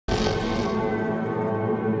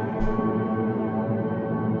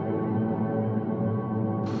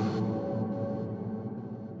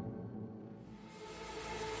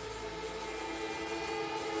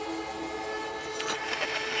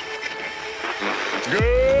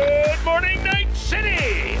Good morning, Night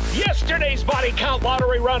City! Yesterday's body count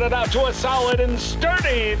lottery rounded out to a solid and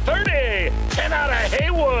sturdy 30. 10 out of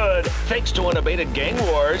Haywood, thanks to unabated gang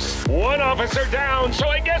wars. One officer down, so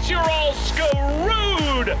I guess you're all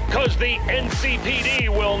screwed, cause the NCPD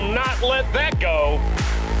will not let that go.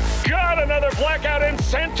 Got another blackout in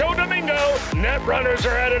Santo Domingo. Netrunners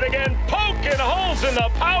are at it again, poking holes in the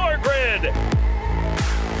power grid.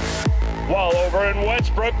 While over in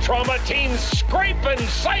Westbrook, trauma teams scraping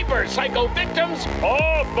cyber psycho victims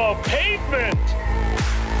off the pavement.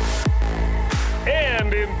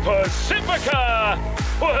 And in Pacifica,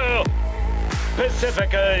 well,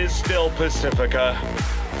 Pacifica is still Pacifica.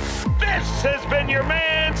 This has been your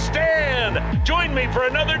man, Stan. Join me for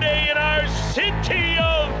another day in our city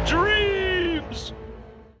of dreams.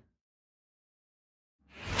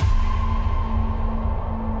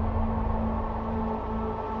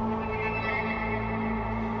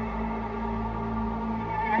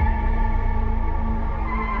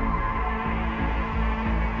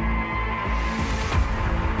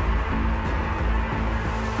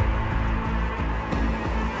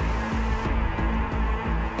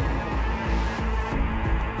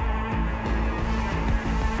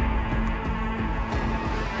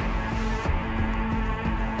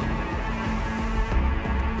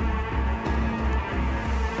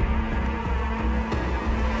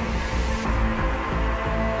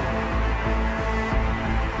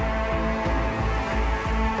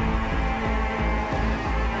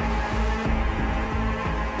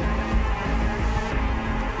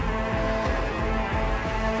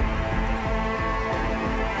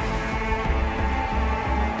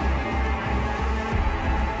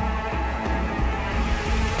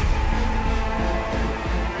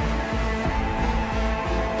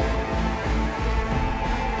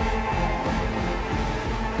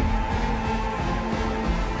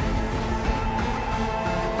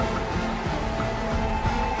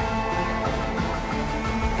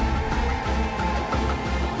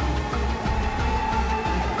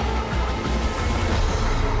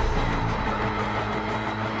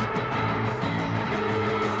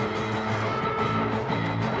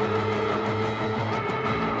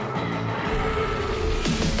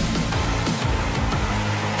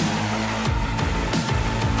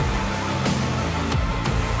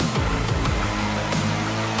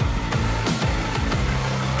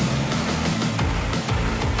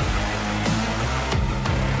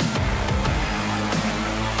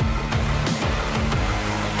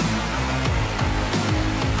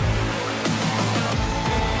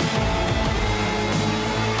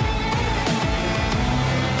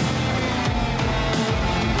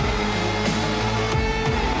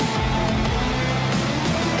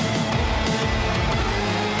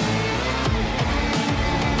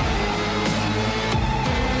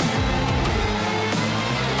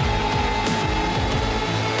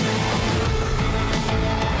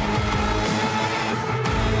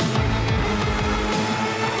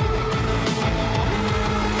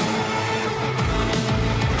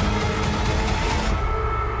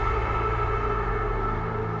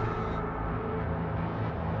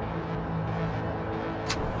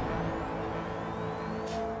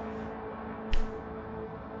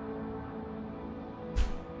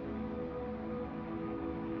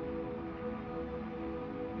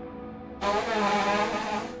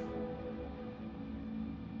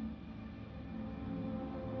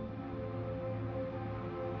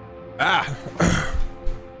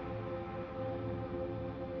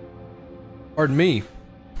 Pardon me.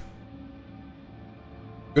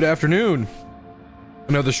 Good afternoon.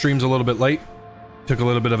 I know the stream's a little bit late. Took a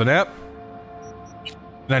little bit of a nap.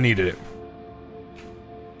 And I needed it.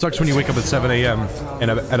 Sucks when you wake up at 7 a.m.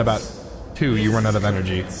 and at about 2 you run out of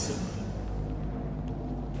energy. An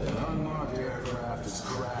unmarked aircraft has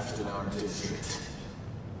crashed in our district.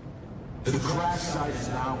 The crash site is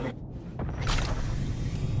now...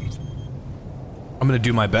 I'm gonna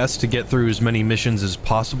do my best to get through as many missions as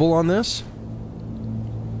possible on this.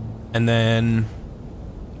 And then...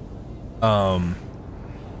 then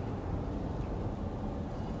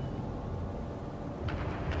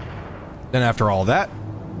after all that,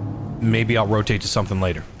 maybe I'll rotate to something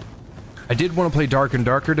later. I did want to play Dark and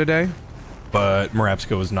Darker today, but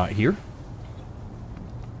Marapsko is not here.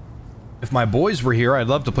 If my boys were here, I'd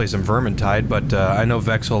love to play some Vermintide, but I know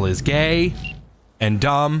Vexel is gay and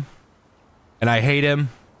dumb, and I hate him.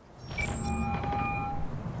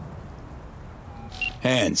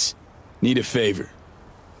 Hands, need a favor.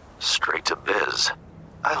 Straight to biz.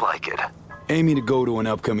 I like it. Aiming to go to an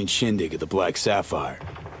upcoming shindig at the Black Sapphire.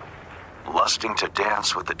 Lusting to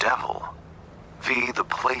dance with the devil. V, the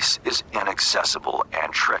place is inaccessible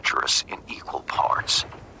and treacherous in equal parts.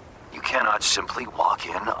 You cannot simply walk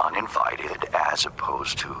in uninvited as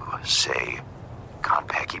opposed to, say,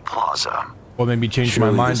 Konpeki Plaza. Well, maybe change my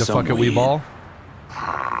mind to fuck it, we ball.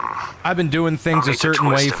 I've been doing things a certain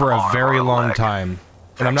way for a very long time.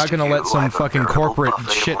 And I'm not gonna let some fucking corporate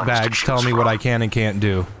shitbags tell me what I can and can't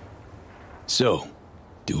do. So,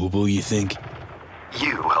 doable, you think?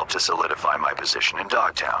 You helped to solidify my position in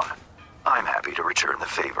Dogtown. I'm happy to return the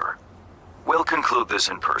favor. We'll conclude this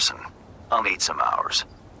in person. I'll need some hours.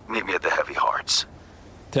 Meet me at the Heavy Hearts.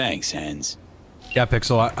 Thanks, Hans. Yeah,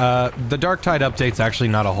 Pixel. The Darktide update's actually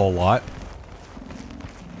not a whole lot.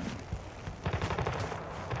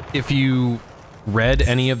 If you read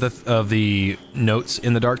any of the notes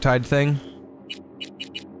in the Darktide thing,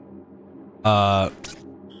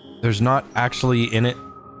 there's not actually in it.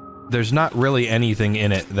 There's not really anything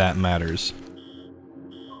in it that matters.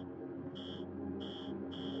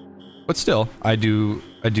 But still, I do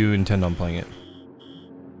intend on playing it.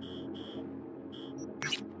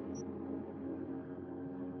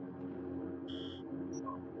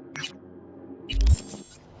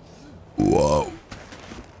 Whoa.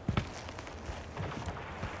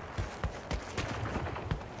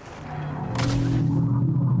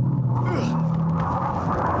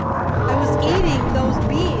 I was eating those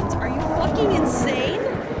beans. Are you fucking insane?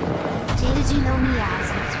 Did you know me as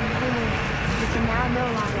it's from Hulu? You can now no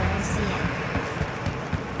longer unsee it.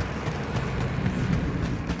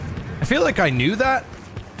 I feel like I knew that,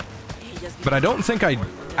 but I don't think I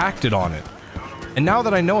acted on it. And now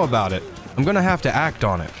that I know about it, I'm gonna have to act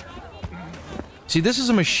on it. See, this is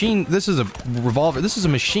a machine. This is a revolver. This is a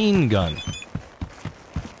machine gun.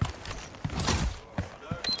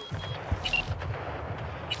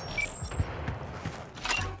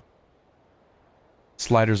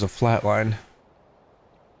 Sliders of flatline.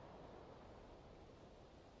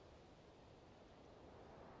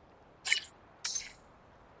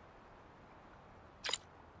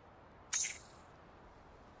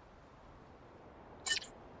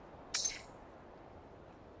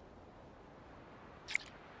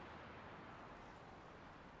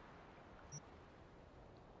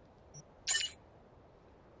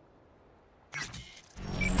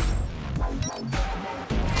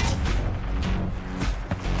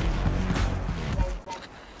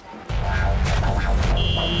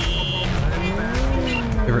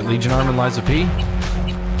 Favorite Legion arm and Liza P?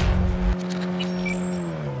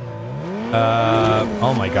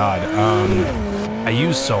 Oh my god, I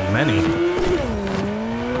use so many.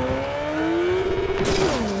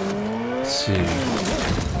 Let's see.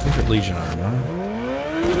 Favorite Legion arm, huh?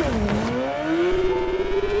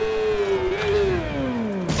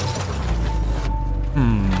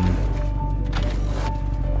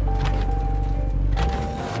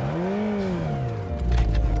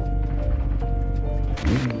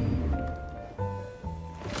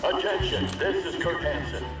 Attention, this is Kurt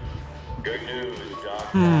Hansen. Good news,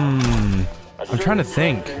 Doc. I'm trying to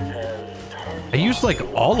think. I used like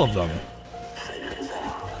all of them.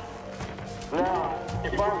 Now,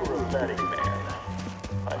 if I were a betting man,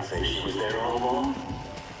 I'd say she was there all along.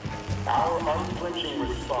 Our unflinching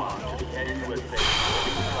response to the NUSA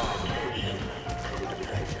provocation proved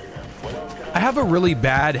effective. I have a really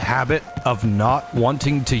bad habit of not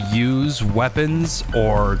wanting to use weapons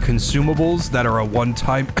or consumables that are a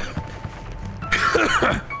one-time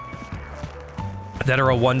that are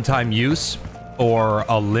a one-time use or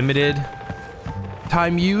a limited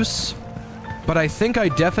time use, but I think I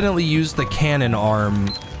definitely use the cannon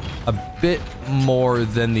arm a bit more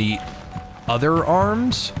than the other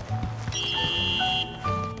arms.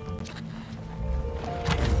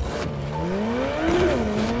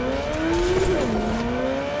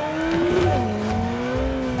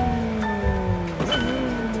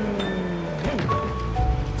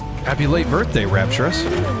 Happy late birthday, Rapturous.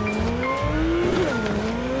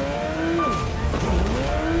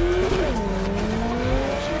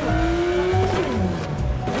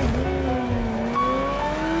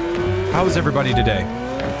 How is everybody today?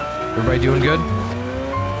 Everybody doing good?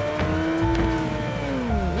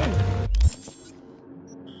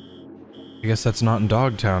 I guess that's not in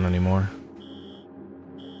Dogtown anymore.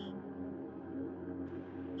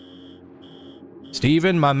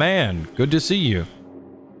 Steven, my man, good to see you.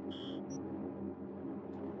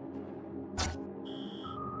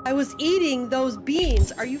 I was eating those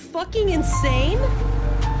beans. Are you fucking insane?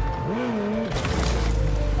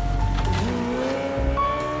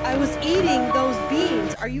 I was eating those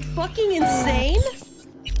beans. Are you fucking insane?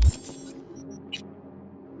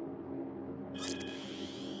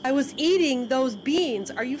 I was eating those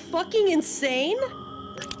beans. Are you fucking insane?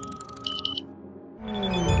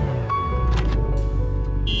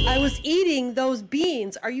 I was eating those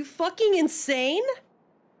beans. Are you fucking insane?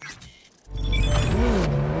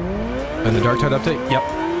 And the Darktide update? Yep.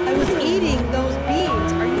 I was eating those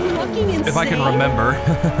beans. Are you fucking insane? If I can remember.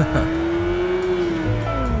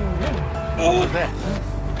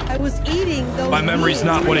 I was eating those My memory's beans.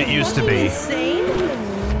 not what Are it you used to fucking be. Insane?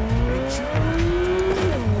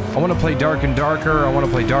 I want to play Dark and Darker. I want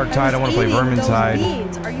to play Darktide. I want to play Vermintide.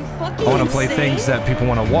 Are you fucking I want to play insane? things that people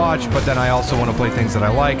want to watch, but then I also want to play things that I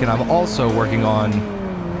like, and I'm also working on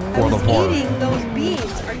World of Horror. I was eating those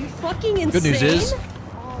beans. Are you fucking insane? Good news is...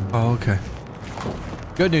 Oh, okay.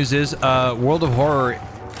 Good news is, World of Horror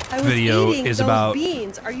video is about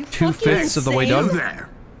beans. Are you 2/5 of the way done. There.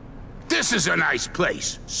 This is a nice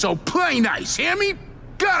place, so play nice, hear me?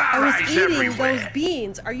 Got I our was eyes eating everywhere. those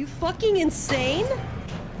beans. Are you fucking insane?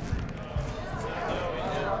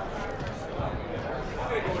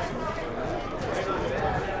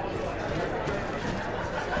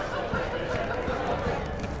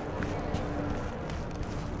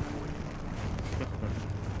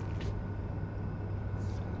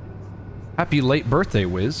 Happy late birthday,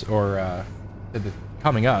 Wiz, or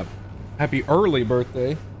coming up. Happy early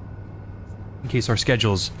birthday, in case our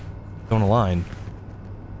schedules don't align.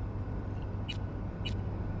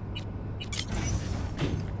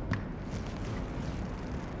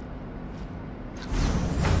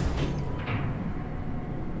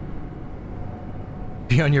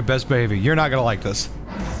 Be on your best behavior. You're not gonna like this.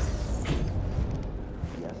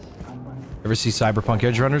 Ever see Cyberpunk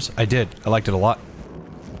Edge Runners? I did. I liked it a lot.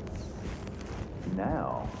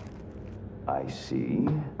 Now, I see.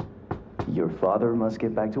 Your father must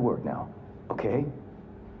get back to work now. Okay?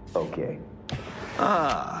 Okay.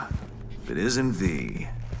 Ah, it isn't V.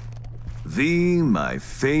 V, my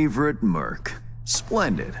favorite merc.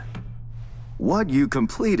 Splendid. What you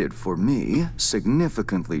completed for me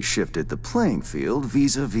significantly shifted the playing field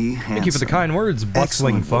vis-a-vis Hanson. Thank you for the kind words,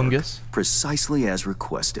 bustling Excellent fungus. work, precisely as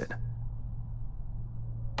requested.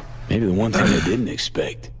 Maybe the one thing I didn't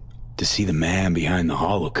expect, to see the man behind the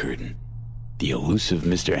hollow curtain. The elusive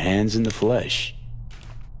Mr. Hands in the flesh.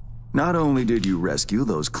 Not only did you rescue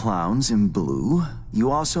those clowns in blue,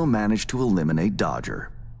 you also managed to eliminate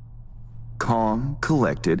Dodger. Calm,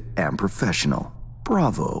 collected, and professional.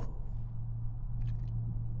 Bravo.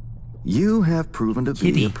 You have proven to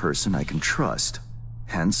be a person I can trust,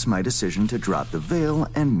 hence my decision to drop the veil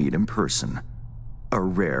and meet in person. A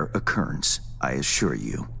rare occurrence, I assure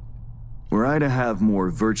you. Were I to have more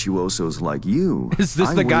virtuosos like you, Is this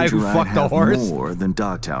the guy who fucked the horse? More than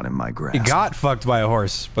Dogtown in my grasp. He got fucked by a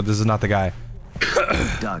horse, but this is not the guy.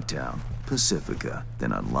 Dogtown, Pacifica,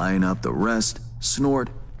 then I'd line up the rest, snort,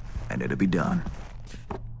 and it'd be done.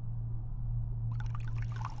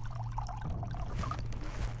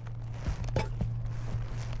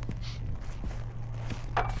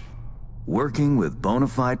 Working with bona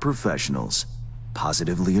fide professionals,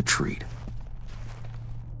 positively a treat.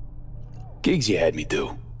 Gigs you had me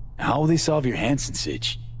do. How will they solve your Hansen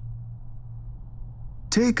sitch?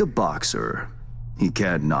 Take a boxer. He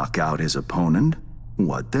can't knock out his opponent.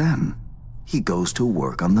 What then? He goes to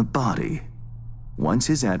work on the body. Once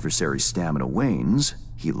his adversary's stamina wanes,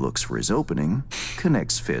 he looks for his opening,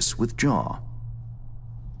 connects fists with jaw.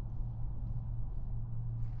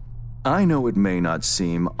 I know it may not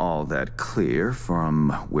seem all that clear from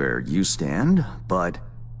where you stand, but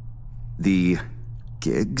the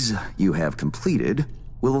gigs you have completed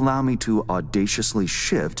will allow me to audaciously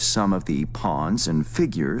shift some of the pawns and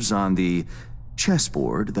figures on the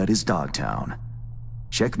chessboard that is Dogtown.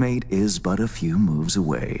 Checkmate is but a few moves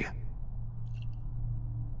away.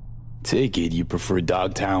 Take it you prefer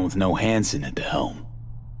Dogtown with no Hansen at the helm.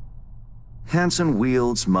 Hansen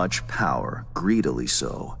wields much power, greedily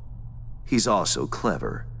so. He's also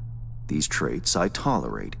clever. These traits I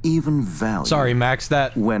tolerate, even value. Sorry, Max,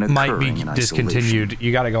 that when might be occurring in discontinued. isolation.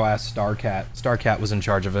 You gotta go ask Starcat. Starcat was in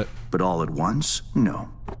charge of it. But all at once? No.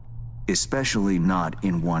 Especially not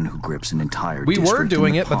in one who grips an entire We were district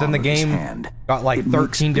doing in it, but then the palm of his game hand. got like It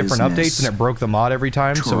 13 makes different updates business and it broke the mod every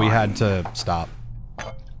time, so we had to stop.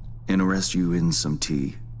 Interest you in some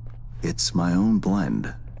tea? It's my own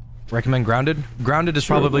blend. Recommend Grounded? Grounded is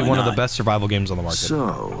Sure, probably why one of the not? best survival games on the market.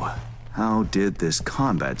 So, how did this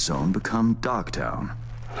combat zone become Dogtown?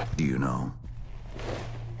 Do you know?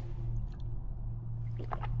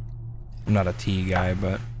 I'm not a tea guy,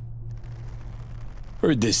 but...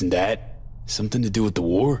 Heard this and that. Something to do with the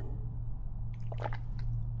war?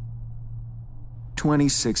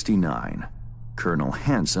 2069. Colonel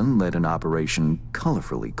Hansen led an operation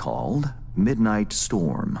colorfully called Midnight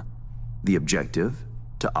Storm. The objective?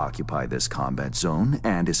 to occupy this combat zone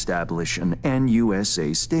and establish an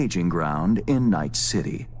NUSA staging ground in Night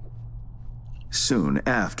City. Soon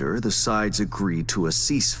after, the sides agreed to a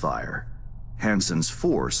ceasefire. Hansen's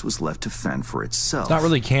force was left to fend for itself. It's not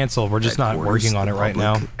really canceled, we're just not working on it right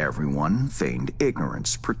now. Everyone feigned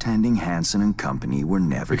ignorance, pretending Hansen and company were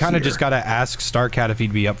never We kind of here. just gotta ask Starcat if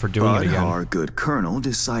he'd be up for doing it again. Our good colonel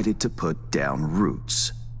decided to put down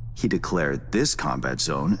roots. He declared this combat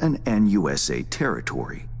zone an NUSA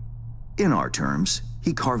territory. In our terms,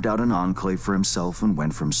 he carved out an enclave for himself and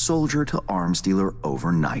went from soldier to arms dealer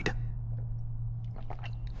overnight.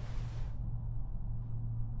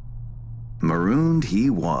 Marooned he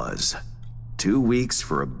was. 2 weeks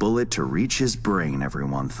for a bullet to reach his brain,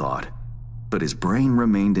 everyone thought. But his brain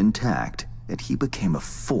remained intact, and he became a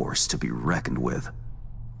force to be reckoned with.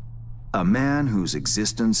 A man whose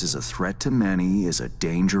existence is a threat to many is a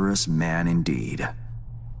dangerous man indeed.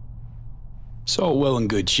 It's all well and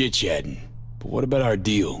good chit-chatting, but what about our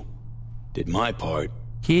deal? Did my part.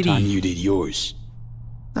 Kitty. Time you did yours.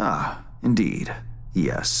 Ah, indeed.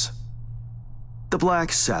 Yes. The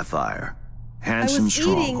Black Sapphire. Hansen's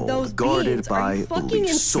stronghold, guarded by elite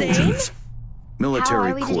soldiers.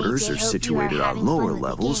 Military quarters are situated on lower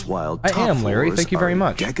levels, while top Larry. floors Thank you very are a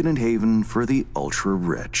much. decadent haven for the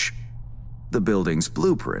ultra-rich. The building's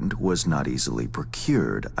blueprint was not easily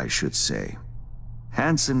procured, I should say.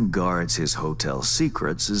 Hansen guards his hotel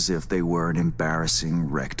secrets as if they were an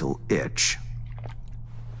embarrassing rectal itch.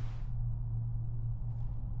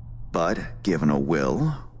 But given a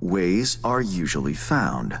will, ways are usually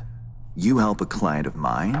found. You help a client of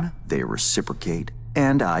mine, they reciprocate,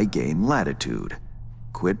 and I gain latitude.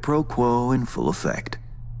 Quid pro quo in full effect.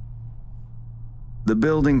 The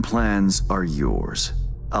building plans are yours.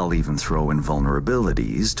 I'll even throw in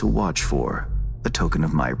vulnerabilities to watch for, a token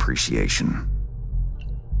of my appreciation.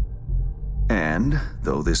 And,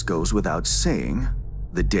 though this goes without saying,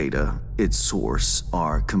 the data, its source,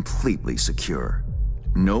 are completely secure.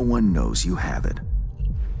 No one knows you have it.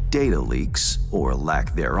 Data leaks, or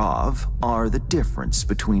lack thereof, are the difference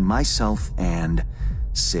between myself and,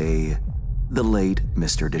 say, the late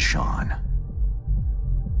Mr. Deshawn.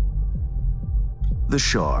 The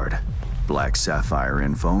Shard. Black Sapphire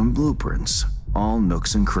info and blueprints. All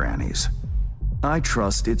nooks and crannies. I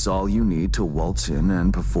trust it's all you need to waltz in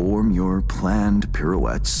and perform your planned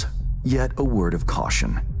pirouettes. Yet a word of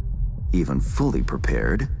caution. Even fully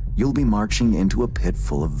prepared, you'll be marching into a pit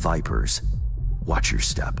full of vipers. Watch your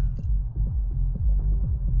step.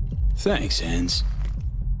 Thanks, Hans.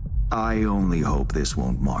 I only hope this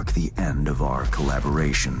won't mark the end of our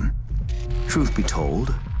collaboration. Truth be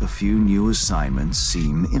told, a few new assignments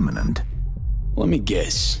seem imminent. Let me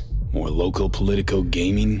guess. More local Politico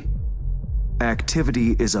gaming?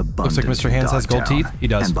 Activity is abundant. Looks like Mr. Hands has gold Dogtown, teeth. He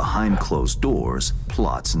does. And behind closed doors,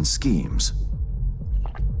 plots and schemes.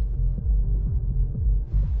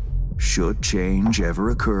 Should change ever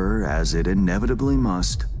occur, as it inevitably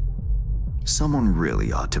must, someone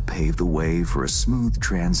really ought to pave the way for a smooth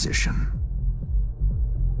transition.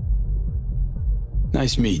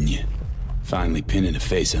 Nice meeting you. Finally pinning a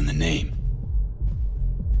face on the name.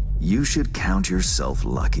 You should count yourself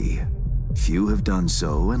lucky. Few have done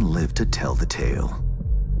so and lived to tell the tale.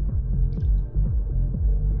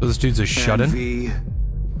 So this dude's a shut-in? V,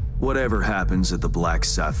 whatever happens at the Black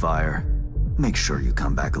Sapphire, make sure you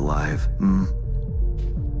come back alive,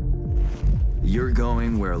 You're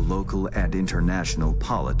going where local and international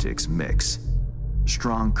politics mix.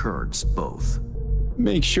 Strong currents, both.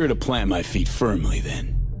 Make sure to plant my feet firmly,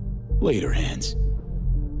 then. Later, Hans.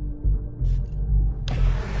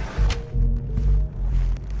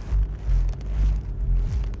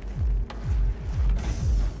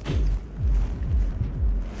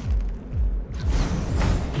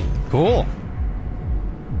 Cool.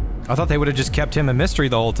 I thought they would have just kept him a mystery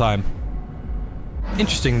the whole time.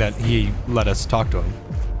 Interesting that he let us talk to him.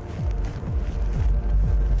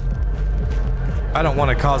 I don't want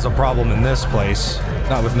to cause a problem in this place.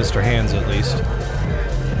 Not with Mr. Hands, at least.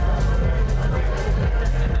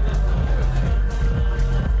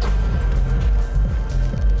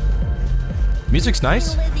 Music's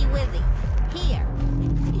nice. Here.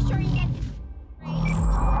 You sure you get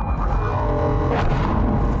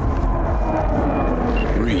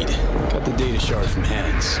Reed, got the data shard from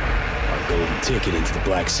Hans. Our golden ticket into the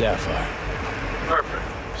Black Sapphire.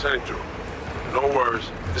 Perfect. Send it through. No worries.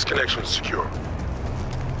 This connection is secure.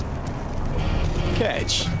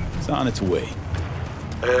 Catch. It's on its way.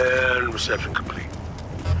 And reception complete.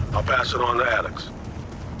 I'll pass it on to Alex.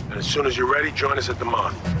 And as soon as you're ready, join us at the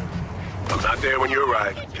Mon. I'm not there when you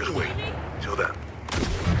arrive. Just wait. Till then.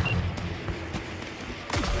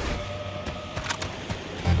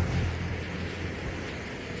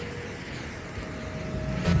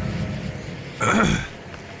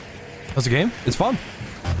 How's the game? It's fun.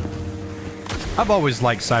 I've always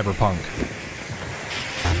liked Cyberpunk.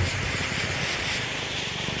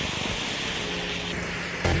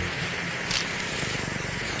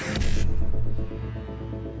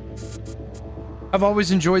 I've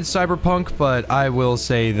always enjoyed Cyberpunk, but I will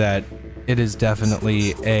say that it is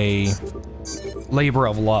definitely a labor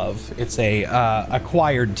of love. It's a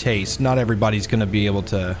acquired taste. Not everybody's gonna be able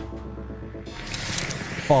to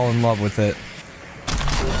fall in love with it.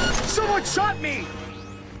 Someone shot me!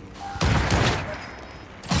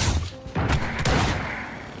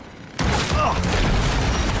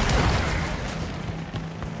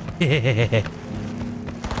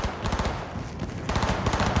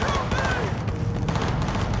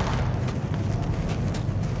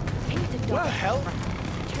 What the hell?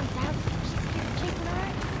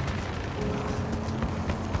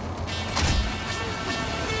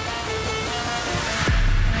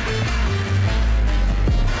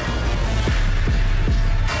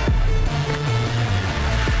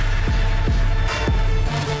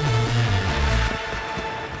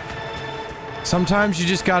 Sometimes you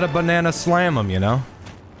just gotta banana slam them, you know?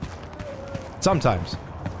 Sometimes.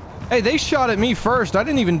 Hey, they shot at me first. I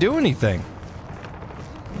didn't even do anything.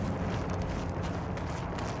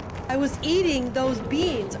 I was eating those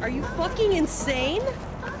beans. Are you fucking insane?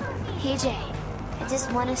 Hey Jay, I just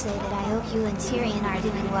want to say that I hope you and Tyrion are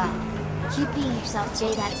doing well. Keep being yourself,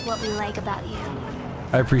 Jay. That's what we like about you.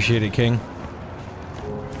 I appreciate it, King.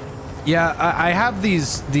 Yeah, I have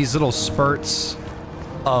these little spurts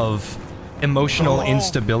of emotional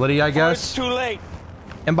instability, I guess. It's too late.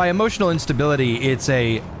 And by emotional instability, it's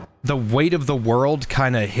the weight of the world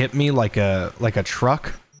kind of hit me like a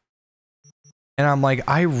truck. And I'm like,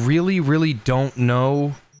 I really, really don't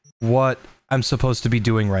know what I'm supposed to be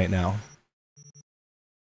doing right now.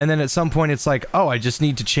 And then at some point it's like, oh, I just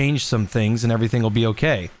need to change some things and everything will be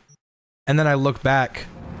okay. And then I look back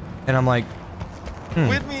and I'm like,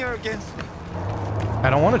 With me or against me? I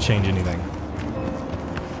don't want to change anything.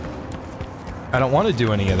 I don't want to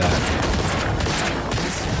do any of that.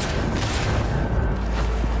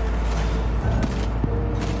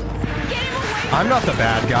 I'm not the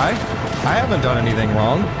bad guy. I haven't done anything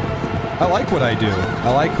wrong. I like what I do.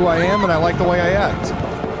 I like who I am and I like the way I act.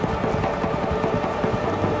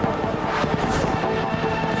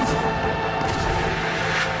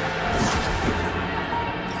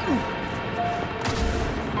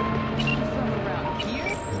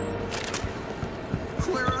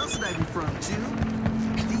 Where else would I be from, Jew?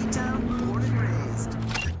 D-town, born and raised.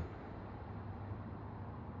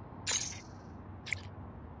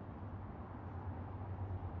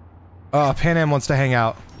 Pan Am wants to hang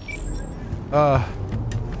out.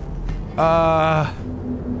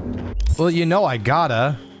 Well, you know I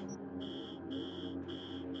gotta.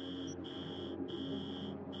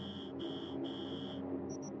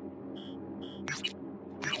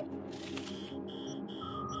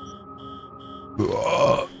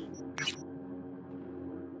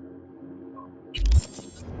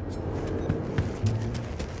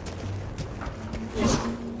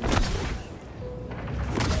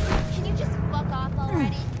 Can you just fuck off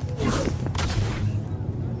already?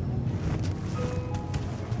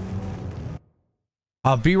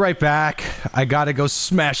 I'll be right back. I gotta go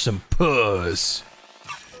smash some puss.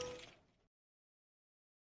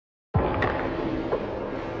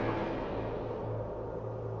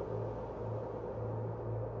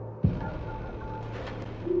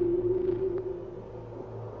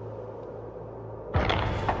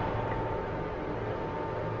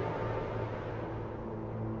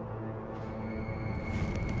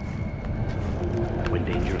 When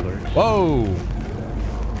danger lurks. Whoa!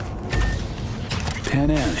 Pan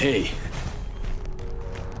Am, hey.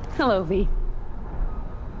 Hello, V.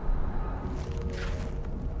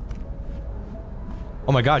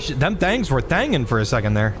 Oh my gosh, them things were thangin' for a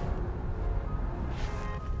second there.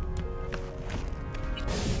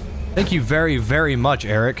 Thank you very, very much,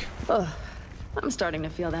 Eric. Ugh, I'm starting to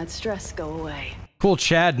feel that stress go away. Cool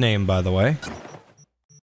Chad name, by the way.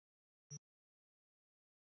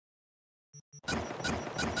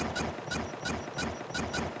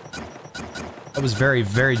 That was very,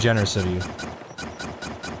 very generous of you.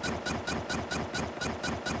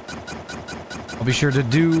 I'll be sure to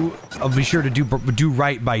do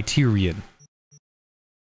right by Tyrion.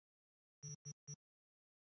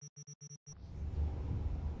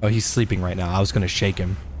 Oh, he's sleeping right now. I was gonna shake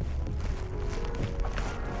him.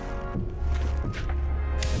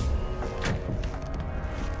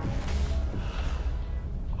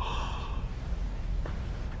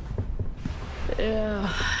 Yeah,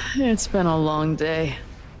 it's been a long day.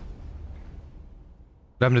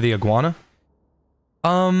 What happened to the iguana?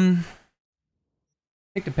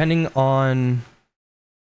 think depending on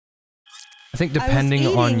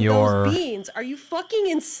your those beans. Are you fucking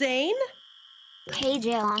insane? Hey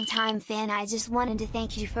Jay, long-time fan, I just wanted to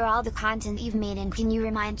thank you for all the content you've made, and can you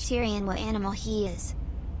remind Tyrion what animal he is?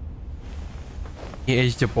 He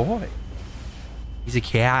is the boy. He's a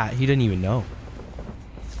cat. He didn't even know.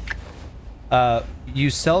 You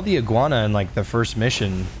sell the iguana in like the first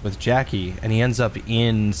mission with Jackie, and he ends up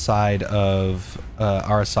inside of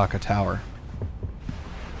Arasaka Tower.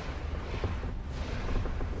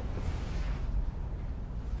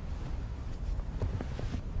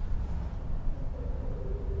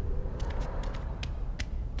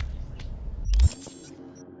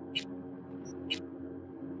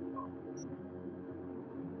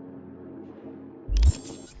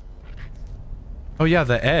 Oh yeah,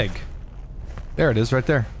 the egg. There it is, right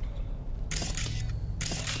there.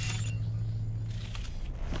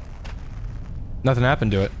 Nothing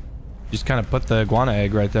happened to it. Just kind of put the iguana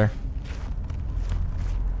egg right there.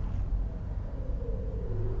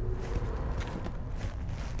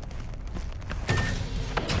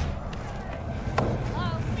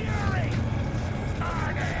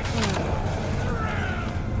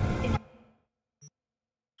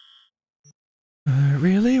 I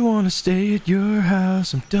really want to stay at your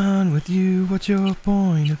house. I'm done with you. What's your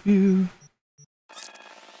point of view?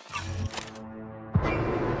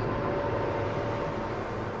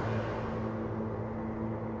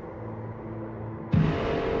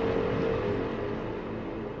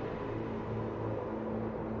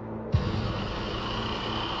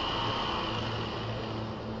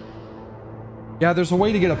 Yeah, there's a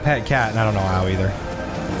way to get a pet cat, and I don't know how either.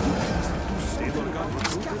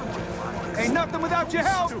 Ain't nothing without your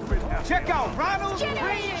help. Check out Ronald.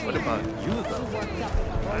 What about you, though?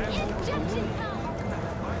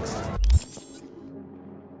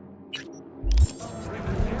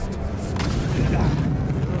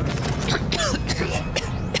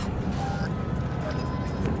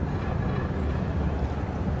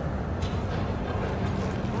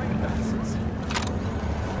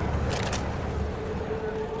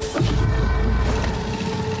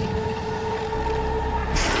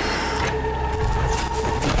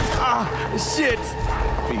 Shit!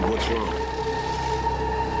 Pete, what's wrong?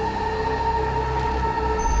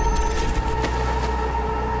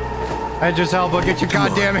 Idris Elba, get your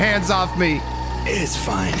goddamn hands off me! It's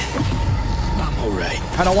fine. I'm alright.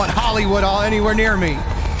 I don't want Hollywood all anywhere near me.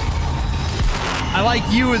 I like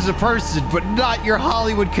you as a person, but not your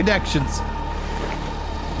Hollywood connections.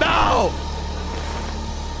 No!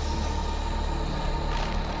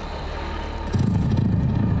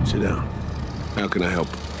 Sit down. How can I help?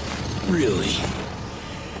 Really?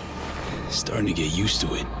 Starting to get used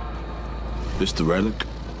to it. This the relic?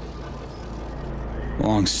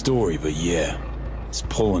 Long story, but yeah. It's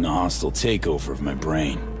pulling a hostile takeover of my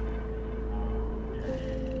brain.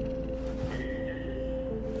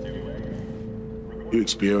 You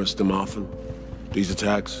experience them often? These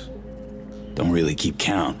attacks? Don't really keep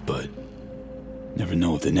count, but never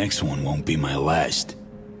know if the next one won't be my last.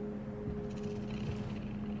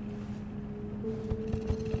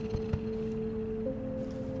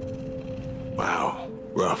 Wow,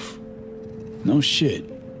 rough. No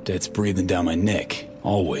shit. Death's breathing down my neck,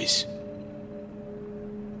 always.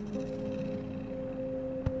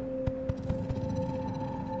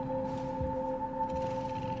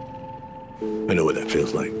 I know what that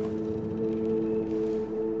feels like.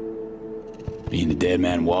 Being a dead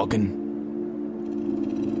man walking?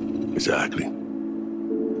 Exactly.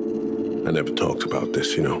 I never talked about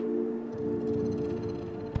this, you know.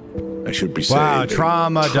 I should be saying. Wow,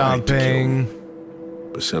 trauma dumping.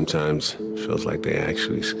 But sometimes it feels like they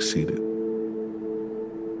actually succeeded.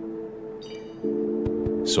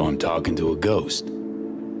 So I'm talking to a ghost.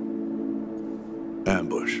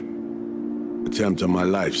 Ambush. Attempt on my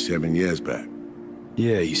life 7 years back.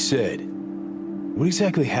 Yeah, you said. What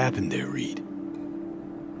exactly happened there, Reed?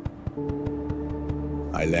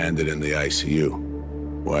 I landed in the ICU,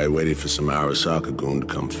 while I waited for some Arasaka goon to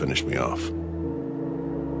come finish me off.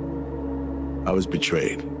 I was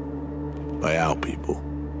betrayed by our people,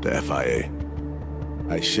 the FIA.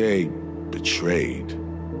 I say betrayed,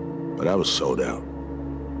 but I was sold out.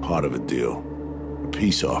 Part of a deal, a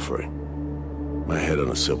peace offering. My head on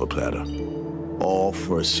a silver platter, all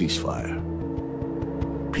for a ceasefire.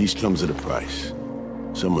 Peace comes at a price.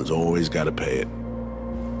 Someone's always got to pay it.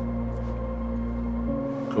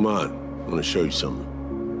 Come on, I want to show you something.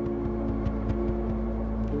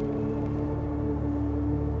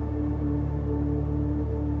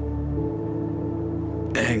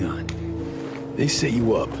 Hang on. They set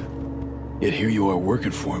you up, yet here you are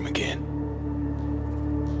working for him again.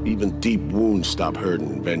 Even deep wounds stop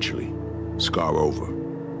hurting eventually. Scar over.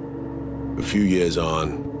 A few years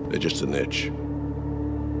on, they're just an itch.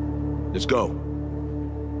 Let's go.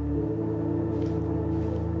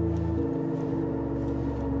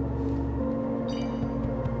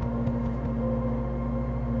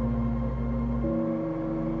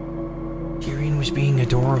 Tyrion was being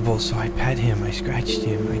adorable, so I pet him, I scratched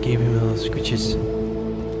him, I gave him little scritches.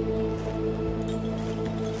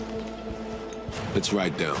 Let's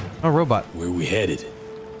write down. Oh, robot. Where we headed?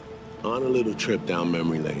 On a little trip down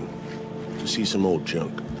memory lane to see some old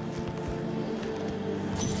junk.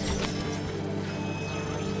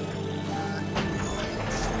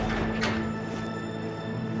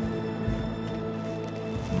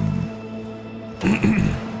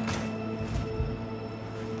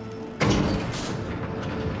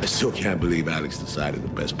 I still can't believe Alex decided the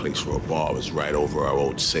best place for a bar was right over our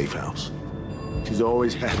old safe house. She's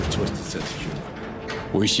always had a twisted sense of humor.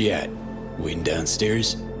 Where's she at? Waiting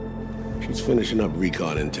downstairs? She's finishing up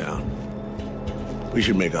recon in town. We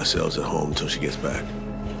should make ourselves at home until she gets back.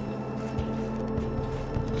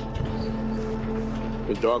 It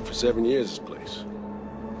was dark for 7 years, this place.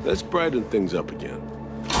 Let's brighten things up again.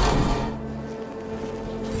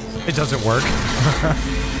 It doesn't work.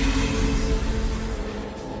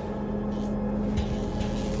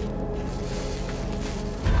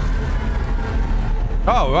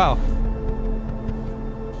 Oh, wow.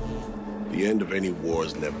 The end of any war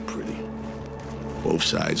is never pretty. Both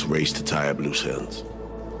sides race to tie up loose ends.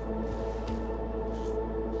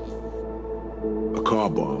 A car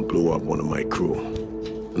bomb blew up one of my crew.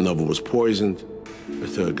 Another was poisoned. The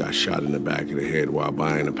third got shot in the back of the head while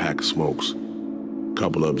buying a pack of smokes. A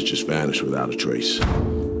couple others just vanished without a trace.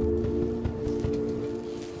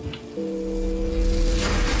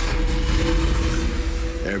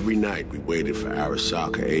 Every night we waited for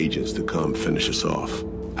Arasaka agents to come finish us off.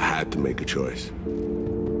 I had to make a choice.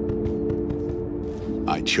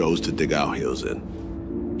 I chose to dig our heels in.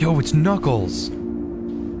 Yo, it's Knuckles.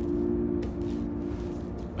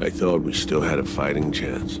 I thought we still had a fighting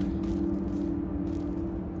chance.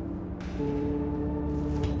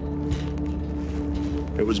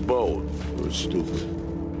 It was bold. It was stupid.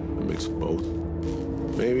 A mix of both.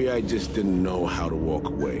 Maybe I just didn't know how to walk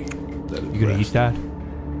away. Let it You gonna rest. eat that?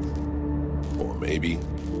 Or maybe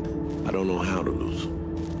I don't know how to lose.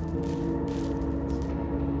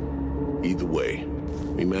 Either way,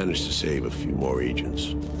 we managed to save a few more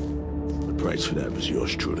agents. The price for that was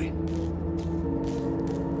yours truly.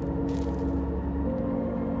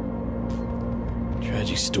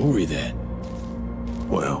 Tragic story, that.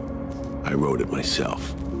 Well, I wrote it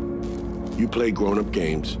myself. You play grown-up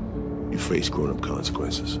games, you face grown-up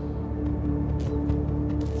consequences.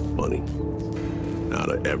 Funny,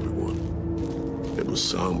 out of everyone, it was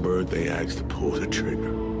Songbird they asked to pull the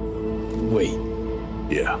trigger. Wait.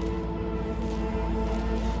 Yeah.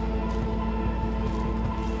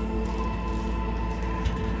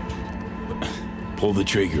 Pull the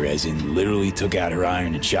trigger as in literally took out her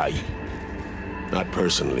iron and shot you. Not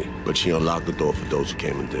personally, but she unlocked the door for those who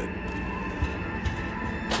came and did.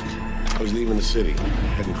 I was leaving the city,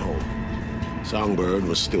 heading home. Songbird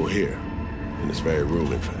was still here, in this very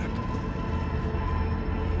room, in fact.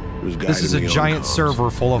 It was This is a guiding me on giant comms,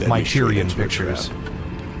 server full of led my me straight Tyrion into a pictures. trap.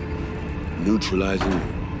 Neutralizing me.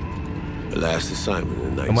 The last assignment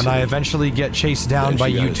in Night And when I City. eventually get chased down Then by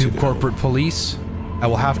she got us to YouTube go. corporate police, I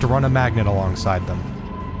will have to run a magnet alongside them.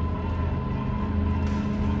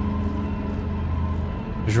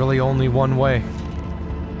 There's really only one way.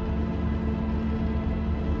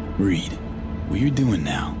 Reed, what you're doing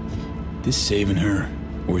now, this saving her,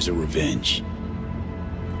 or is it revenge?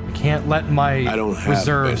 I can't let my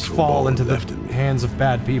reserves fall into the hands of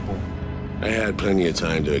bad people. I had plenty of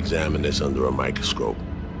time to examine this under a microscope.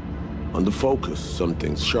 Under focus, some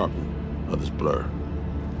things sharpen, others blur.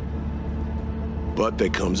 But there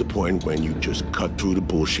comes a point when you just cut through the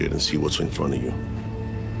bullshit and see what's in front of you.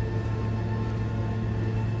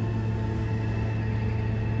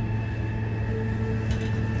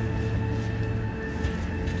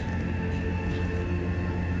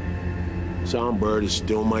 Songbird is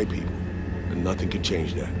still my people, and nothing can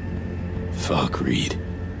change that. Fuck, Reed.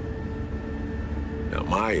 Now,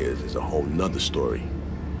 Myers is a whole nother story.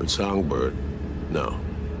 But Songbird, no.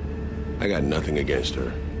 I got nothing against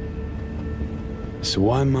her. So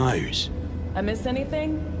why Myers? I miss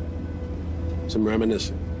anything? Some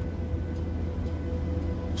reminiscing.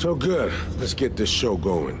 So good. Let's get this show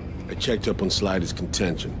going. I checked up on Slider's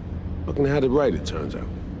contention. Fucking had it right, it turns out.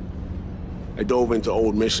 I dove into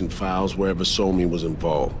old mission files wherever Somi was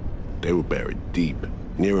involved. They were buried deep,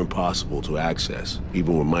 near impossible to access,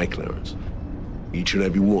 even with my clearance. Each and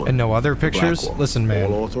every one. And no other pictures? Blackwall. Listen,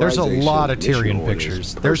 man, All there's a lot of authorization, Tyrion mission pictures.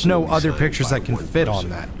 orders, There's no personally other signed pictures by that can one fit on person.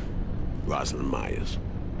 that. Rosalind Myers.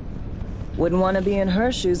 Wouldn't want to be in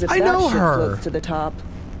her shoes if I that know shit her. floats to the top.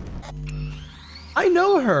 I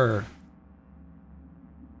know her.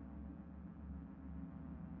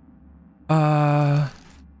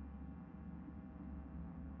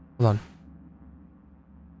 Hold on.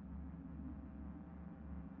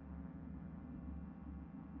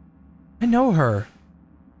 I know her.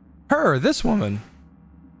 Her, this woman.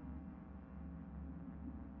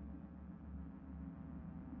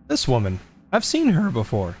 This woman. I've seen her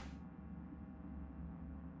before.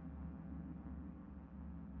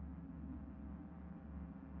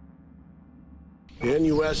 The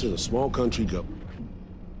U.S. is a small country governed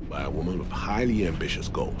by a woman with highly ambitious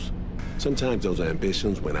goals. Sometimes those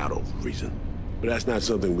ambitions went out over reason. But that's not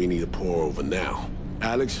something we need to pour over now.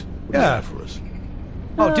 Alex, what do you have for us?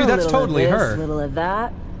 Oh, dude, that's totally little of this, her. Little of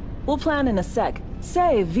that. We'll plan in a sec.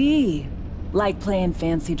 Say, V, like playing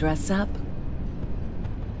fancy dress up?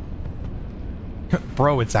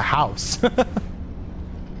 Bro, it's a house. Of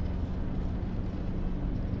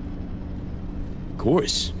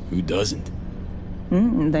course. Who doesn't?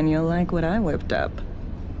 Then you'll like what I whipped up.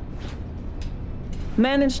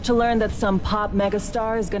 Managed to learn that some pop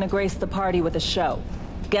megastar is gonna grace the party with a show.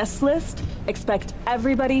 Guest list? Expect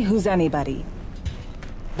everybody who's anybody.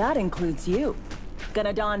 That includes you.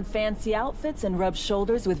 Gonna don fancy outfits and rub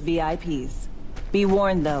shoulders with VIPs. Be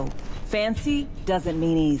warned though, fancy doesn't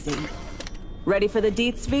mean easy. Ready for the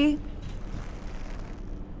deets, V?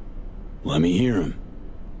 Let me hear him.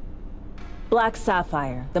 Black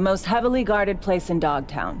Sapphire, the most heavily guarded place in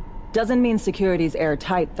Dogtown. Doesn't mean security's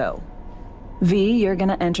airtight though. V, you're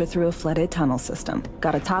gonna enter through a flooded tunnel system.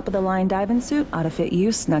 Got a top-of-the-line diving suit, ought to fit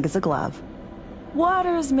you snug as a glove.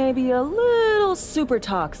 Water's maybe a little super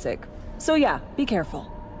toxic, so yeah, be careful.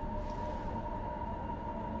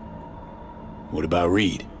 What about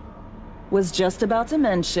Reed? Was just about to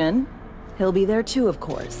mention, he'll be there too, of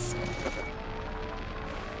course.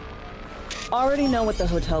 Already know what the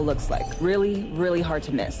hotel looks like. Really, really hard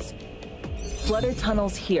to miss. Flooded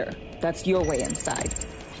tunnels here. That's your way inside.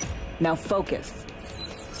 Now focus.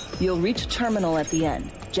 You'll reach a terminal at the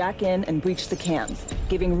end, jack in and breach the cams,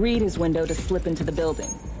 giving Reed his window to slip into the building.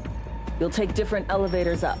 You'll take different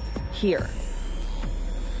elevators up, here.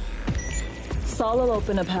 Saul will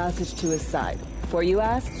open a passage to his side. Before you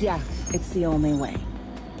ask, yeah, it's the only way.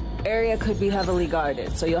 Area could be heavily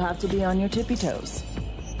guarded, so you'll have to be on your tippy toes.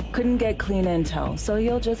 Couldn't get clean intel, so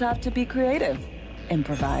you'll just have to be creative.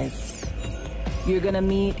 Improvise. You're gonna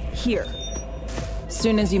meet here.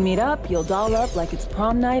 Soon as you meet up, you'll doll up like it's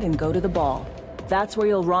prom night and go to the ball. That's where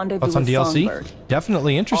you'll rendezvous Thoughts on with DLC? Songbird.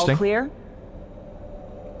 Definitely interesting. All clear?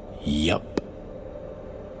 Yup.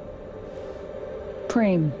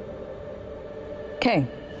 Preem. Okay,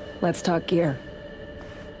 let's talk gear.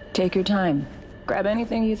 Take your time. Grab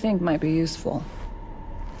anything you think might be useful.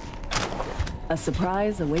 A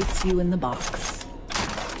surprise awaits you in the box.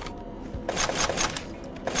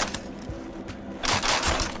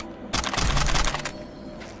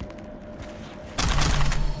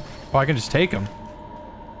 Oh, I can just take them.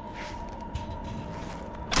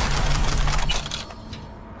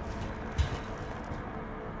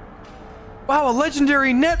 Wow, a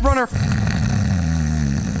legendary netrunner.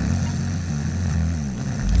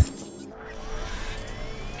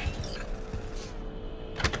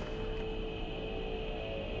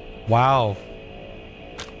 Wow.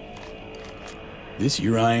 This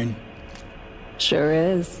your iron? Sure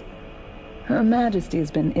is. Her Majesty's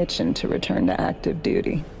been itching to return to active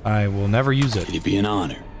duty. I will never use it. It'd be an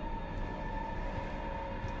honor.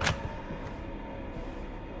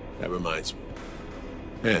 That reminds me.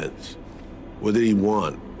 Hans, what did he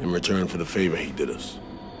want in return for the favor he did us?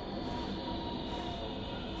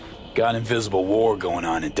 Got an invisible war going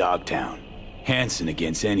on in Dogtown. Hanson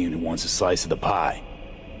against anyone who wants a slice of the pie.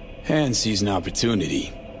 Hans sees an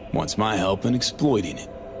opportunity, wants my help in exploiting it.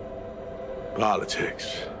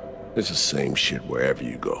 Politics. It's the same shit wherever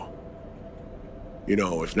you go. You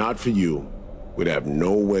know, if not for you, we'd have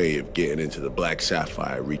no way of getting into the Black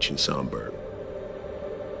Sapphire reaching Songbird.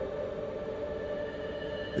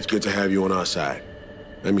 It's good to have you on our side.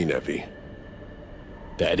 I mean that, V.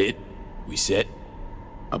 That it? We set?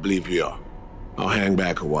 I believe we are. I'll hang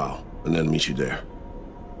back a while, and then meet you there.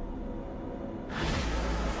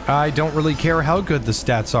 I don't really care how good the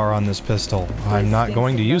stats are on this pistol. I'm not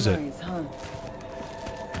going to use it.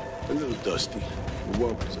 A little dusty, but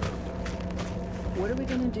well preserved. What are we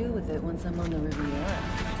gonna do with it once I'm on the Riviera?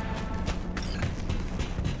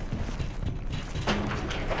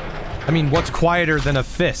 I mean, what's quieter than a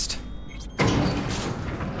fist?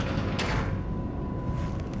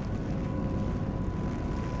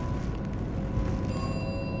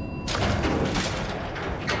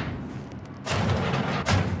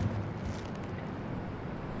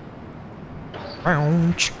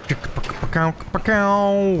 I'm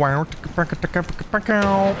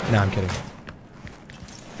kidding.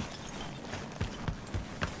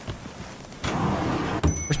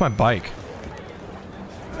 Where's my bike?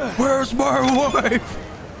 Where's my wife?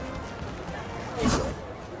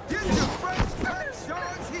 Get your French pack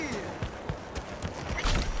shards here.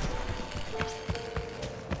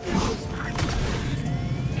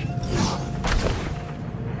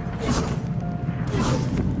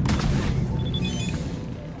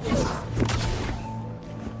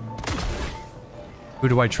 Who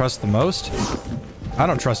do I trust the most? I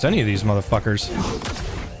don't trust any of these motherfuckers.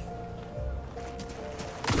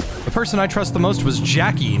 The person I trust the most was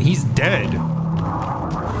Jackie, and he's dead.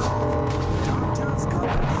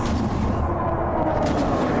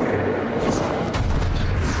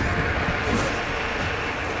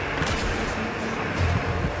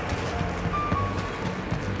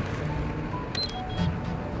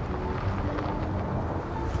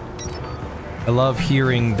 I love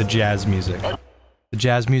hearing the jazz music. The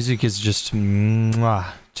jazz music is just,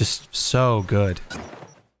 mwah, just so good.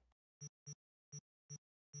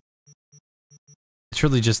 It's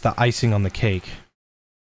really just the icing on the cake.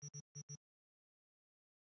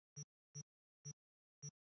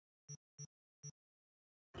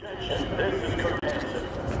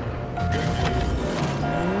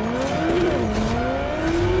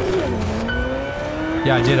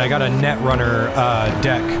 Yeah, I did. I got a Netrunner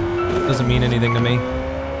deck. Doesn't mean anything to me.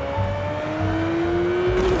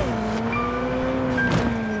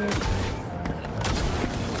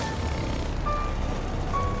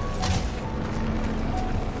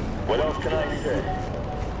 What else can I say?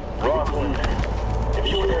 Rockland, if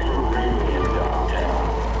you were ever really in downtown,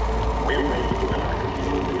 we're making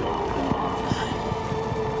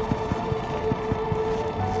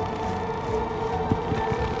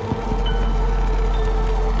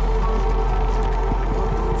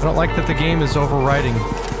I don't like that the game is overriding.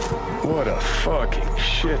 What a fucking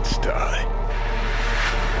shit sty.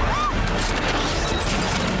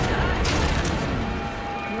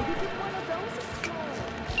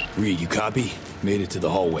 Reed, you copy? Made it to the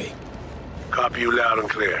hallway. Copy you loud and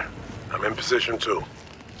clear. I'm in position too.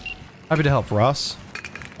 Happy to help, Ross.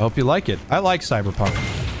 I hope you like it. I like Cyberpunk.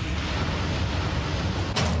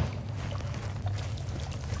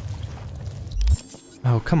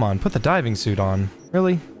 Oh, come on. Put the diving suit on.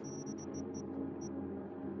 Really?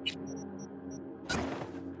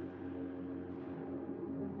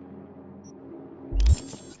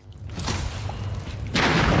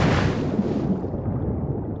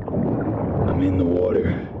 I'm in the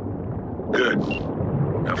water. Good.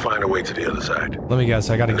 Now find a way to the other side. Let me guess,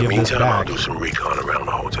 I gotta give this Meantime, I'll back. do some recon around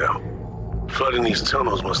the hotel. Flooding these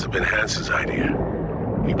tunnels must have been Hansen's idea.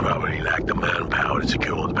 He probably lacked the manpower to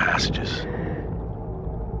secure the passages.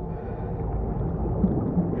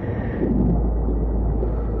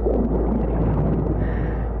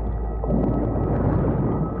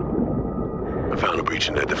 I found a breach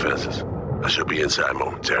in their defenses. I should be inside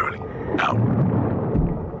momentarily. Out.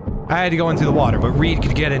 I had to go in through the water, but Reed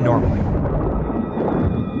could get in normally.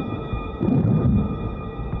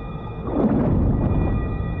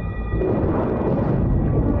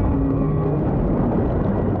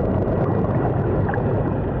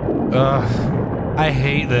 Ugh. I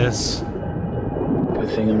hate this. Good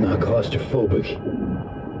thing I'm not claustrophobic.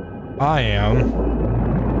 I am.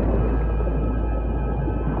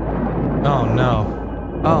 Oh no.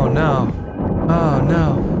 Oh no. Oh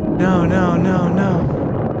no. No, no, no, no.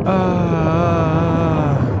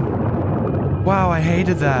 Wow, I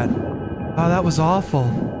hated that. Oh, that was awful.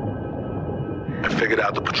 I figured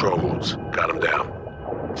out the patrol routes. Got them down.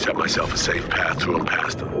 Set myself a safe path through and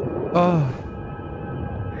past them. Oh.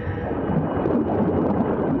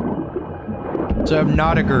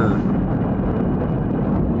 Subnautica.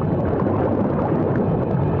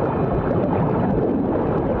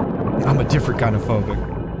 I'm a different kind of phobic.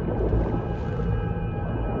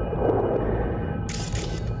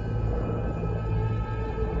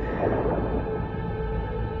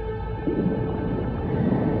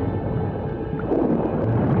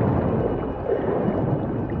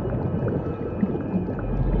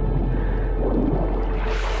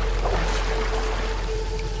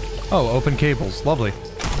 Oh, open cables. Lovely.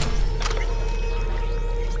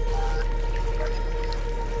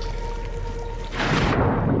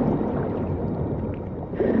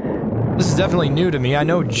 This is definitely new to me. I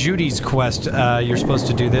know Judy's quest, you're supposed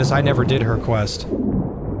to do this. I never did her quest.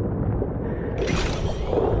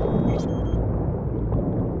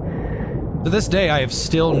 To this day, I have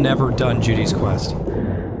still never done Judy's quest.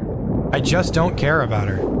 I just don't care about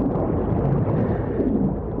her.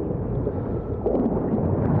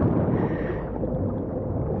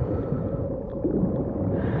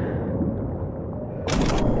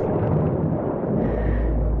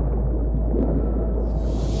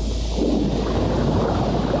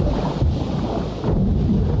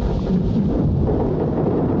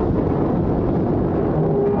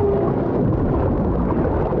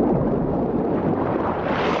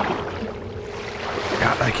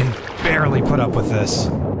 can barely put up with this.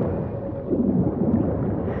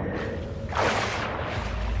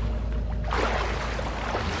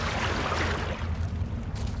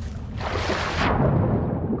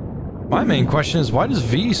 My main question is, why does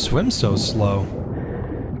V swim so slow?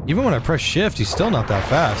 Even when I press shift, he's still not that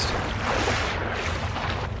fast.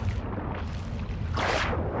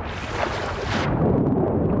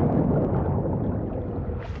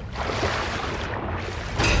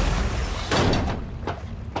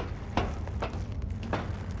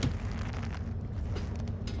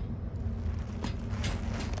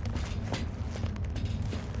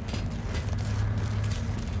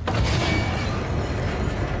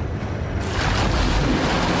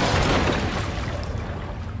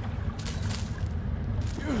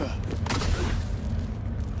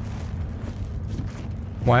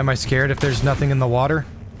 Why am I scared if there's nothing in the water?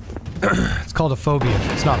 It's called a phobia.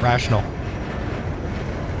 It's not rational.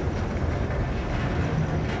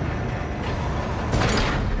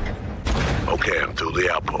 Okay, I'm through the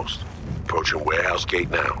outpost. Approaching warehouse gate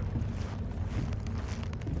now.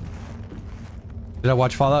 Did I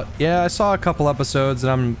watch Fallout? Yeah, I saw a couple episodes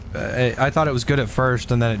and I thought it was good at first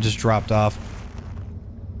and then it just dropped off.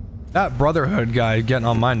 That Brotherhood guy getting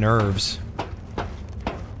on my nerves.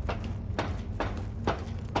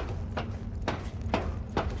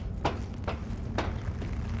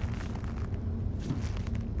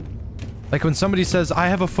 Like when somebody says, I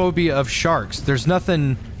have a phobia of sharks, there's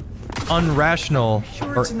nothing unrational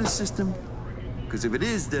Sure it's in the system? Because if it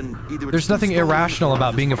is, then either there's nothing irrational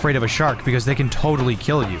about being afraid of a shark because they can totally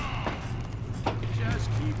kill you. Just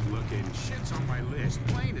keep looking. Shit's on my list.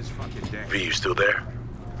 Plain as fucking day. V, you still there?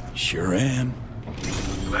 Sure am.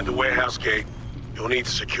 I'm at the warehouse gate. You'll need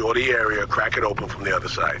to secure the area, crack it open from the other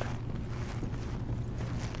side.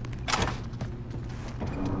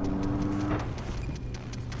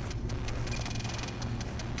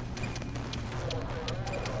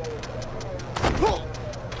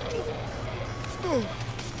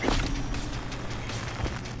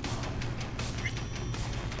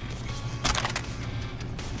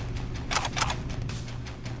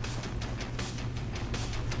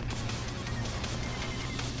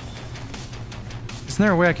 Isn't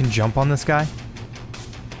there a way I can jump on this guy?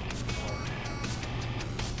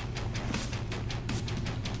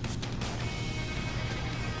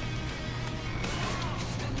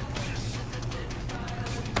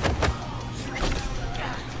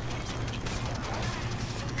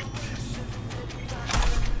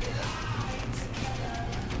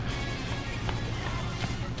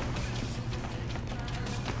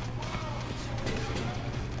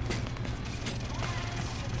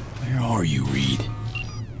 Where are you, Reed?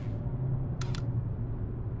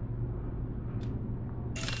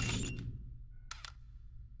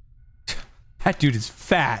 That dude is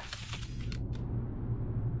fat.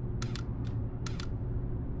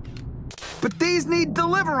 But these need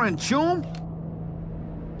delivering, chum.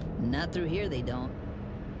 Not through here, they don't.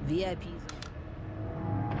 VIPs.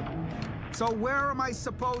 So where am I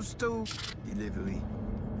supposed to? Delivery.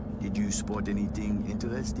 Did you spot anything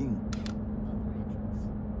interesting?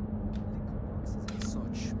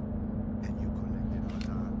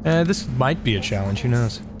 This might be a challenge, who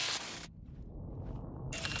knows?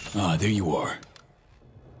 Ah, there you are.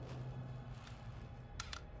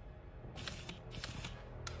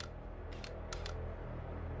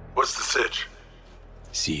 What's the sitch?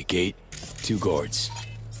 See a gate, 2 guards.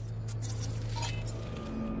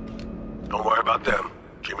 Don't worry about them.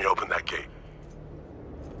 Jimmy, open that gate.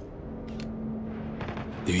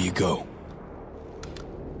 There you go.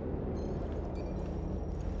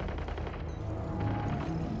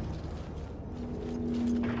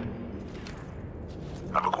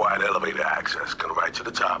 I've acquired elevator access. Come right to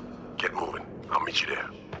the top. Get moving. I'll meet you there.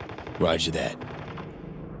 Roger that.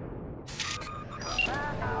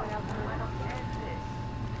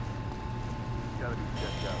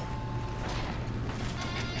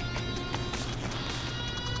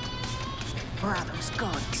 Where are those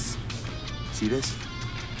guns? See this?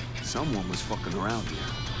 Someone was fucking around here.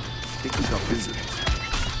 I think we got visitors.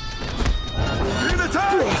 In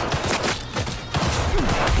attack!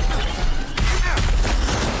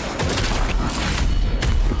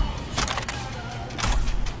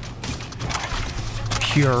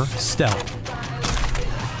 Pure stealth.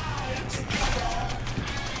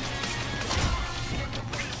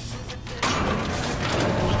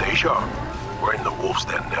 Stay sharp. We're in the wolf's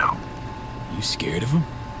den now. You scared of him?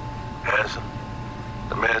 Hanson.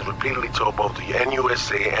 The man's repeatedly told both the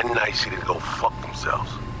NUSA and NICE to go fuck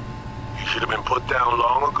themselves. He should have been put down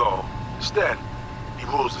long ago. Instead, he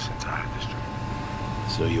rules this entire district.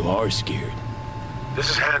 So you are scared? This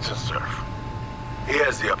is Hanson's turf. He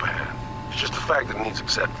has the upper hand. It's just a fact that needs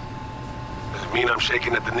accepted. Does it mean I'm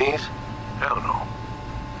shaking at the knees? Hell no.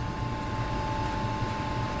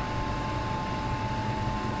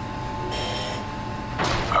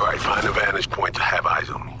 All right, find a vantage point to have eyes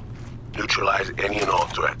on me. Neutralize any and all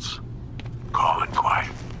threats. Calm and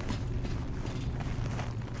quiet.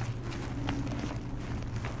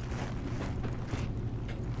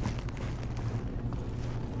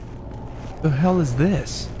 The hell is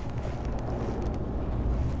this?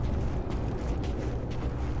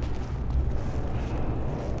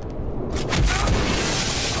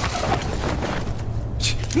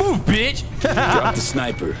 Move, bitch! Dropped the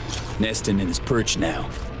sniper. Nesting in his perch now.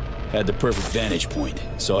 Had the perfect vantage point.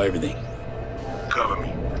 Saw everything. Cover me.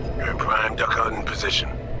 You're in prime duck hunting position.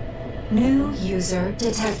 New user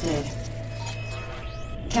detected.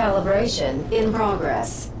 Calibration in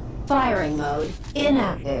progress. Firing mode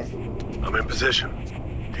inactive. I'm in position.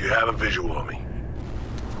 Do you have a visual on me?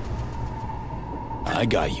 I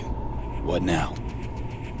got you. What now?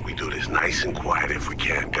 We do this nice and quiet if we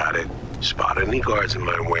can, got it? Spot any guards in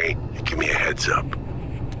my way, you give me a heads up.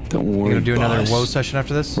 Don't worry, You gonna do another boss. woe session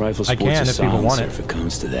after this? Rifle I sports can a if people want silencer it. if it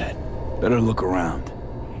comes to that. Better look around.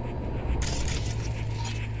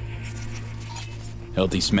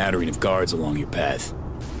 Healthy smattering of guards along your path.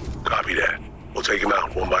 Copy that. We'll take them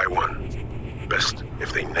out one by one. Best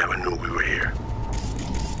if they never knew we were here.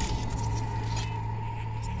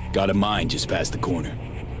 Got a mine just past the corner.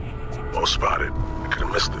 Well spotted. I could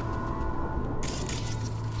have missed it.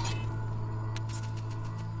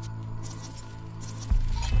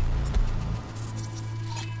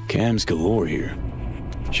 Cams galore here.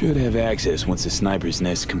 Should have access once the sniper's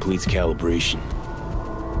nest completes calibration.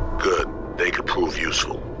 Good. They could prove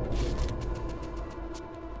useful.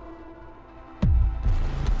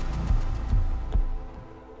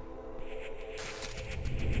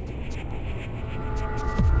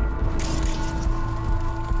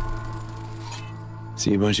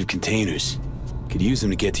 See a bunch of containers. Could use them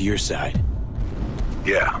to get to your side.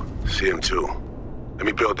 Yeah, see him too. Let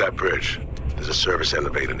me build that bridge. There's a service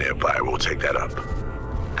elevator nearby. We'll take that up.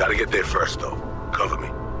 Gotta get there first, though. Cover me.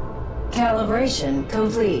 Calibration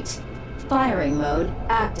complete. Firing mode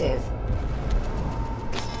active.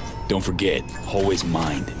 Don't forget, hallway's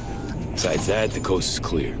mined. Besides that, the coast is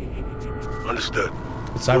clear. Understood.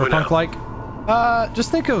 What's Cyberpunk like? Just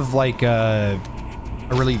think of like a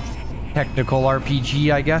really technical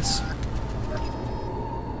RPG, I guess.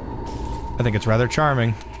 I think it's rather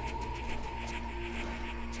charming.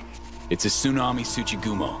 It's a Tsunami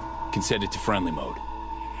Tsuchigumo. Can set it to friendly mode.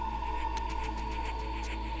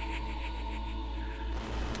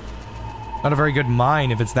 Not a very good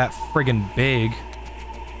mine if it's that friggin' big.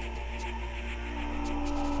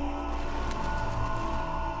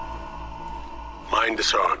 Mine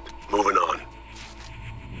disarmed. Moving on.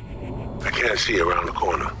 I can't see around the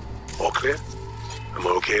corner. All clear? Am I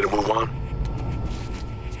okay to move on?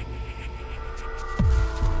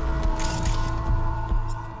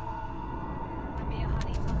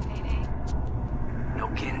 No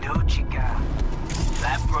can do, chica.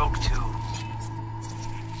 That broke too.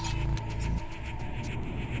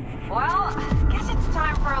 Well, guess it's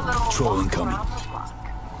time for a little Troll walk incoming. around the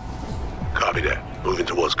block. Copy that. Moving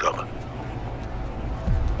towards cover.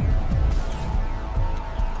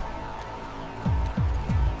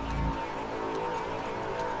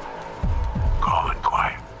 Calm and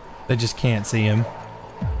quiet. They just can't see him.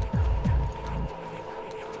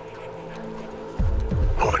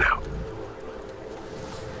 Moving out.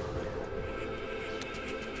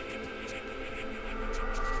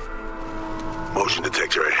 Motion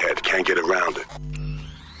detector ahead. Can't get around it.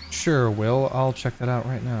 Sure, Will. I'll check that out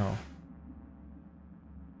right now.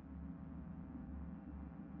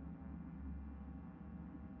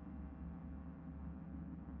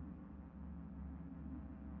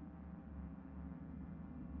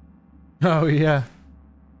 Oh, yeah.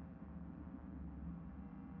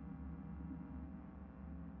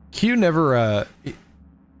 Q never,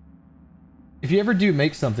 if you ever do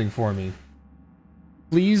make something for me,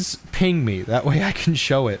 please ping me. That way I can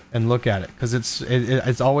show it and look at it, because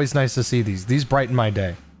it's always nice to see these. These brighten my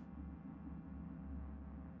day.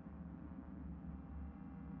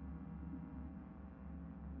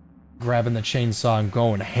 Grabbing the chainsaw and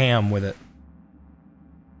going ham with it.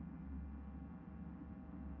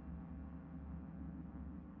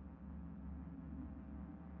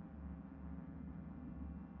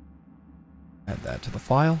 Add that to the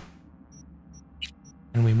file.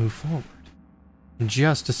 And we move forward. In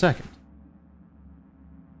just a second.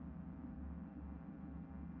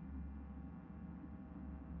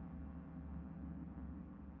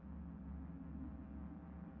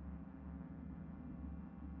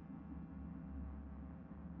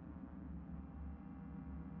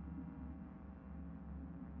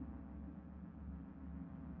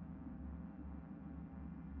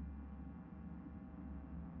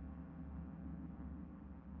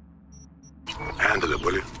 handle it,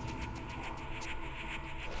 will you?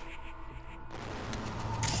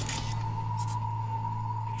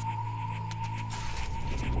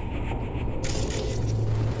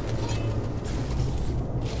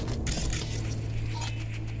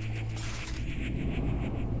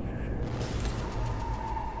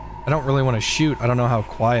 I don't really want to shoot. I don't know how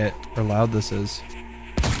quiet or loud this is.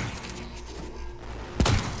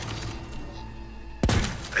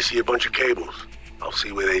 I see a bunch of cables. I'll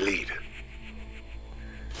see where they lead.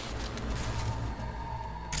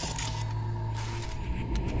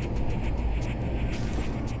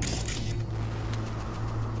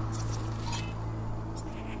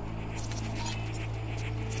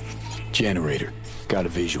 Generator. Got a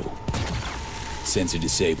visual. Sensor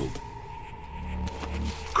disabled.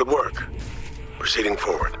 Good work. Proceeding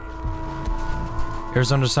forward.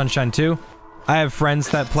 Arizona Sunshine 2. I have friends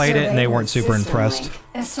that played it and they weren't super impressed.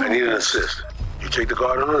 I need an assist. You take the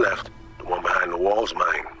guard on the left. The one behind the wall's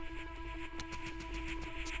mine.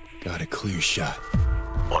 Got a clear shot.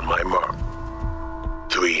 On my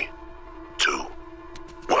mark. 3, 2,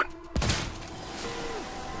 1.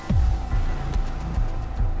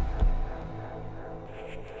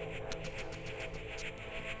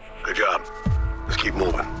 Good job. Let's keep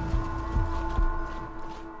moving.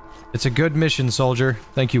 It's a good mission, soldier.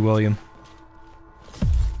 Thank you, William.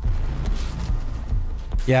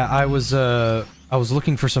 Yeah, I was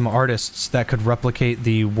looking for some artists that could replicate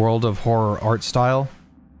the World of Horror art style.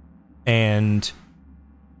 And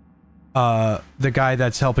the guy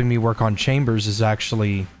that's helping me work on Chambers is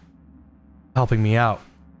actually helping me out.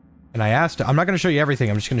 And I asked him, I'm not going to show you everything,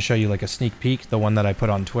 I'm just going to show you like a sneak peek, the one that I put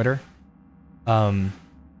on Twitter.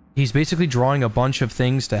 He's basically drawing a bunch of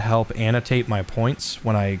things to help annotate my points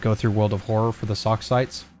when I go through World of Horror for the sock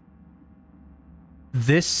sites.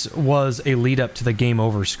 This was a lead up to the game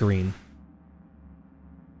over screen.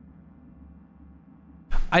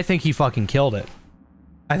 I think he fucking killed it.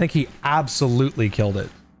 I think he absolutely killed it.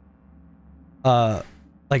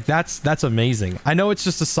 Like that's amazing. I know it's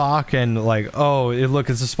just a sock and like, oh, look,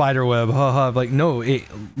 it's a spider web. Haha. Like, no,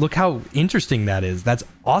 look how interesting that is. That's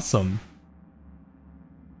awesome.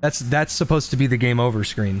 That's supposed to be the game over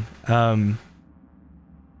screen.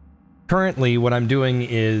 Currently, what I'm doing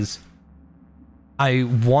is I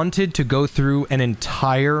wanted to go through an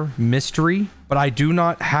entire mystery, but I do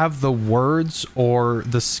not have the words or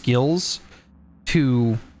the skills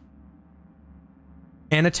to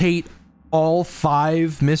annotate all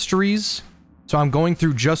 5 mysteries. So I'm going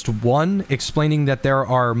through just one, explaining that there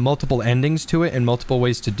are multiple endings to it and multiple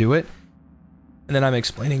ways to do it. And then I'm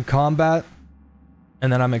explaining combat.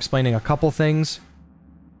 And then I'm explaining a couple things,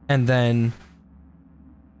 and then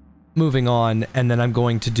moving on, and then I'm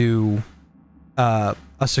going to do a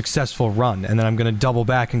successful run, and then I'm going to double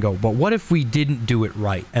back and go, but what if we didn't do it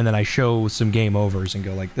right? And then I show some game overs and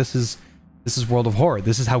go like, this is World of Horror.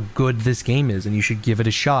 This is how good this game is, and you should give it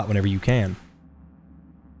a shot whenever you can.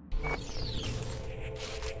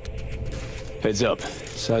 Heads up.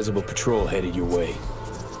 Sizable patrol headed your way.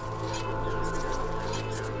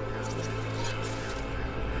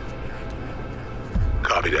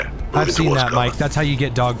 Copy that. I've seen that, Mike. That's how you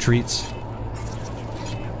get dog treats.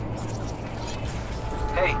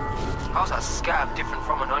 Hey, how's a scab different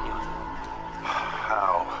from an onion?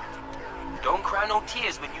 How? Don't cry no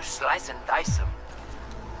tears when you slice and dice them.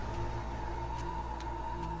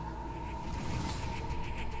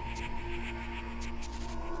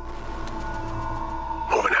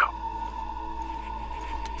 Moving out.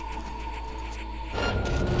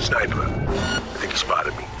 Sniper. I think he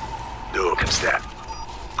spotted me. Dude, it's that.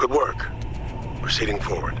 Good work. Proceeding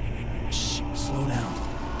forward. Shh, slow down.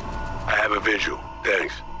 I have a visual.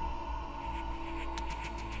 Thanks.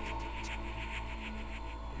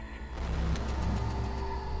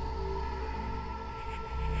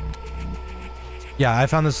 Yeah, I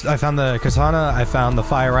found this. I found the katana, I found the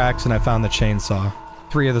fire axe, and I found the chainsaw.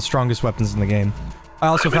 3 of the strongest weapons in the game. I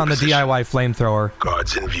also found the DIY flamethrower.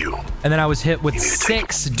 Guards in view. And then I was hit with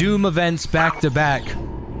 6 Doom events back to back,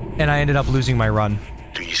 and I ended up losing my run.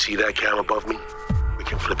 Do you see that cam above me? We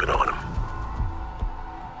can flip it on him.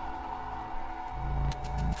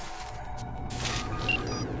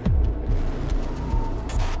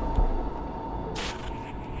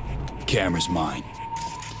 Camera's mine.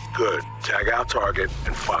 Good. Tag our target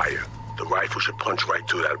and fire. The rifle should punch right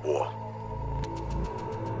through that wall.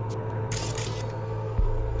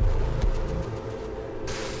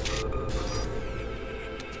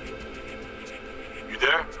 You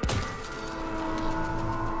there?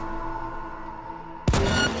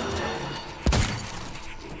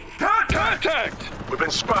 Contact! We've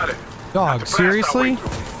been spotted. Dog, seriously?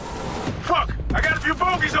 Fuck! I got a few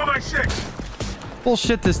bogeys on my 6.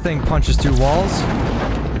 Bullshit, this thing punches through walls.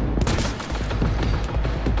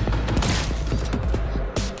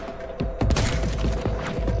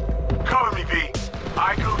 Cover me, V.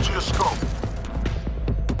 I go to your scope.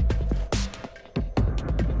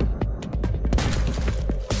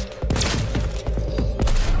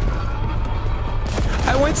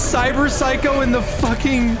 I went Cyber Psycho in the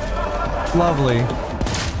fucking... Lovely.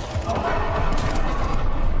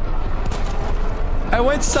 I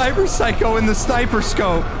went Cyber Psycho in the sniper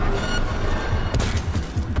scope.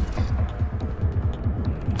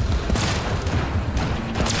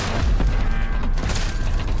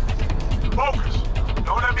 Focus.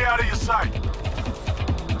 Don't let me out of your sight.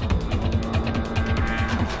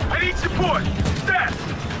 I need support. Stat.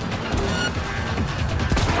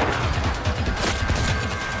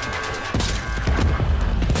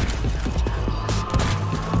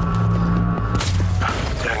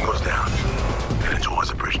 Tango's down. Heading towards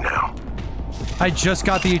the bridge now. I just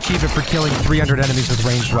got the achievement for killing 300 enemies with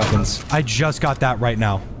ranged weapons. I just got that right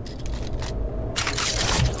now.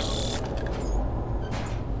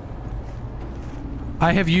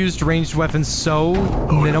 I have used ranged weapons so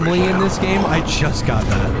minimally in this game, I just got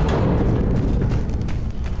that.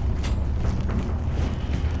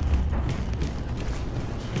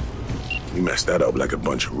 We messed that up like a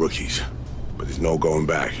bunch of rookies. But there's no going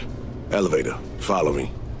back. Elevator, follow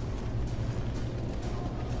me.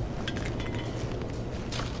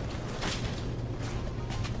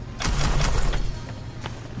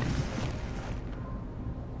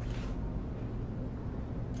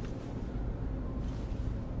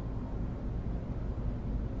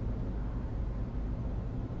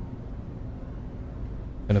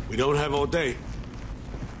 We don't have all day.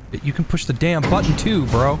 You can push the damn button too,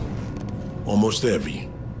 bro. Almost there, V.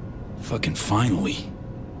 Fucking finally.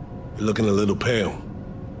 You're looking a little pale.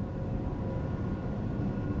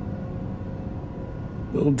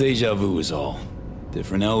 Little deja vu is all.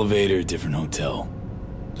 Different elevator, different hotel.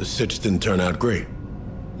 The sitch didn't turn out great.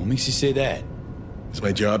 What makes you say that? It's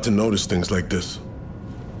my job to notice things like this.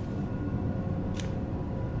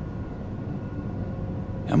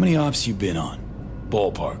 How many ops you been on?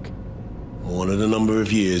 Ballpark. One of the number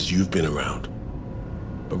of years you've been around.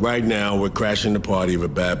 But right now, we're crashing the party of a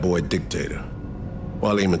bad boy dictator,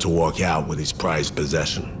 while aiming to walk out with his prized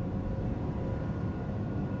possession.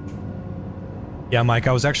 Yeah, Mike,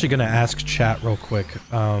 I was actually gonna ask chat real quick.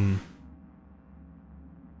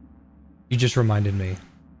 You just reminded me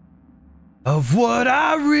of what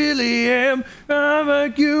I really am. I'm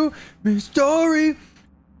like you, my story.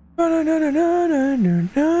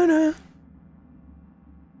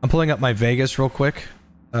 I'm pulling up my Vegas real quick.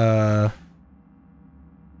 Just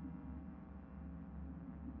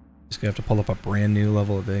gonna have to pull up a brand new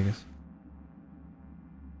level of Vegas.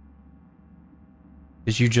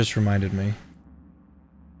 Because you just reminded me.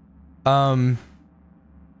 I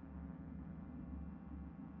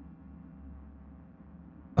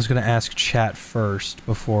was gonna ask chat first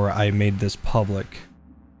before I made this public.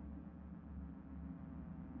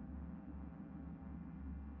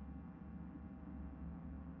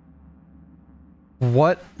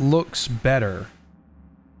 What looks better?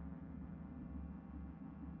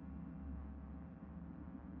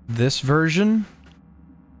 This version?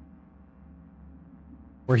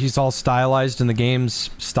 Where he's all stylized in the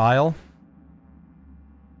game's style?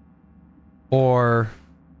 Or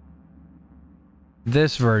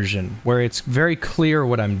this version, where it's very clear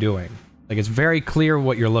what I'm doing? Like, it's very clear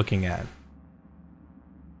what you're looking at.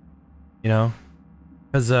 You know?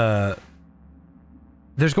 Because,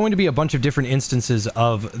 there's going to be a bunch of different instances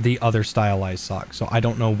of the other stylized sock, so I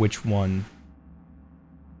don't know which one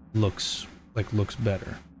looks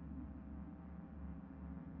better.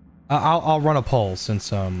 I'll run a poll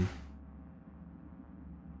since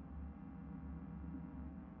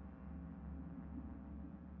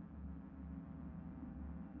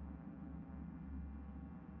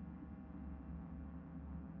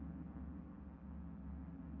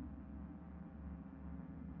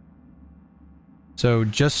so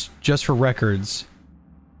just for records,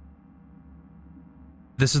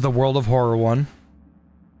 this is the World of Horror one.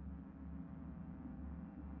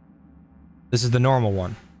 This is the normal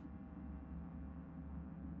one.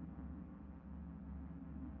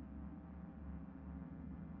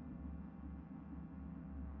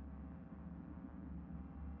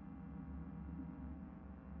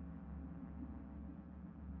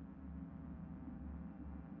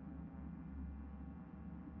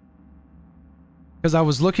 Because I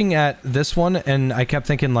was looking at this one and I kept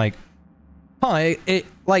thinking like, huh,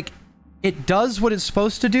 it does what it's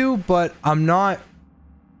supposed to do, but I'm not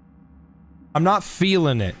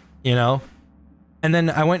feeling it, you know? And then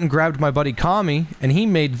I went and grabbed my buddy Kami, and he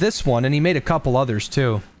made this one, and he made a couple others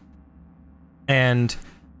too. And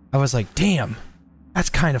I was like, damn, that's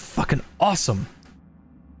kind of fucking awesome.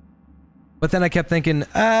 But then I kept thinking,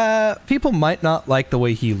 people might not like the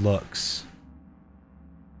way he looks.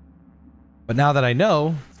 But now that I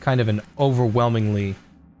know, it's kind of an overwhelmingly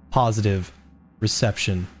positive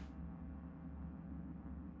reception.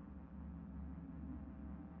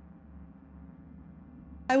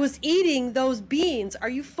 I was eating those beans. Are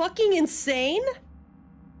you fucking insane?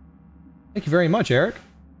 Thank you very much, Eric.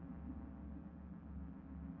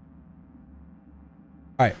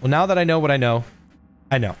 Alright, well now that I know what I know,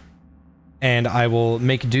 I know. And I will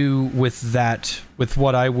make do with that, with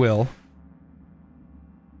what I will.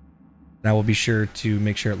 And I will be sure to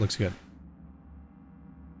make sure it looks good.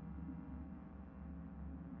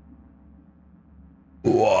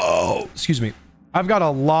 Whoa! Excuse me. I've got a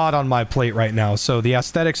lot on my plate right now, so the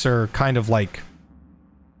aesthetics are kind of like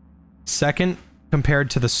second compared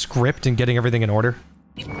to the script and getting everything in order.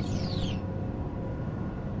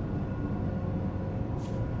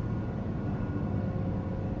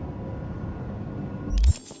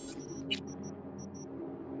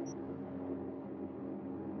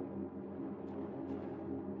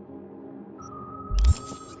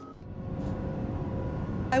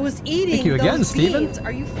 I was eating Thank you again, those Steven. beans.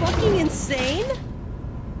 Are you fucking insane?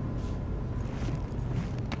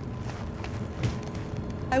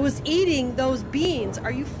 I was eating those beans.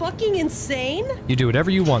 Are you fucking insane? You do whatever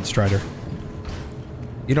you want, Strider.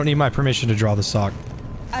 You don't need my permission to draw the sock.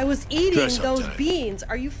 I was eating Dress up those tight. beans.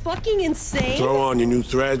 Are you fucking insane? Throw on your new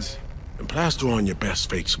threads and plaster on your best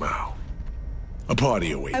fake smile. A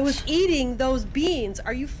party awaits. I was eating those beans.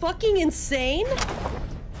 Are you fucking insane?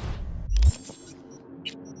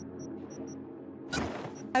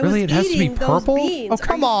 Really? It has to be eating those purple? beans. Oh, Are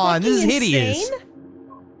come you on. This is fucking hideous. insane?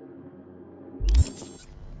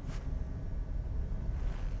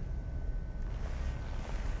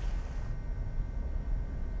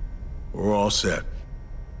 We're all set.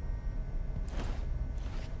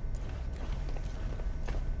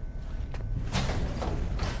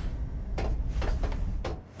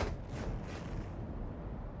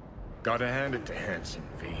 Gotta hand it to Hansen,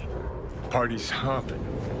 V. Party's hopping.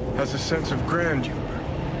 Has a sense of grandeur.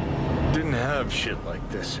 Didn't have shit like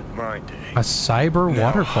this in my day. A cyber Now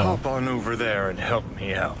waterfall. hop on over there and help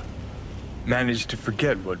me out. Managed to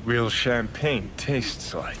forget what real champagne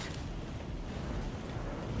tastes like.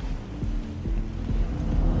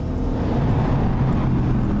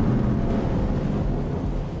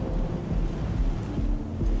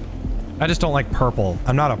 I just don't like purple.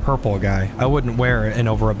 I'm not a purple guy. I wouldn't wear an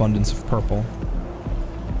overabundance of purple.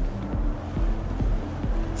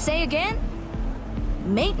 Say again?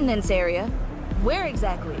 Maintenance area? Where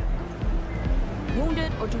exactly?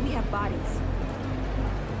 Wounded, or do we have bodies?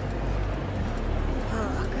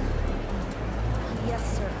 Fuck.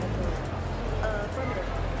 Yes, sir, I will. Affirmative.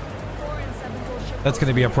 4 and 7 will ship. That's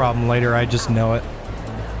gonna be a problem later, I just know it.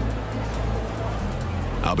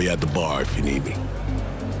 I'll be at the bar if you need me.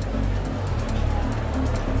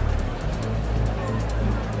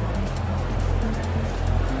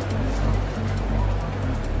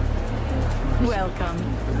 Welcome.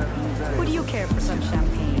 Would you care for some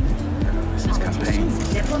champagne?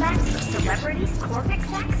 Politicians, diplomats, celebrities, corp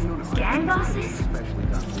execs, gang bosses.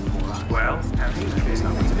 Well, it's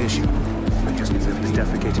not what's an issue. But just as if these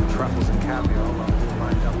defecating truffles and caviar are all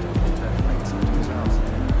lined up to hold their plates into his house.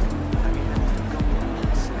 I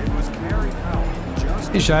mean, it was Carrie Powell.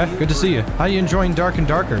 Just Hey Shia, good to see you. How you enjoying Dark and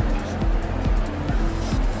Darker?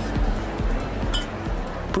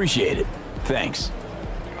 Appreciate it. Thanks.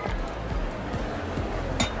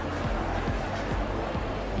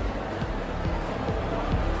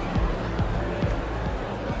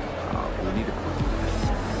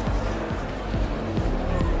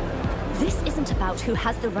 This isn't about who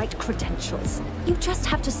has the right credentials. You just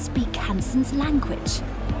have to speak Hansen's language.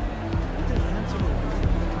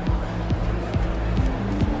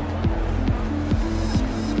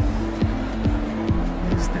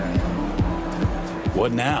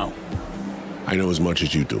 What now? I know as much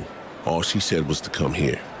as you do. All she said was to come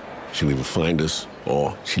here. She'll either find us,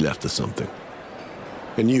 or she left us something.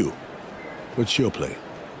 And you, what's your play?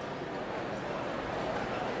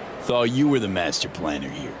 Thought you were the master planner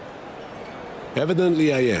here.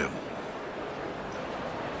 Evidently I am.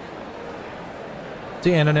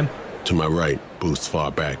 The anonym. To my right, booth's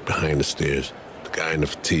far back, behind the stairs. The guy in the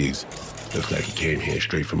fatigues. Looks like he came here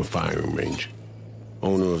straight from a firing range.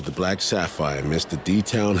 Owner of the Black Sapphire, Mr.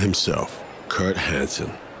 D-Town himself, Kurt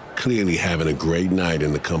Hansen. Clearly having a great night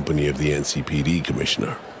in the company of the NCPD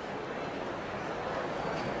commissioner.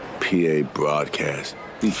 PA broadcast.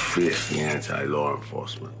 He's fiercely anti-law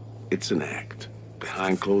enforcement. It's an act.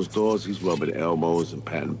 Behind closed doors, he's rubbing elbows and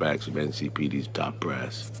patting backs of NCPD's top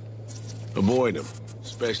brass. Avoid him,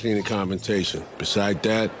 especially in a confrontation. Beside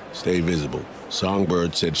that, stay visible.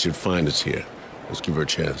 Songbird said she'd find us here. Let's give her a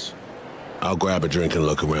chance. I'll grab a drink and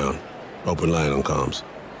look around. Open line on comms.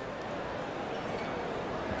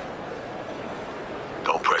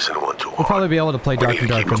 Don't press anyone too hard. We'll probably be able to play Dark and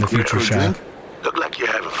Dark in the future, Shaq. Look like you're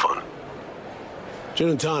having fun. Gin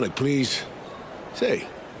and tonic, please. Say,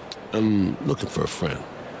 I'm looking for a friend.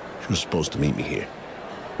 She was supposed to meet me here.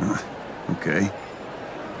 Okay.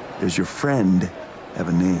 Does your friend have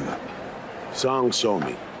a name? Song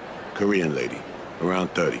Somi. Korean lady. Around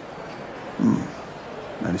 30.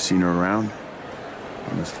 Might have seen her around.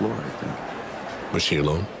 On this floor, I think. Was she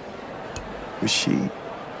alone? Was she?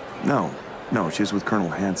 No, she was with Colonel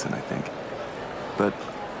Hansen, I think. But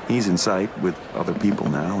he's in sight with other people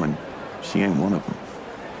now, and she ain't one of them.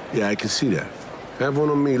 Yeah, I can see that. Have one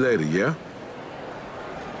on me later, yeah?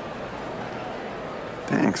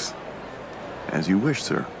 Thanks. As you wish,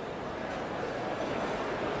 sir.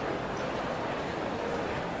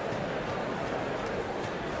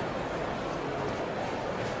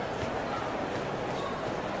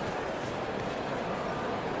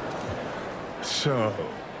 So,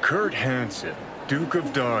 Kurt Hansen, Duke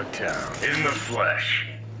of Dogtown, in the flesh.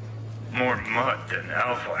 More mutt than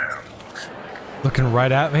Alpha Hound, looks like. Looking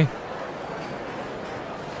right at me.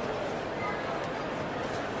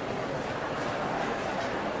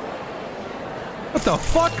 What the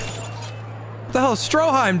fuck? What the hell is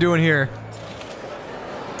Stroheim doing here?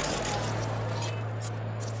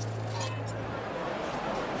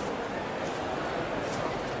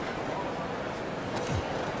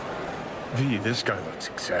 V, this guy looks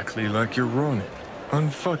exactly like your Ronin.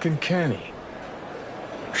 Unfucking canny.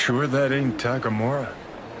 Sure that ain't Takamura?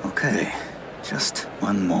 Okay, just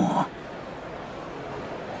one more.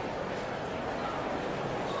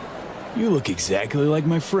 You look exactly like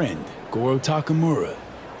my friend, Goro Takamura.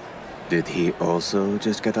 Did he also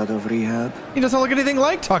just get out of rehab? He doesn't look anything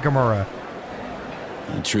like Takamura.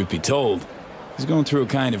 Truth be told, he's going through a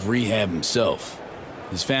kind of rehab himself.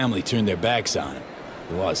 His family turned their backs on him.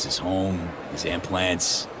 He lost his home, his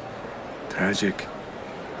implants. Tragic.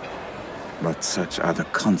 But such are the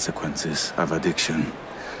consequences of addiction.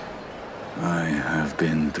 I have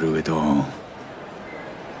been through it all.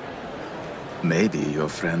 Maybe your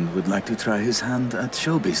friend would like to try his hand at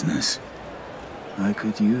show business. I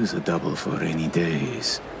could use a double for rainy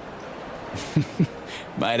days.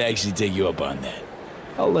 Might actually take you up on that.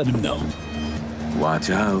 I'll let him know. Watch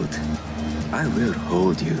out. I will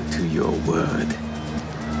hold you to your word.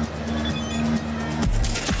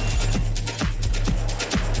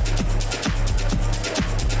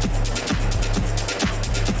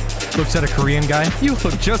 Looks at a Korean guy. You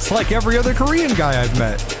look just like every other Korean guy I've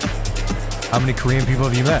met. How many Korean people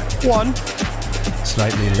have you met? One.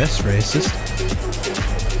 Slightly less racist.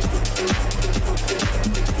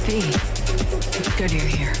 V, it's good you're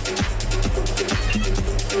here.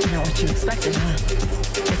 Not what you expected, huh?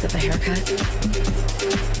 Is it the haircut?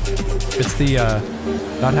 It's the,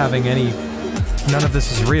 not having any... None of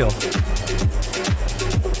this is real.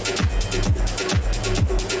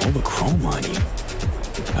 All the chrome on you.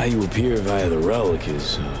 How you appear via the relic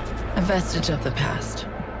is, A vestige of the past.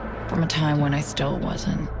 From a time when I still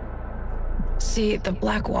wasn't. See, the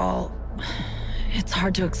black wall... It's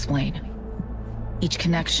hard to explain. Each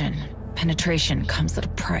connection, penetration, comes at a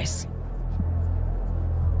price.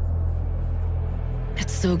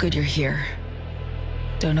 It's so good you're here.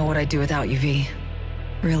 Don't know what I'd do without you, V.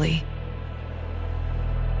 Really.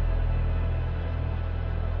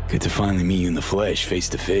 good to finally meet you in the flesh, face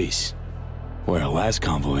to face. Where our last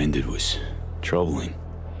convo ended was troubling.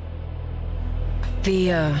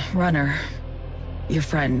 The, runner, your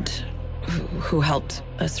friend, who helped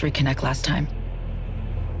us reconnect last time.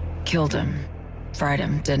 Killed him, fried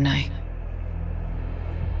him, didn't I?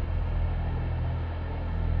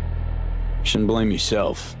 Shouldn't blame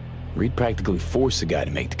yourself. Reed practically forced the guy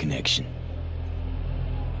to make the connection.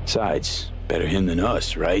 Besides, better him than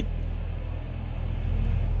us, right?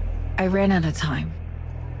 I ran out of time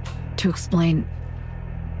to explain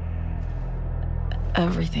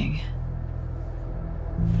everything.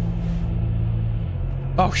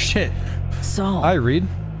 Oh shit. Saul. Hi, Reed.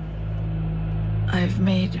 I've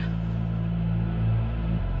made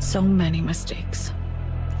so many mistakes.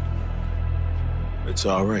 It's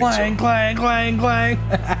all right, Clang, clang, clang, clang.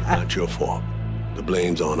 Not your fault. The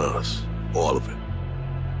blame's on us. All of it.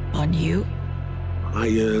 On you?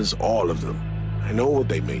 Hires, all of them. I know what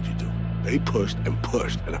they made you do. They pushed and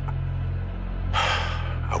pushed, and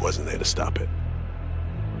I wasn't there to stop it.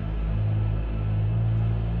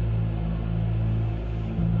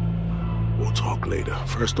 We'll talk later.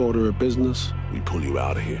 First order of business, we pull you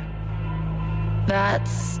out of here.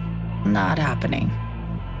 That's not happening.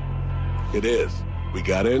 It is. We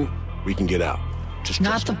got in, we can get out. Just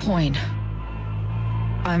not the point.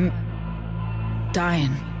 I'm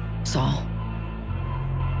dying, Saul.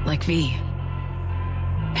 Like V.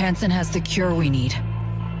 Hansen has the cure we need.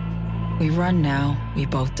 We run now, we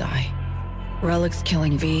both die. Relic's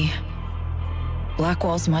killing V.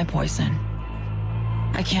 Blackwall's my poison.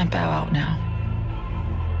 I can't bow out now.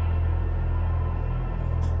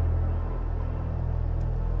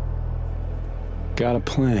 Got a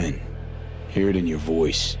plan. Hear it in your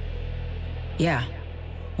voice. Yeah,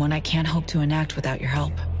 one I can't hope to enact without your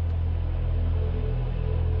help.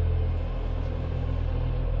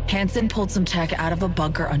 Hansen pulled some tech out of a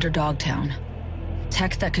bunker under Dogtown.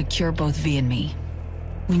 Tech that could cure both V and me.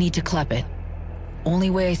 We need to clep it. Only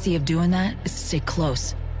way I see of doing that is to stay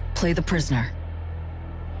close. Play the prisoner.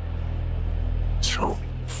 So,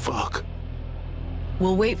 fuck.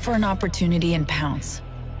 We'll wait for an opportunity and pounce.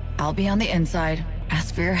 I'll be on the inside,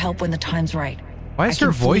 ask for your help when the time's right. Why is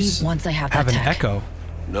her voice once I have an that tech. echo?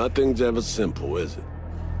 Nothing's ever simple, is it?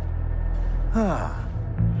 Ah,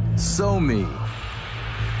 so me.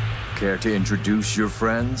 Care to introduce your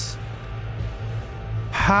friends?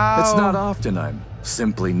 How? It's not often I'm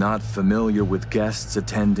simply not familiar with guests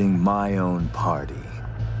attending my own party.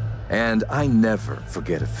 And I never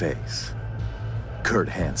forget a face. Kurt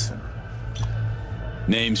Hansen.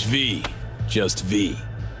 Name's V. Just V.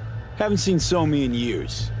 Haven't seen Somi in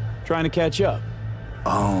years. Trying to catch up.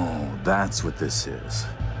 Oh, that's what this is.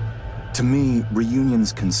 To me,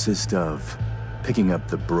 reunions consist of picking up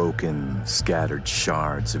the broken, scattered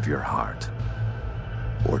shards of your heart.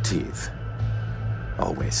 Or teeth.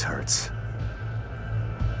 Always hurts.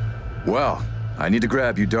 Well, I need to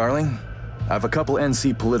grab you, darling. I have a couple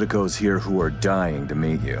NC politicos here who are dying to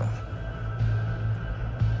meet you.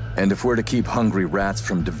 And if we're to keep hungry rats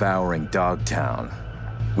from devouring Dogtown,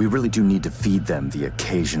 we really do need to feed them the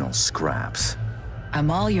occasional scraps. I'm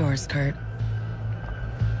all yours, Kurt.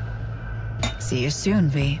 See you soon,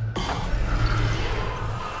 V.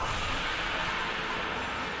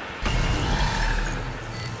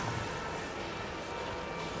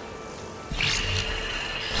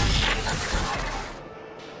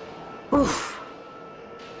 Oof.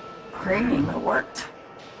 Cranium, it worked.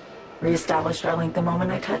 Reestablished our link the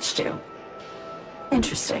moment I touched you.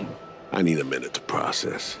 Interesting. I need a minute to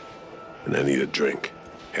process. And I need a drink.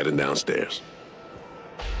 Heading downstairs.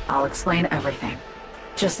 I'll explain everything.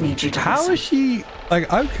 Just need you to How listen. is she...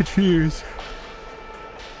 Like, I'm confused.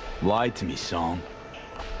 Lied to me, Song.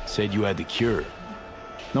 Said you had the cure.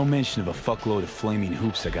 No mention of a fuckload of flaming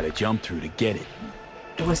hoops I gotta jump through to get it.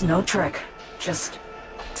 It was no trick. Just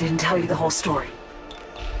didn't tell you the whole story.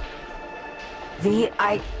 V,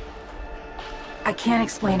 I can't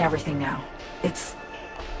explain everything now. It's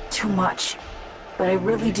too much. But I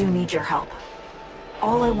really do need your help.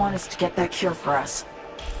 All I want is to get that cure for us.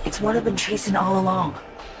 It's what I've been chasing all along.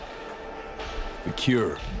 The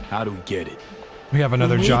cure. How do we get it? We have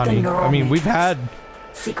another We need Johnny. the neural I mean, we've matrix. had...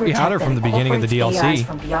 Secret we had tech her from that the beginning of the incorporates AIs DLC.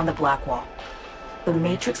 from beyond the Blackwall. The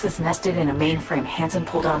Matrix is nested in a mainframe Hansen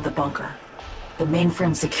pulled out of the bunker. The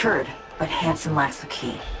mainframe's secured, but Hansen lacks the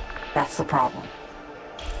key. That's the problem.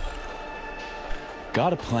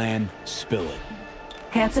 Got a plan, spill it.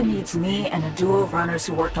 Hansen needs me and a duo of runners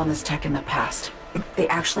who worked on this tech in the past. They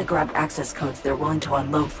actually grabbed access codes they're willing to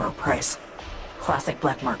unload for a price. Classic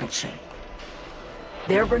black market shit.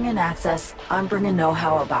 They're bringing access, I'm bringing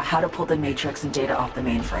know-how about how to pull the Matrix and data off the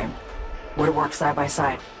mainframe. We're to work side by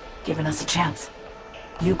side, giving us a chance.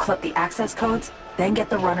 You clip the access codes, then get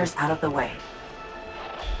the runners out of the way.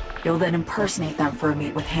 You'll then impersonate them for a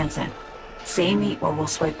meet with Hansen. Same meet where we'll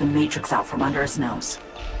swipe the Matrix out from under his nose.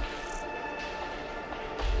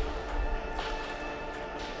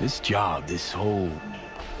 This job, this whole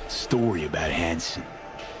story about Hansen.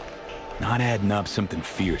 Not adding up something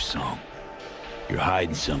fierce, Song. You're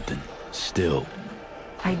hiding something, still.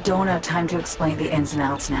 I don't have time to explain the ins and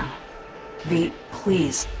outs now. V,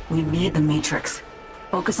 please, we need the Matrix.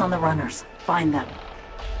 Focus on the runners. Find them.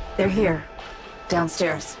 They're here.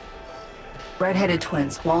 Downstairs. Red-headed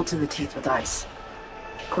twins, walled to the teeth with ice.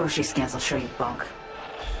 Grocery scans will show you bunk.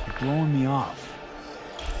 You're blowing me off.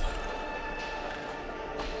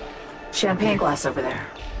 Champagne glass over there.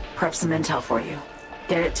 Prep some intel for you.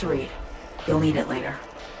 Get it to read. You'll need it later.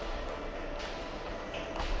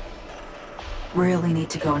 Really need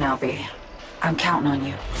to go now, V. I'm counting on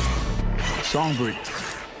you. Songbird.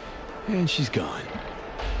 And she's gone.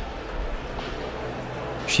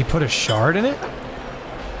 She put a shard in it?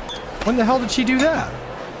 When the hell did she do that?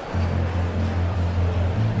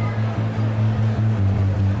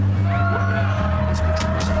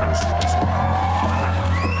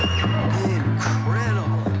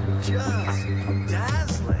 Incredible. Just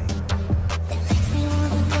dazzling.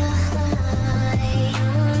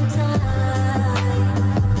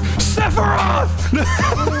 Sephiroth!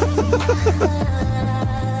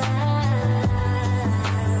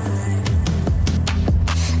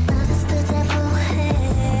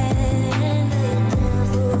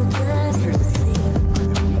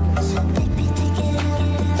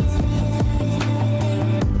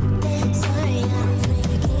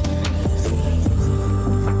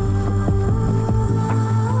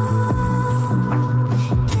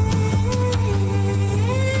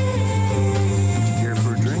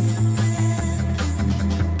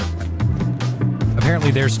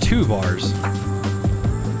 Apparently there's 2 bars.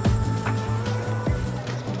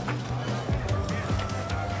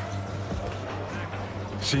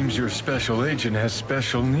 Seems your special agent has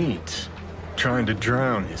special needs. Trying to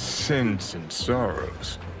drown his sins and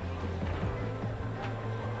sorrows.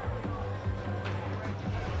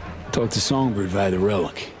 Talk to Songbird via the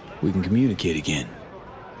relic. We can communicate again.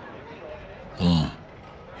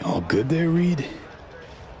 All good there, Reed?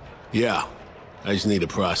 Yeah. I just need to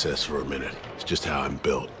process for a minute. It's just how I'm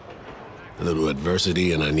built. A little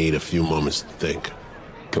adversity and I need a few moments to think.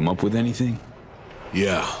 Come up with anything?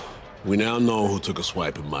 Yeah. We now know who took a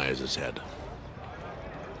swipe at Myers' head.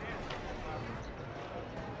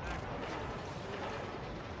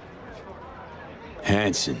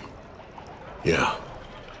 Hansen. Yeah,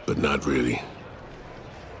 but not really.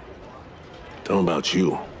 Don't know about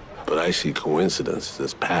you, but I see coincidences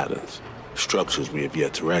as patterns. Structures we have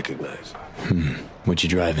yet to recognize. What you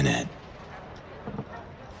driving at?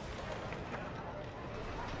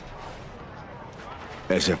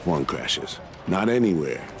 SF-1 crashes. Not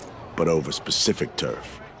anywhere, but over specific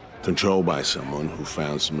turf. Controlled by someone who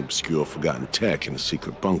found some obscure forgotten tech in a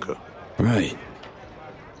secret bunker. Right.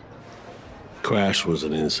 Crash was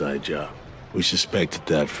an inside job. We suspected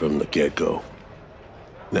that from the get-go.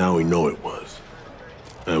 Now we know it was.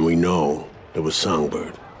 And we know it was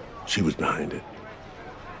Songbird. She was behind it.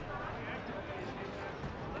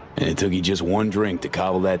 And it took you just one drink to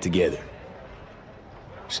cobble that together.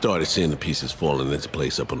 Started seeing the pieces falling into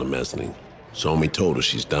place up on the mezzanine. Somi told her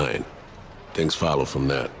she's dying. Things follow from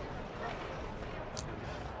that.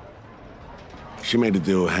 She made a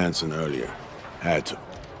deal with Hansen earlier. Had to.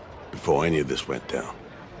 Before any of this went down.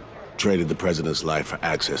 Traded the president's life for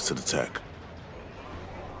access to the tech.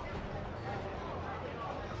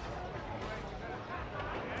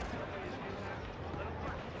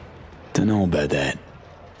 Don't know about that.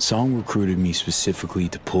 Song recruited me specifically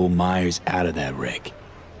to pull Myers out of that wreck.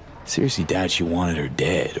 Seriously doubt she wanted her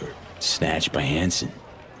dead or snatched by Hansen.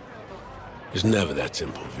 It's never that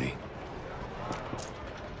simple, V.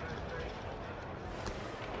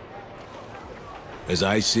 As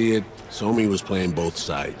I see it, Somi was playing both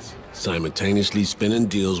sides, simultaneously spinning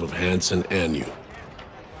deals with Hansen and you.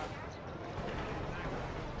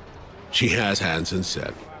 She has Hansen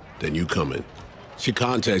set, then you come in. She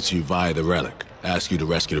contacts you via the relic, asks you to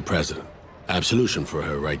rescue the president. Absolution for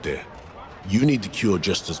her right there. You need to cure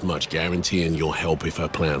just as much, guaranteeing you'll help if her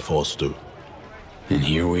plan falls through. And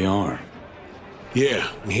here we are. Yeah,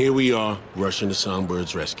 and here we are, rushing to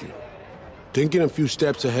Songbird's rescue. Thinking a few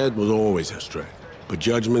steps ahead was always her strength. But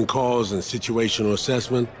judgment calls and situational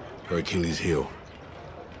assessment, her Achilles heel.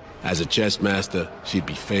 As a chess master, she'd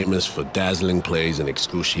be famous for dazzling plays and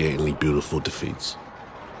excruciatingly beautiful defeats.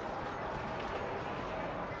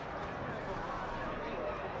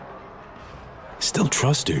 Still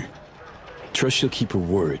trust her. Trust she'll keep her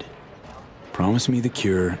word. Promise me the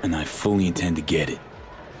cure, and I fully intend to get it.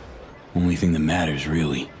 Only thing that matters,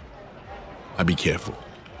 really. I'd be careful.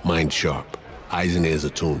 Mind sharp. Eyes and ears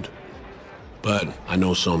attuned. But I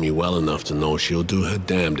know Somi well enough to know she'll do her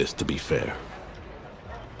damnedest to be fair.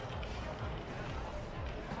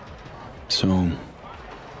 So,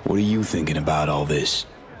 what are you thinking about all this?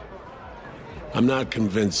 I'm not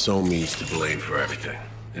convinced Somi's to blame for everything.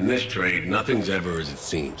 In this trade, nothing's ever as it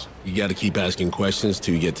seems. You gotta keep asking questions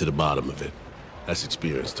till you get to the bottom of it. That's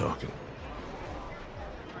experience talking.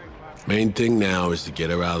 Main thing now is to get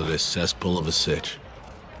her out of this cesspool of a sitch.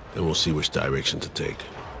 Then we'll see which direction to take.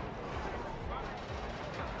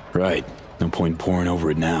 Right. No point pouring over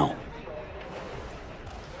it now.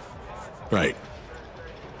 Right.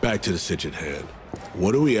 Back to the sitch at hand.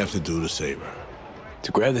 What do we have to do to save her?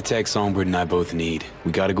 To grab the tech Songbird and I both need,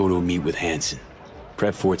 we gotta go to a meet with Hansen.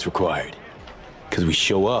 Prep for it's required. Because we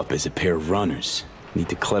show up as a pair of runners. Need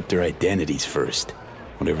to collect their identities first.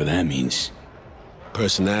 Whatever that means.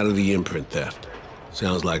 Personality imprint theft.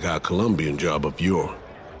 Sounds like our Colombian job of yore.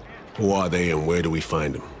 Who are they and where do we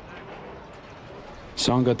find them?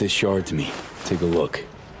 Song got this shard to me. Take a look.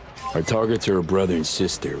 Our targets are a brother and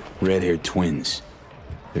sister, red-haired twins.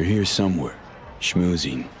 They're here somewhere,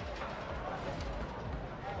 schmoozing.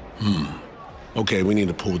 Okay, we need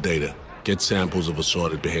to pull data. Get samples of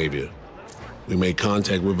assorted behavior. We make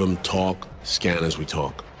contact with them, talk, scan as we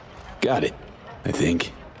talk. Got it, I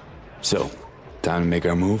think. So, time to make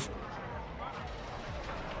our move?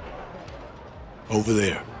 Over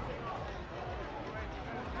there.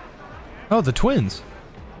 Oh, the twins.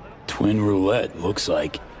 Twin roulette, looks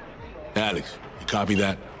like. Alex, you copy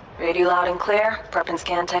that? Read you loud and clear. Prep and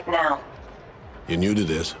scan tech now. You're new to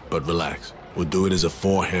this, but relax. We'll do it as a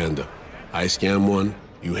four-hander. I scan one,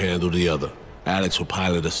 you handle the other. Alex will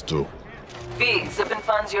pilot us through. V, zipping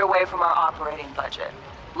funds your way from our operating budget.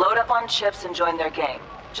 Load up on chips and join their game.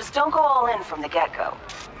 Just don't go all in from the get-go.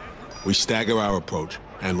 We stagger our approach,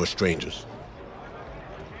 and we're strangers.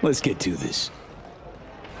 Let's get to this.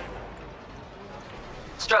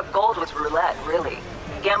 Struck gold with roulette, really.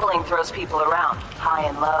 Gambling throws people around, high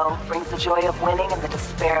and low, brings the joy of winning and the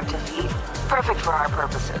despair of defeat. Perfect for our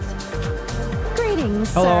purposes.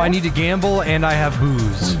 Greetings, Hello, sir. I need to gamble and I have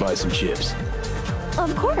booze. Let's buy some chips.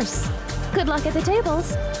 Of course. Good luck at the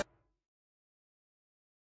tables.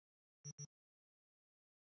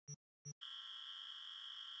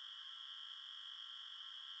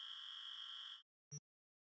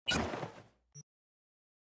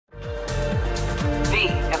 V,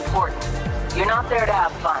 important. You're not there to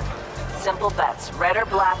have fun. Simple bets, red or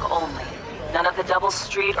black only. None of the double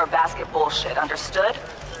street or basket bullshit, understood?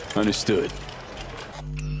 Understood.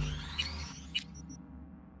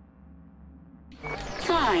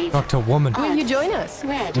 5. Talk to a woman. Will you join us?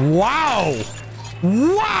 Red. Wow!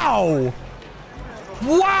 Wow!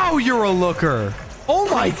 Wow, you're a looker! Oh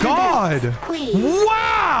my god!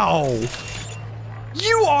 Wow!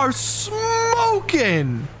 You are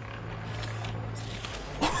smoking!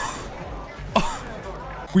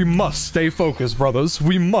 We must stay focused, brothers.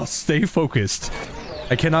 We must stay focused.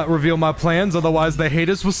 I cannot reveal my plans, otherwise the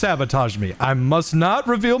haters will sabotage me. I must not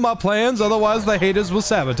reveal my plans, otherwise the haters will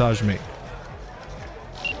sabotage me.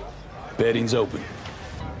 Betting's open.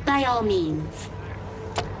 By all means.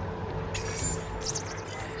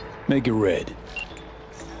 Make it red.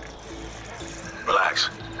 Relax.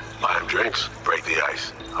 Buy them drinks, break the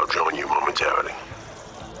ice. I'll join you momentarily.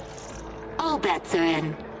 All bets are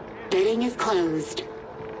in. Bidding is closed.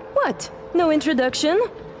 What? No introduction?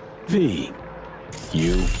 V.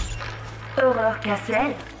 You. Aurore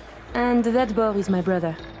Cassel. And that boy is my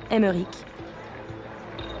brother, Emmerich.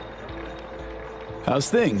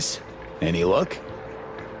 How's things? Any luck?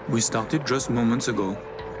 We started just moments ago.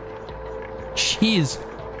 Jeez.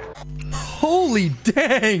 Holy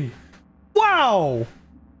dang! Wow!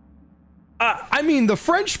 I mean, the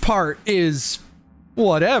French part is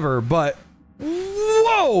whatever, but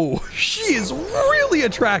whoa! She is really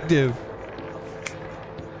attractive!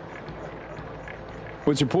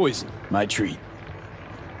 What's your poison? My treat.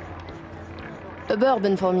 A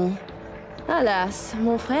bourbon for me. Alas,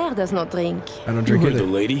 mon frère does not drink. I don't drink You heard either.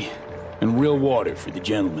 the lady. And real water for the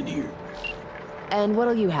gentleman here. And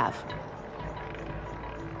what'll you have?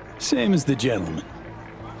 Same as the gentleman.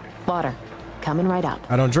 Water. Coming right up.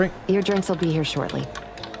 I don't drink. Your drinks will be here shortly.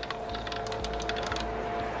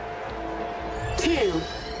 2.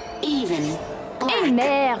 Even. Black. Eh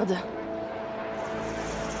merde!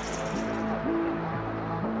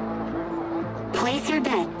 Place your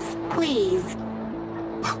bets, please.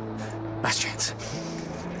 Last chance.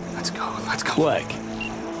 Let's go, let's go. Black.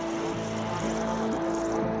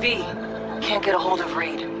 V, can't get a hold of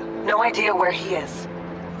Reed. No idea where he is.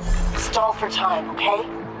 Stall for time, okay?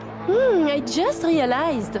 I just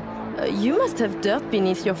realized. You must have dirt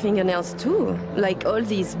beneath your fingernails too, like all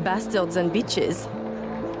these bastards and bitches.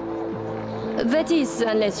 That is,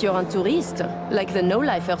 unless you're a tourist, like the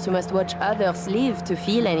no-lifers who must watch others live to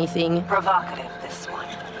feel anything. Provocative, this one.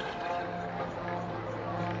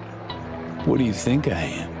 What do you think I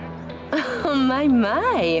am? Oh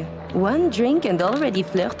my! One drink and already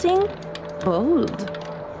flirting? Bold.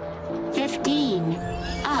 15.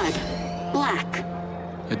 Odd. Black.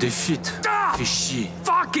 A defeat. Fais chier.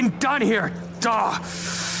 Fucking done here! Duh!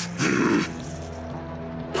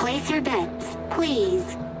 Place your bets,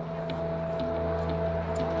 please.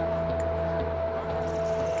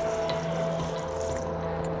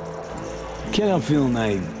 Can't help feeling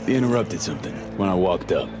I interrupted something when I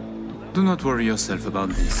walked up. Do not worry yourself about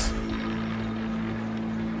this.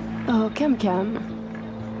 Oh, come.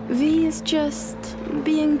 V is just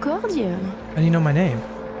being cordial. How do you know my name?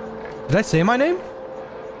 Did I say my name?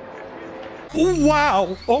 Oh,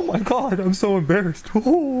 wow! Oh my god, I'm so embarrassed.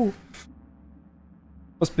 Oh.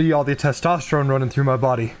 Must be all the testosterone running through my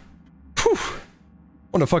body. Whew.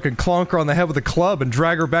 I want to fucking clonk her on the head with a club and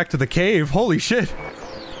drag her back to the cave. Holy shit.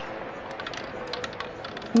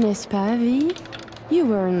 N'est-ce pas, V? You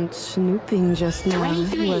weren't snooping just now,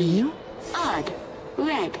 were you? Odd.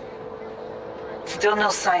 Red. Still no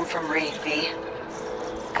sign from Reed, V.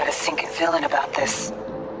 Got a sinking feeling about this.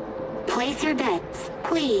 Place your bets,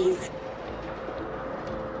 please.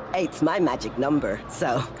 Eight's my magic number,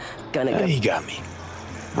 so gonna go. You got me.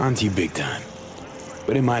 On to you big time.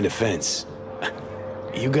 But in my defense,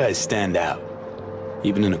 you guys stand out.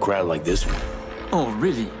 Even in a crowd like this one. Oh,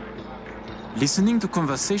 really? Listening to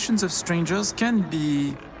conversations of strangers can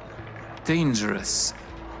be dangerous.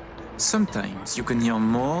 Sometimes you can hear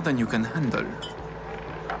more than you can handle.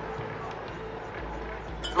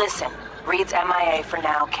 Listen, Reed's MIA for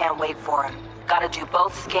now. Can't wait for him. Gotta do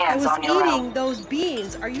both scans on your own. I was eating those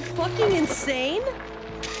beans. Are you fucking insane?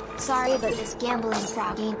 Sorry, but this gambling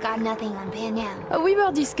crowd ain't got nothing on Panam. We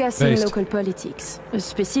were discussing local politics,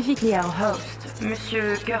 specifically our host,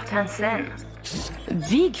 Monsieur Kurt Hansen.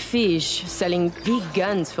 Big fish selling big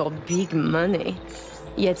guns for big money.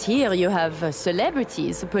 Yet here you have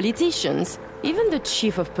celebrities, politicians, even the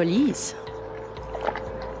chief of police.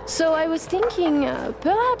 So I was thinking,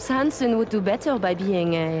 perhaps Hansen would do better by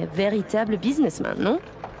being a véritable businessman, no?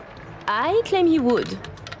 I claim he would.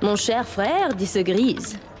 Mon cher frère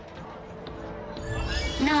disagrees.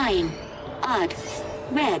 9. Odd.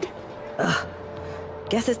 Red. Ugh.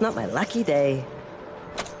 Guess it's not my lucky day.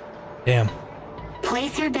 Damn.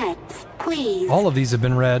 Place your bets, please. All of these have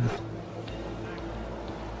been red.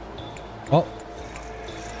 Oh.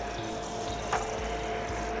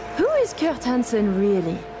 Who is Kurt Hansen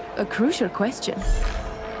really? A crucial question.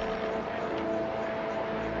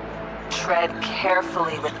 Tread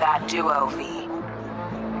carefully with that duo, V.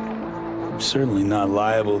 I'm certainly not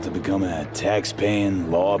liable to become a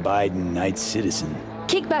tax-paying, law-abiding night citizen.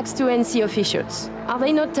 Kickbacks to NC officials. Are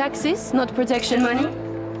they not taxes, not protection money?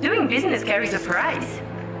 Doing business carries a price.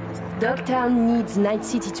 Dogtown needs Night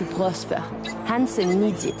City to prosper. Hansen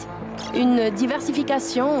needs it. Une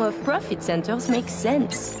diversification of profit centers makes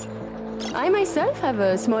sense. I myself have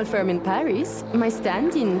a small firm in Paris. My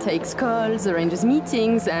stand-in takes calls, arranges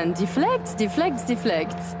meetings, and deflects.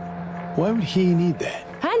 Why would he need that?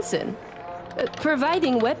 Hansen.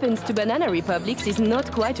 Providing weapons to banana republics is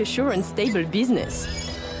not quite a sure and stable business.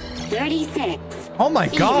 36. Oh my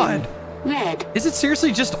god! Red. Is it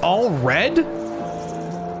seriously just all red?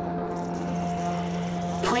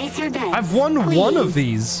 Place your bets. I've won one of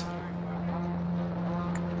these.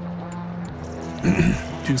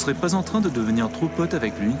 Tu ne serais pas en train de devenir trop pote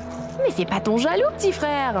avec lui? Mais fais pas ton jaloux, petit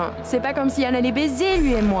frère. C'est pas comme si on allait baiser,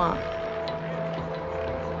 lui et moi.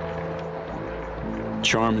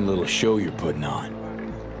 Charming little show you're putting on.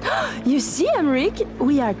 You see, Emmerich,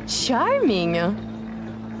 we are charming.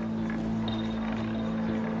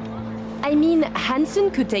 I mean,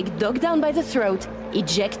 Hansen could take Dogtown by the throat,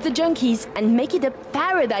 eject the junkies, and make it a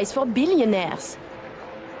paradise for billionaires.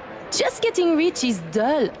 Just getting rich is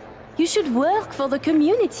dull. You should work for the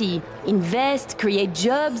community. Invest, create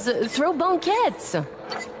jobs, throw banquets.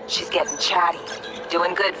 She's getting chatty.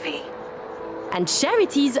 Doing good, V. And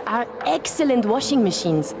charities are excellent washing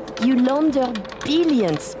machines. You launder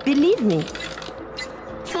billions, believe me.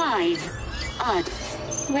 5. Odd.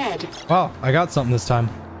 Red. Wow, I got something this time.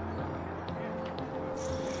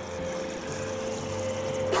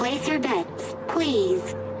 Place your bets,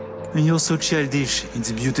 please. You're so childish.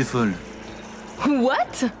 It's beautiful.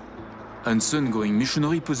 What? Hansen going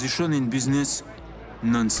missionary position in business?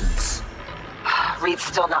 Nonsense. Reed's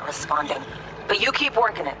still not responding. But you keep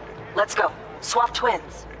working it. Let's go. Swap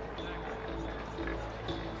twins.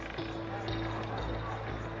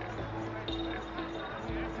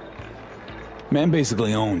 Man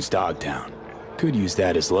basically owns Dogtown. Could use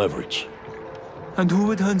that as leverage. And who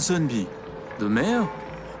would Hansen be? The mayor?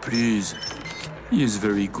 Please. He is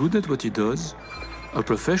very good at what he does. A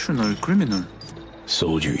professional criminal.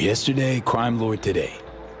 Soldier yesterday, crime lord today.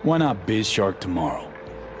 Why not biz shark tomorrow?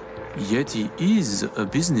 Yet he is a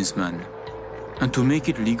businessman. And to make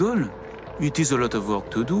it legal, it is a lot of work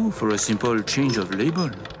to do for a simple change of label.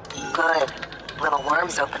 Good. Little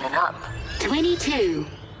worms opening up. 22.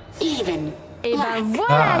 Even. Et ben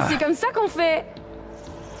voilà, c'est comme ça qu'on fait.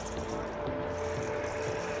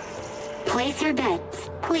 Place your bets,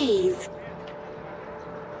 please.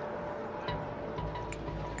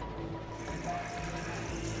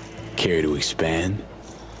 Care to expand?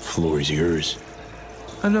 Floor is yours.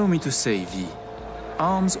 Allow me to say, V.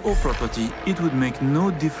 Arms or property, it would make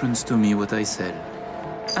no difference to me what I sell.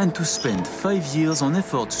 And to spend 5 years on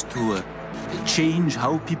efforts to change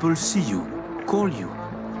how people see you, call you,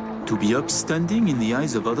 to be upstanding in the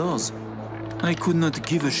eyes of others, I could not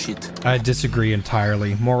give a shit. I disagree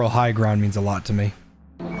entirely. Moral high ground means a lot to me.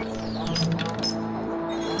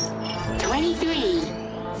 23.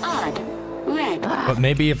 Odd. Red. But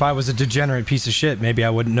maybe if I was a degenerate piece of shit, maybe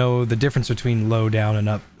I wouldn't know the difference between low down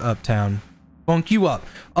and uptown. Funk you up.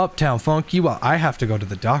 Uptown, funk you up. I have to go to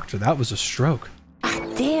the doctor. That was a stroke. Ah,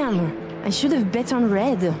 damn. I should have bet on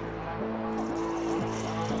red.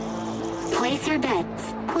 Place your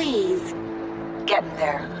bets, please. Getting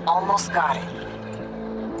there. Almost got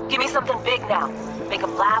it. Give me something big now. Make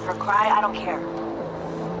them laugh or cry, I don't care.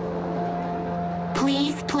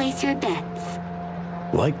 Please place your bets.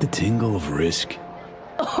 Like the tingle of risk?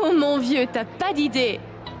 Oh mon vieux, t'as pas d'idée.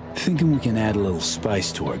 Thinking we can add a little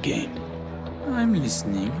spice to our game. I'm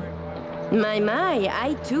listening. My,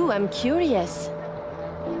 I too am curious.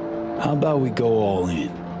 How about we go all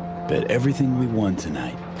in? Bet everything we won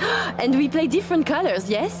tonight. And we play different colors,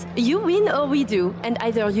 yes? You win or we do, and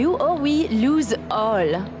either you or we lose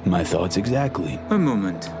all. My thoughts exactly. A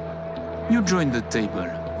moment. You join the table,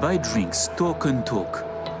 buy drinks, talk and talk.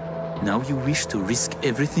 Now you wish to risk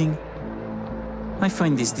everything? I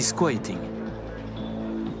find this disquieting.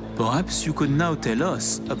 Perhaps you could now tell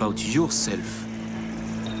us about yourself.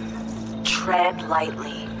 Tread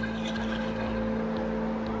lightly.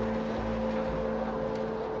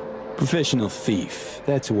 Professional thief,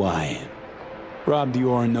 that's who I am. Robbed the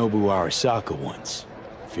Yorinobu Arasaka once.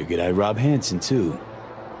 Figured I'd rob Hansen too.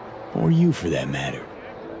 Or you for that matter.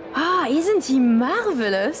 Ah, isn't he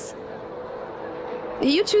marvelous?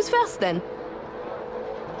 You choose first then.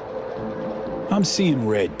 I'm seeing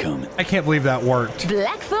red coming. I can't believe that worked.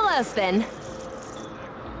 Black for us then.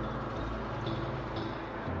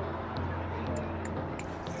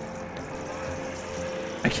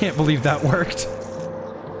 I can't believe that worked.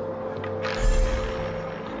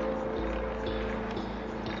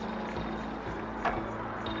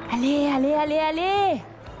 Allez, allez, allez, allez!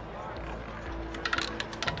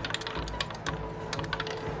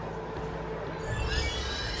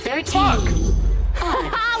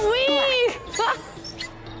 Ah oui!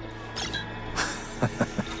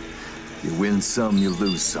 You win some, you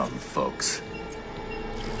lose some, folks.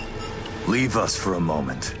 Leave us for a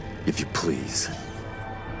moment, if you please.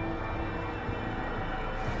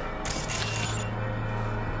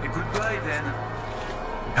 Goodbye then.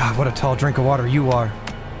 God, what a tall drink of water you are.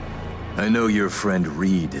 I know your friend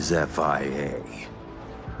Reed is FIA.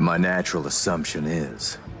 My natural assumption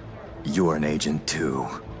is you're an agent too.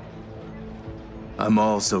 I'm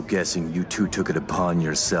also guessing you two took it upon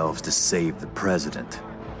yourselves to save the president,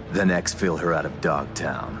 then exfil her out of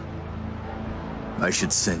Dogtown. I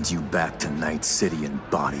should send you back to Night City in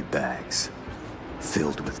body bags,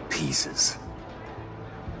 filled with pieces.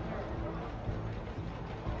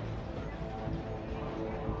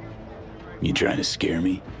 You trying to scare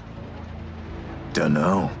me?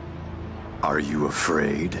 Dunno. Are you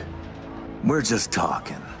afraid? We're just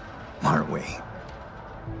talking, aren't we?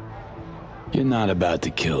 You're not about to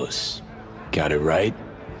kill us. Got it right?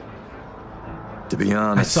 To be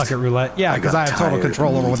honest, I suck at roulette. Yeah, because I have total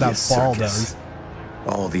control over what that ball circus. does.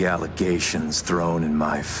 All the allegations thrown in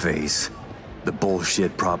my face, the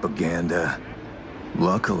bullshit propaganda.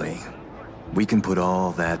 Luckily, we can put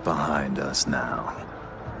all that behind us now.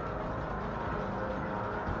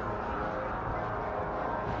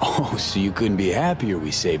 Oh, so you couldn't be happier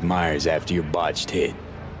we saved Myers after your botched hit.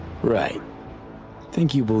 Right.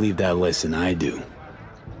 Think you believe that less than I do.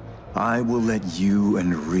 I will let you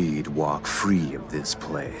and Reed walk free of this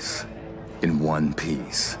place. In one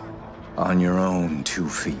piece. On your own 2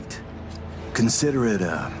 feet. Consider it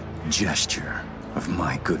a gesture of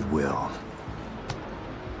my goodwill.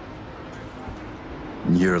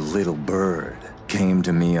 Your little bird came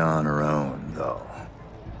to me on her own, though.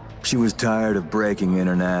 She was tired of breaking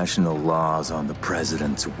international laws on the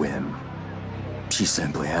president's whim. She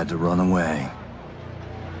simply had to run away.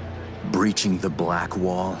 Breaching the Black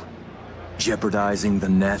Wall, jeopardizing the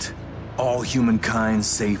net, all humankind's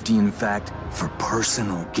safety, in fact, for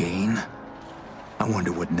personal gain? I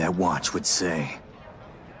wonder what Netwatch would say.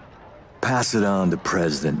 Pass it on to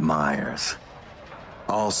President Myers.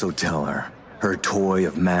 Also tell her, her toy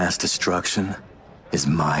of mass destruction is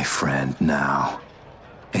my friend now.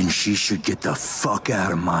 And she should get the fuck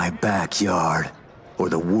out of my backyard, or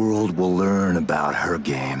the world will learn about her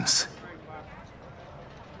games.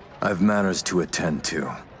 I've matters to attend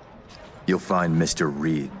to. You'll find Mr.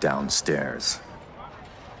 Reed downstairs.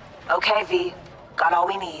 Okay, V. Got all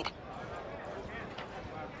we need.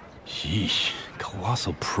 Sheesh,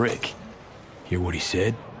 colossal prick. Hear what he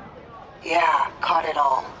said? Yeah, caught it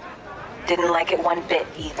all. Didn't like it one bit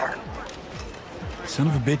either. Son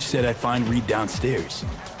of a bitch said I'd find Reed downstairs.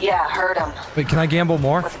 Yeah, heard him. Wait, can I gamble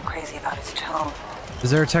more? Wasn't crazy about his tone.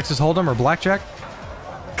 Is there a Texas Hold'em or blackjack?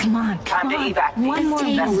 Come on, Time to evac. One more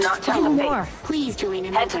Best boost, not tell one the more. face. Please join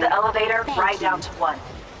another. Head to the elevator, Thank right you. down to 1.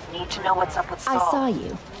 Need to know what's up with Saul. I saw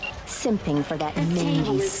you, simping for that This table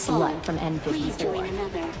mangy is full. slut from Please join N54.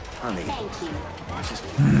 another. Honey. Thank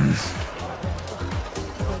you.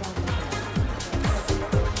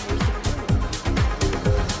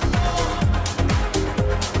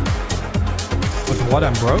 With what,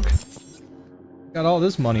 I'm broke? Got all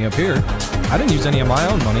this money up here. I didn't use any of my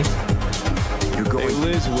own money. You're going. Hey,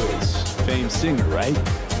 Liz Wiz, famed singer, right?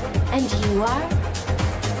 And you are?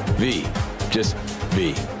 V. Just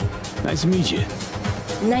V. Nice to meet you.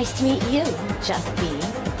 Nice to meet you, Just B.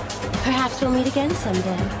 Perhaps we'll meet again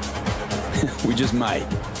someday. We just might.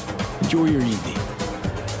 Enjoy your evening.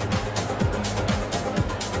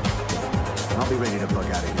 I'll be ready to bug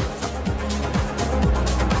out of here.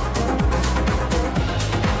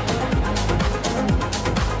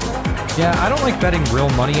 Yeah, I don't like betting real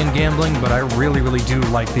money in gambling, but I really, really do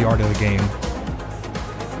like the art of the game.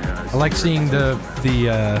 I like seeing the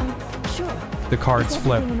cards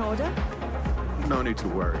flip. No need to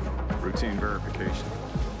worry. Routine verification.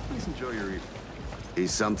 Please enjoy your evening.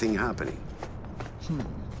 Is something happening?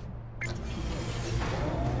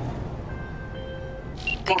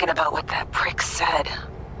 Thinking about what that prick said.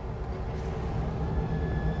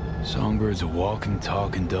 Songbird's a walking,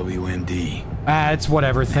 talking WMD. It's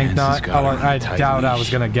whatever. Think not. I doubt I was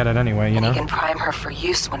gonna get it anyway, you know? He can prime her for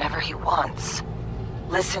use whenever he wants.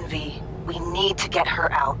 Listen, V, we need to get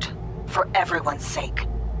her out. For everyone's sake.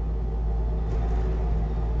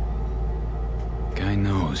 Guy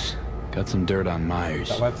knows. Got some dirt on Myers.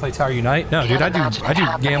 That why I play Tower Unite? No, dude, I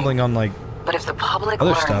do gambling on like But if the public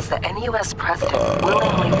other learns stuff. that any US president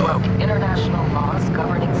willingly broke international laws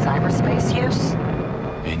governing cyberspace use,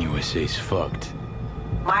 NUSA's fucked.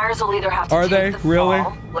 Myers will either have to Are take they? the Really?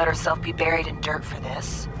 fall, let herself be buried in dirt for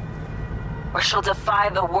this, or she'll defy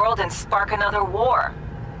the world and spark another war.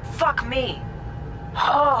 Fuck me.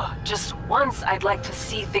 Oh, just once I'd like to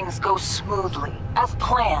see things go smoothly, as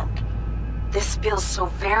planned. This feels so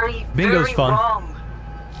very, Bingo's very fun. wrong.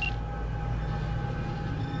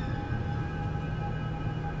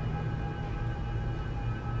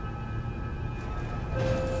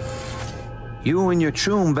 You and your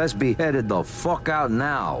chum best be headed the fuck out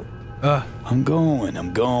now. I'm going.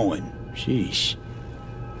 Sheesh.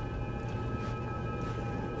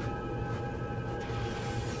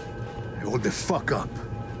 Hold the fuck up.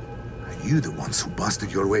 Are you the ones who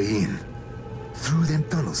busted your way in? Through them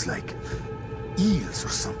tunnels like eels or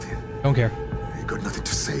something? Don't care. You got nothing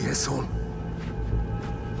to say, asshole?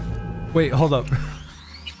 Wait, hold up.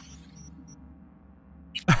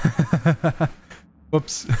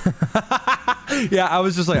 Whoops. Yeah, I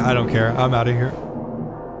was just like, I don't care. I'm out of here.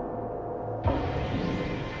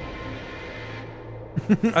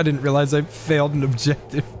 I didn't realize I failed an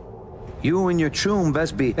objective. You and your chum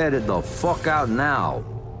best be headed the fuck out now.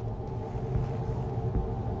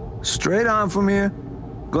 Straight on from here.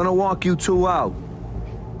 Gonna walk you two out.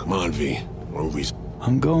 Come on, V. Movies.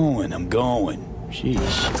 I'm going.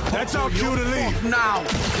 Sheesh. That's our cue to leave. Now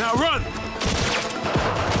run!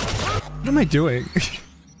 What am I doing?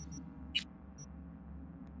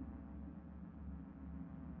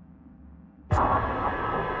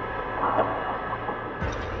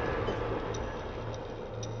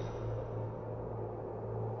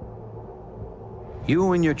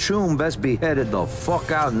 You and your chum best be headed the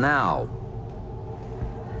fuck out now.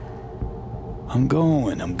 I'm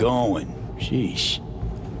going. Sheesh.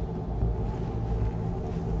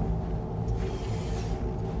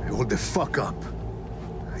 Hold the fuck up.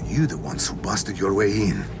 Are you the ones who busted your way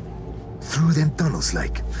in? Through them tunnels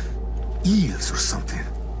like eels or something?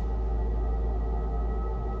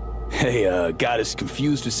 Hey, got us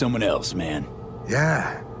confused with someone else, man.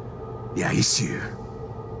 Yeah, it's you.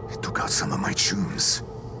 You took out some of my chums.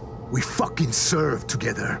 We fucking served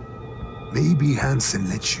together. Maybe Hansen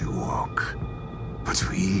let you walk, but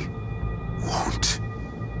we won't.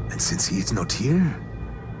 And since he's not here,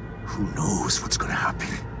 who knows what's gonna happen?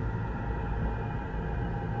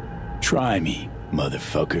 Try me,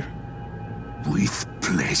 motherfucker. With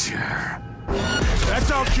pleasure.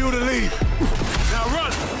 That's our cue to leave. Now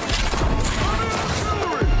run!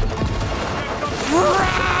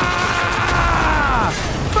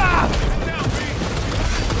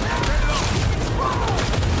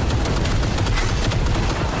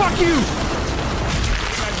 Fuck you!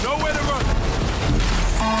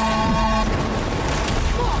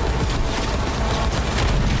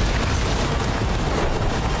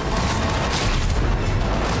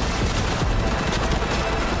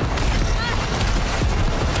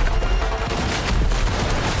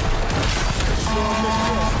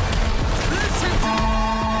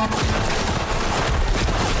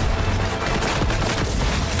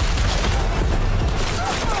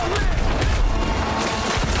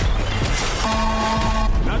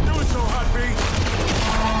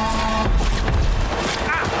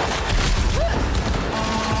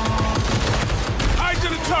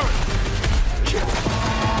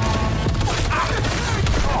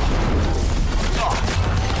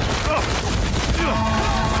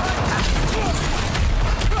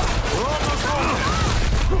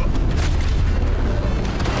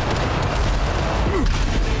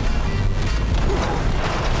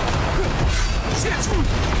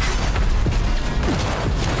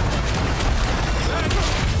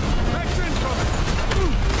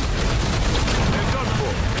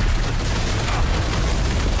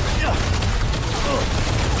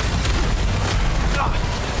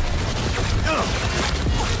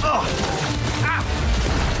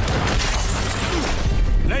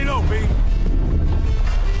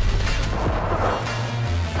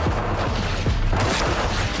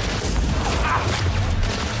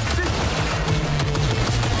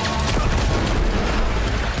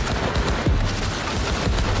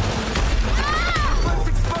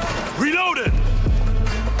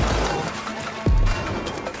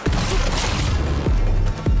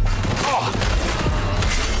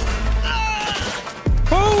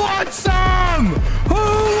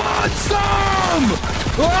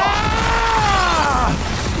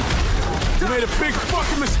 You made a big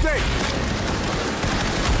fucking mistake.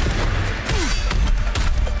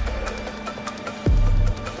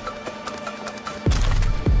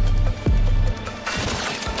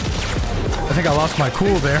 I think I lost my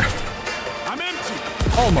cool there. I'm empty.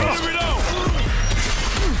 Almost.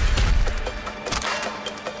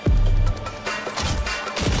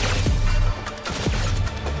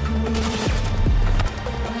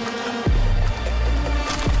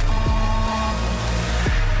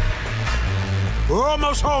 We're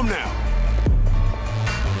almost home now.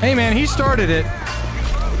 Hey man, he started it.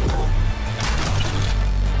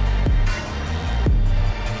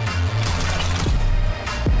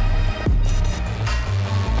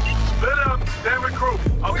 Split up, then regroup.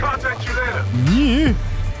 I'll contact you later. Yeah.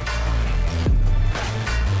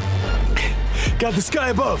 Got the sky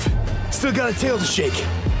above. Still got a tail to shake.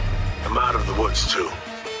 I'm out of the woods too.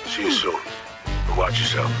 See you soon. But watch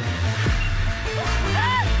yourself.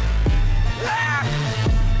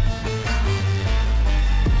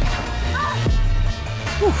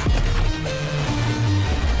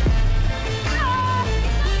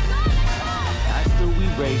 After we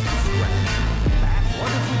raise the strength.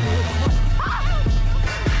 What if we do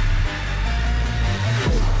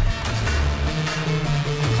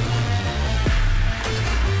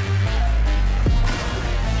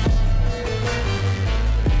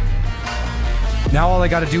it? Now all I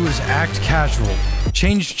gotta do is act casual.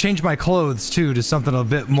 Change my clothes too to something a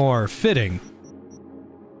bit more fitting.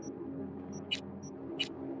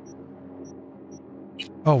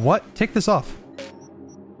 Oh, what? Take this off.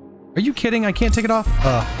 Are you kidding? I can't take it off?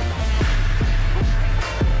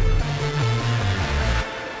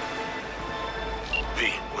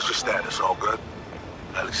 V, what's your status? All good?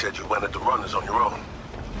 Alex said you went at the runners on your own.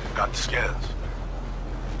 Got the scans.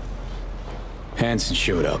 Hansen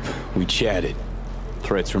showed up. We chatted.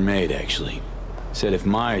 Threats were made, actually. Said if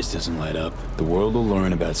Myers doesn't let up, the world will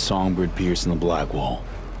learn about Songbird Pierce and the Blackwall.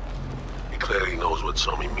 He clearly knows what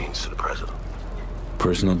Somi means to the president.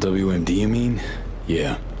 Personal WMD, you mean?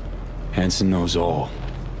 Yeah. Hansen knows all.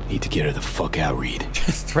 Need to get her the fuck out, Reed.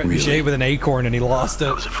 Just threatened Jay with an acorn and he lost it.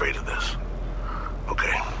 I was afraid of this.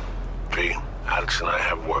 Okay. V, Alex and I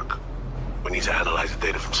have work. We need to analyze the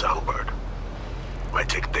data from Songbird. Might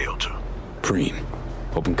take a day or two. Preem.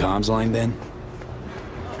 Open comms line then?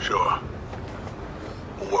 Sure.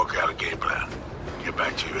 We'll work out a game plan. Get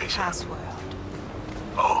back to you ASAP. Password.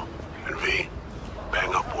 Oh, and V,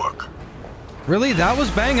 bang up work. Really? That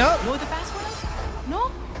was bang up? Know the password?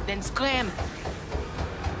 No? Then scram.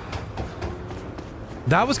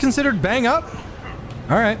 That was considered bang up?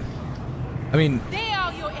 Alright. I mean,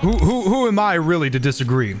 who am I really to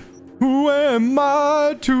disagree? Who am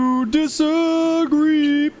I to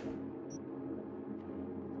disagree?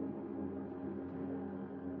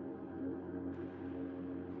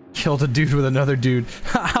 Killed a dude with another dude.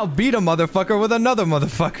 I'll beat a motherfucker with another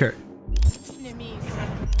motherfucker.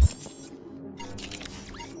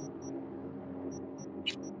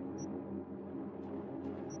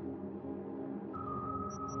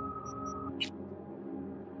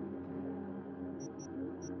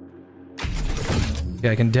 Okay,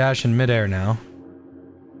 I can dash in midair now.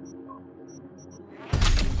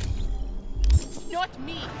 Not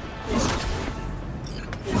me.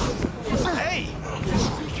 Hey!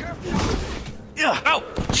 Oh,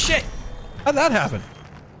 shit! How'd that happen?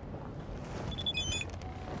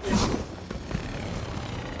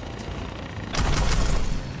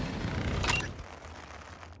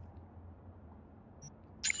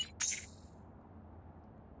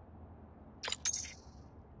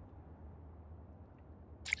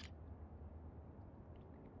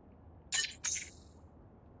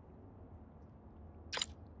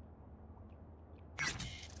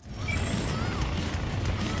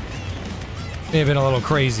 May have been a little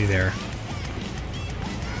crazy there.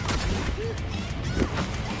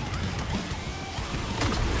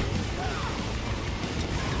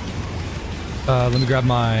 Let me grab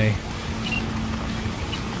my...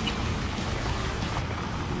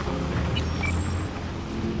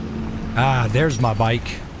 Ah, there's my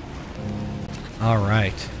bike. All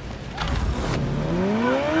right.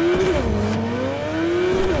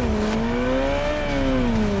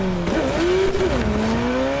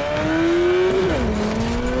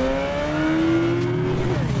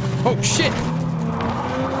 Oh, shit!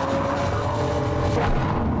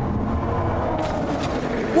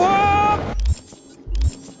 Whoa!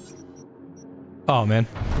 Oh, man.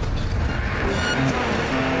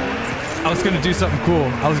 I was gonna do something cool.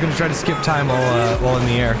 I was gonna try to skip time while in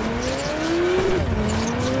the air.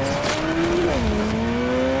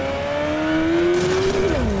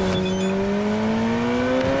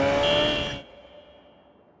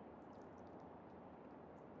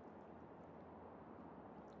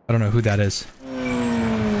 I don't know who that is.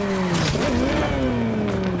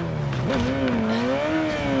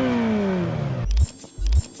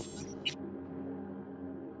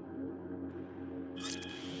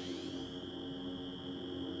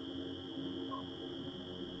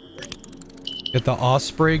 Get the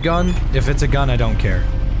Osprey gun? If it's a gun, I don't care.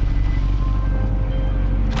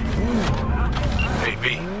 Hey,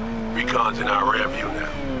 V. Recon's in our rear view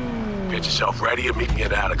now. Get yourself ready and meet me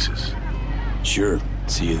at Alex's. Sure.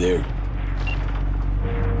 See you there.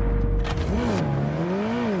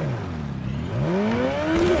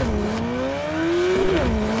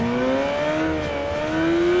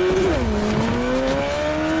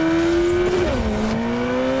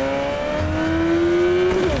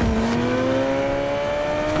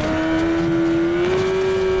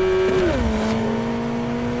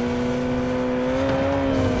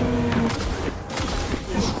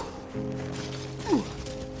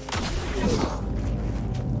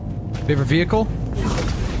 Favorite vehicle?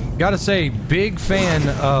 Gotta say, big fan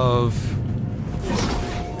of...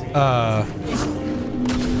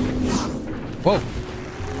 Whoa.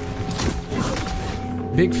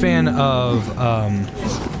 Big fan of,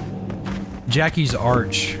 Jackie's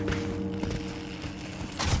Arch.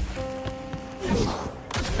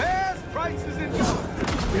 Best prices in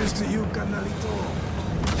Here's to you, Canalito.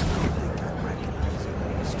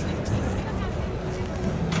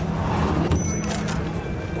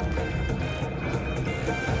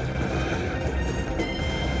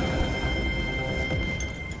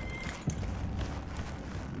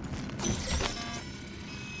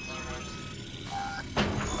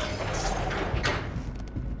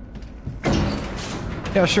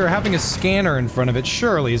 Yeah, sure, having a scanner in front of it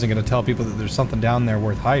surely isn't going to tell people that there's something down there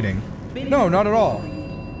worth hiding. No, not at all.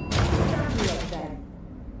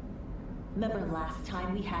 Remember last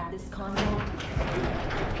time we had this convo?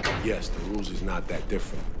 Yes, the rules is not that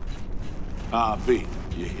different. Ah, V,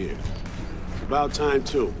 you're here. It's about time,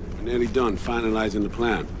 too. We're nearly done finalizing the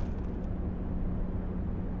plan.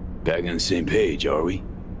 Back on the same page, are we?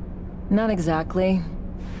 Not exactly.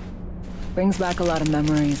 Brings back a lot of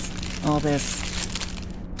memories, all this.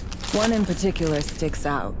 One in particular sticks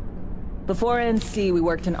out. Before NC, we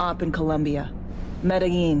worked an op in Colombia.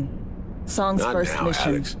 Medellin. Song's Not first now,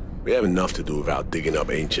 mission. Alex. We have enough to do without digging up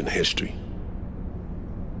ancient history.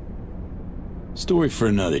 Story for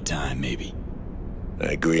another time, maybe.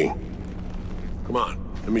 I agree. Come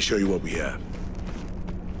on, let me show you what we have.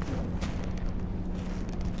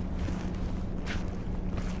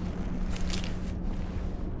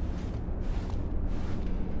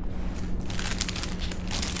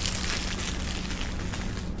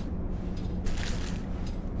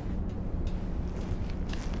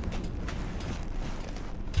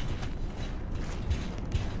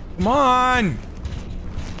 Come on!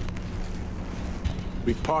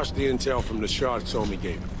 We've parsed the intel from the shard Somi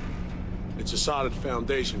gave. It's a solid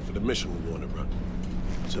foundation for the mission we want to run.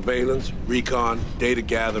 Surveillance, recon, data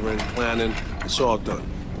gathering, planning, it's all done.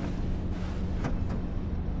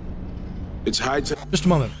 It's high time. Just a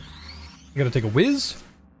moment. I gotta take a whiz.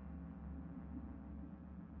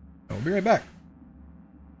 I'll be right back.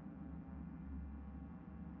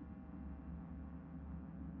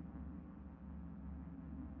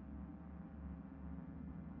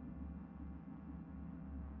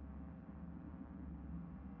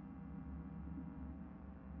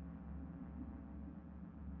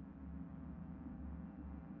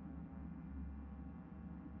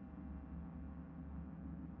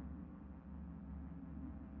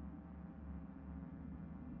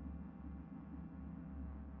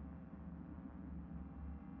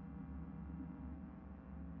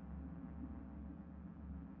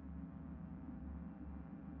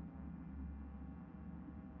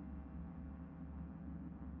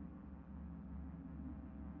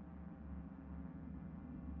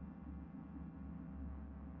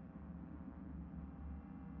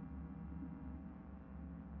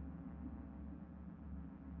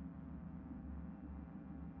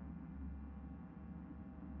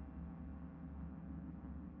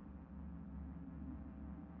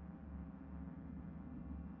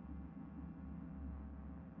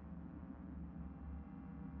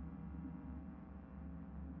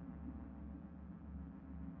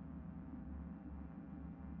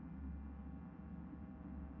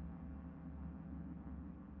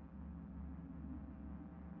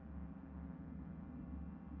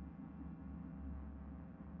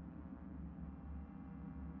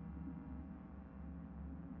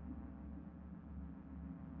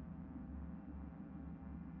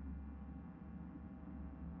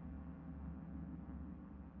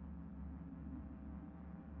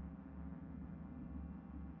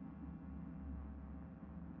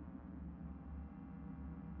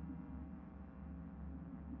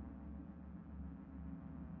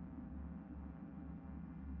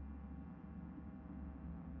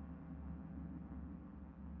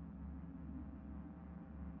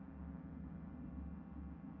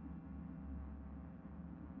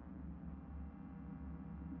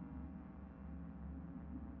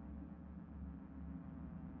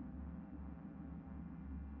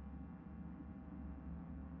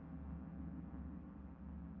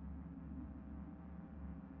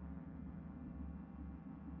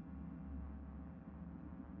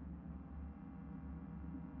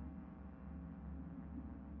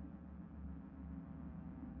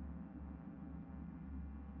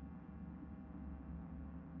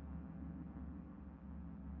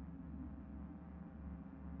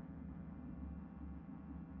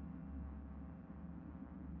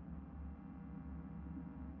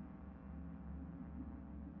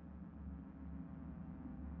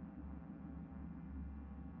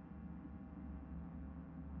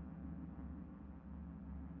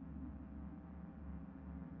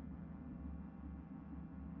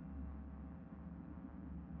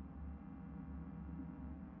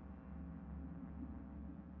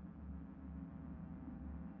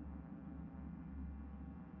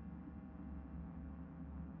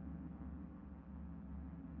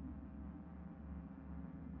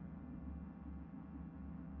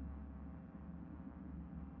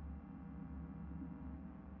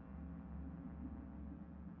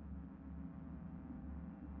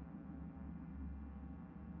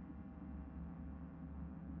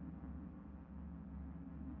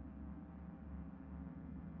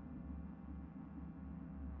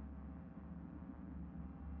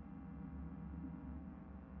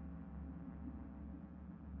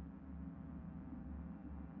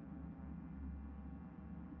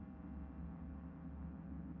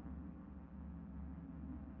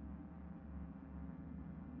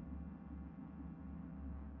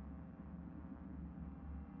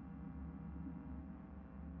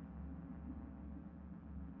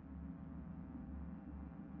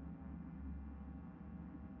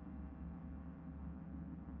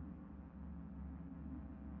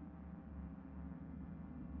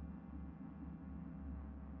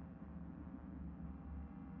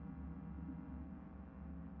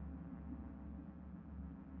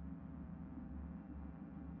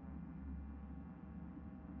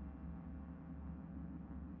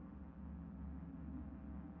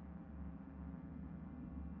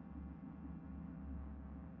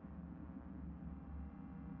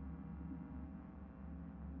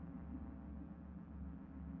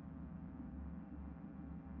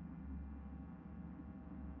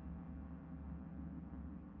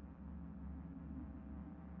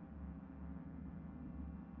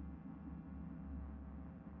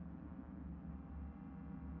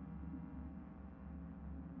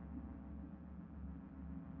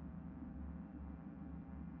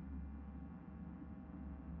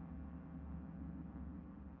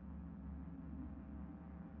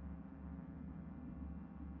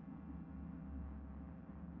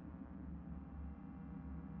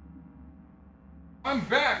 I'm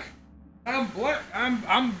back. I'm black.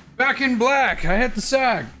 I'm back in black. I hit the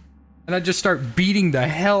sag. And I just start beating the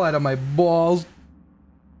hell out of my balls.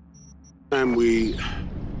 And we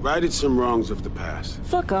righted some wrongs of the past.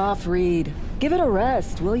 Fuck off, Reed. Give it a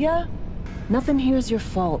rest, will ya? Nothing here's your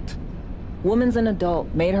fault. Woman's an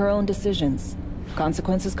adult, made her own decisions.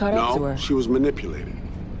 Consequences caught up to her. No, she was manipulated.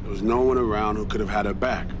 There was no one around who could have had her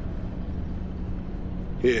back.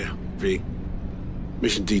 Here, V.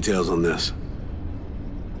 Mission details on this.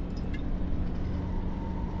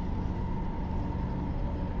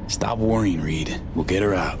 Stop worrying, Reed. We'll get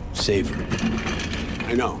her out. Save her.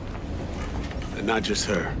 I know. And not just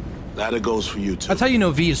her. That goes for you too. That's how you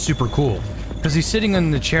know V is super cool. Because he's sitting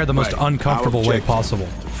in the chair the most uncomfortable way possible.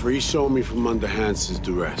 To free Somi from under Hansen's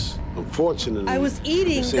duress. Unfortunately, I was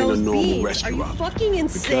eating this ain't those a normal beans. Are rescue you op. fucking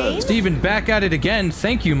insane? Steven, back at it again.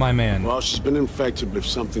 Thank you, my man. Well, she's been infected with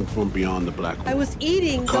something from beyond the black hole. I was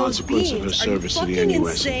eating the those consequence beans. of her Are you service to the fucking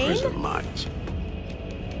NUS and insane? prison lines.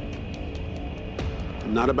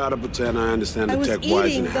 I'm not about to pretend I understand I the was tech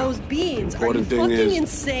wise eating and how. those beans. The Are you important thing fucking is,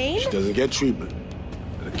 insane? she doesn't get treatment.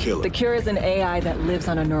 It'll kill her. The cure is an AI that lives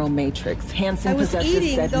on a neural matrix. Hansen I was possesses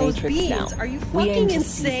eating said those matrix beans. now. Are you We aim fucking to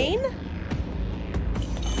seize it. insane?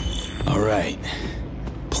 All right.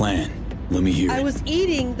 Plan. Let me hear I it. was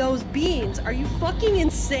eating those beans. Are you fucking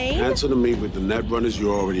insane? Answer to me with the net runners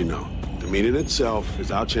you already know. The meeting itself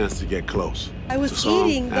is our chance to get close. I was To Sam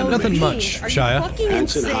eating and those the Nothing beans. much, Are you Shia. fucking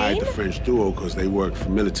Hansen hired insane? the French duo because they worked for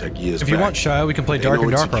Militech years If back. you want Shia, we can play They Dark know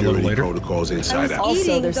and its Darker a little security later. protocols inside out. Also,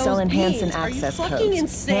 eating they're those selling Hansen beans. Are you access fucking codes.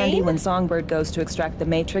 insane? Handy when Songbird goes to extract the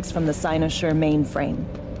matrix from the Cynosure mainframe.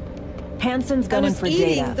 Hansen's gunning was for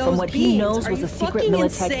eating data those from what he beans. knows Are was you a secret fucking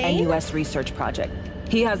Militech insane? NUS research project.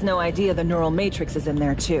 He has no idea the neural matrix is in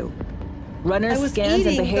there too. Runners, I was scans,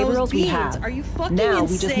 and eating those behaviorals we beans. have. Are you fucking Now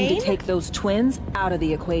we just need insane? to take those twins out of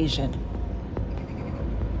the equation.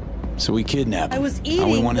 So we kidnap I him. was How we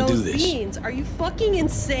eating want to do those this? beans. Are you fucking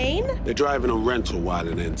insane? They're driving a rental while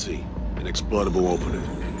in NT, an exploitable opening.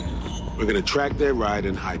 We're gonna track their ride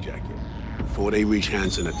and hijack it before they reach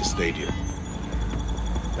Hansen at the stadium.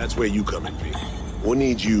 That's where you come in, V. We'll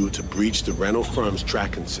need you to breach the rental firm's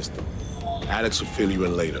tracking system. Alex will fill you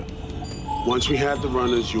in later. Once we have the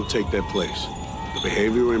runners, you'll take their place. The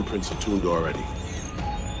behavioral imprints are tuned already.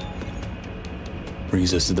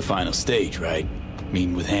 Brings us to the final stage, right?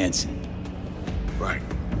 Meeting with Hansen. Right.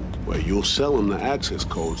 Where you'll sell them the access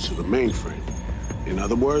codes to the mainframe. In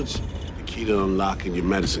other words, the key to unlocking your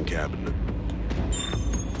medicine cabinet.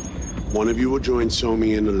 One of you will join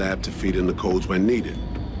Somi in the lab to feed in the codes when needed.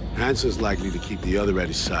 Hansen's likely to keep the other at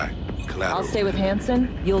his side. Collateral. I'll stay with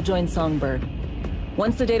Hansen, you'll join Songbird.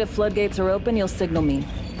 Once the data floodgates are open, you'll signal me.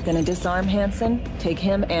 Gonna disarm Hansen, take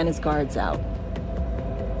him and his guards out.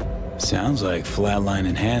 Sounds like Flatline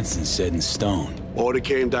and Hansen set in stone. Order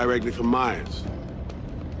came directly from Myers.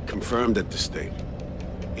 Confirmed at the state.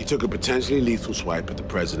 He took a potentially lethal swipe at the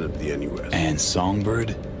president of the NUS. And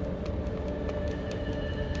Songbird?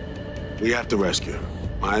 We have to rescue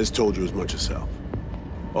her. Myers told you as much herself.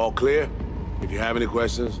 All clear? If you have any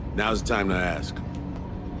questions, now's the time to ask.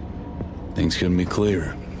 Things couldn't be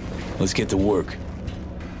clearer. Let's get to work.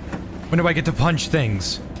 When do I get to punch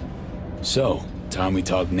things? So, time we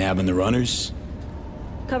talk nabbing the runners?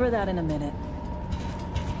 Cover that in a minute.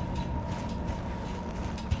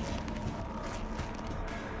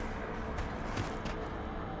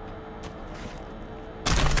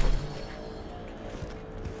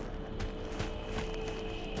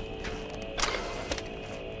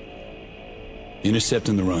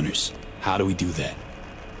 Intercepting the runners. How do we do that?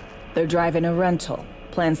 They're driving a rental.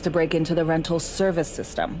 Plans to break into the rental service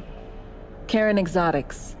system. Karen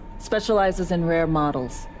Exotics. Specializes in rare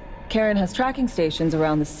models. Karen has tracking stations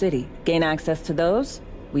around the city. Gain access to those,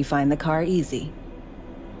 we find the car easy.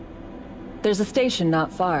 There's a station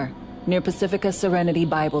not far, near Pacifica Serenity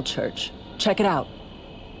Bible Church. Check it out.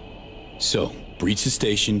 So, breach the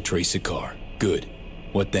station, trace the car. Good.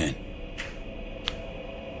 What then?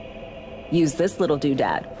 Use this little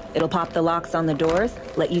doodad. It'll pop the locks on the doors,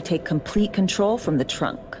 let you take complete control from the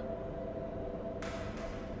trunk.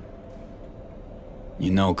 You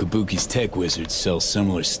know, Kabuki's tech wizards sell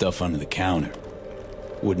similar stuff under the counter.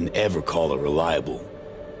 Wouldn't ever call it reliable.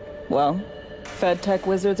 Well, Fed tech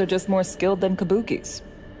wizards are just more skilled than Kabukis.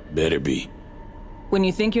 Better be. When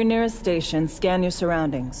you think you're near a station, scan your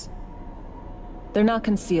surroundings. They're not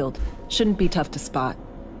concealed. Shouldn't be tough to spot.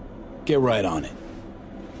 Get right on it.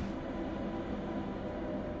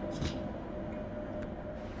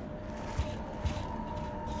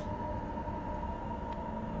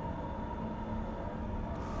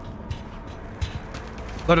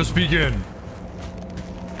 Let us begin.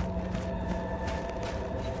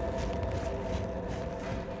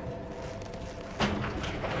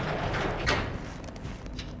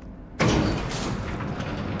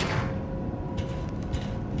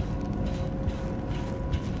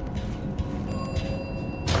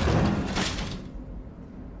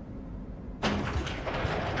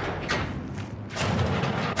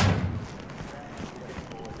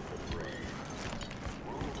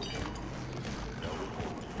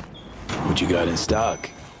 what you got in stock.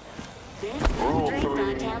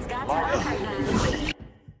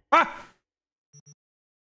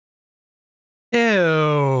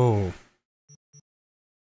 Ew.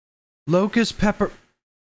 Locust pepper.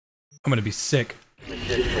 I'm gonna be sick.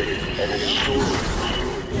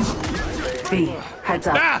 B, heads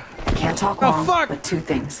up. Ah! Can't talk long, but two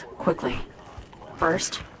things, quickly.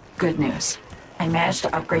 First, good news. I managed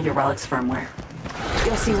to upgrade your relic's firmware.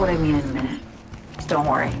 You'll see what I mean in a minute. Don't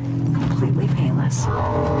worry, completely painless.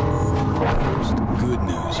 First, good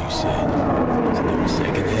news, you said. Is there a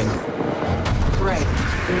second thing? Right,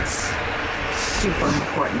 it's super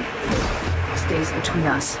important. Stays between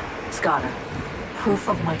us. It's gotta. Proof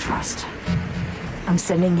of my trust. I'm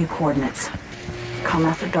sending you coordinates. Come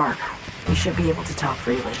after dark. We should be able to talk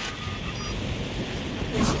freely.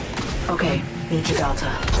 Okay, need your Delta.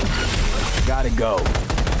 Gotta go.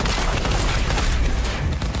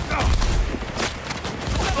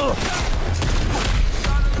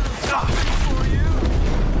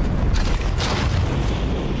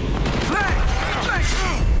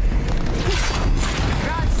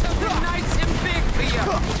 Got something nice and big for you.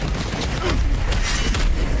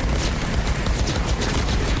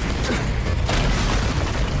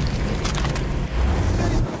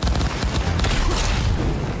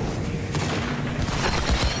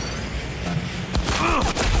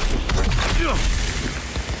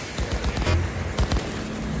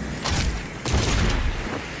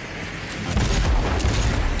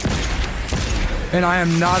 And I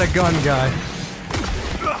am not a gun guy.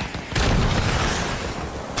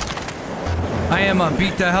 I am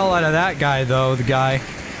beat the hell out of that guy though, the guy.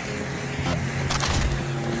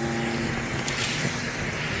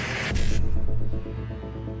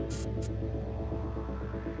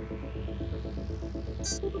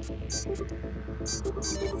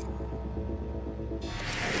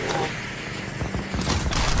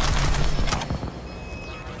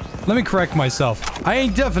 Let me correct myself. I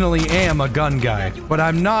definitely am a gun guy, but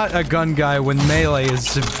I'm not a gun guy when melee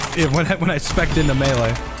is when I spec'd into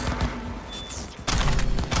melee.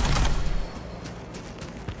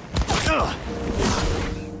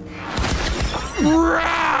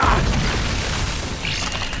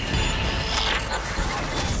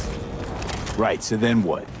 Right, so then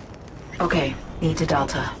what? Okay, need to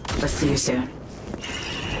Delta. Let's see you soon.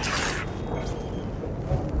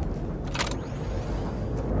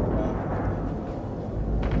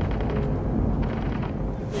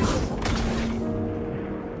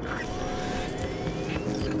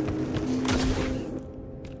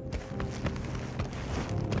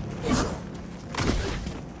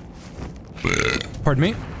 Pardon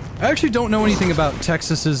me? I actually don't know anything about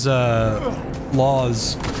Texas's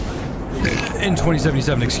laws in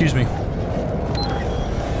 2077, excuse me.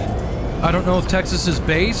 I don't know if Texas is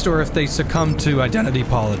based or if they succumb to identity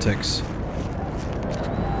politics.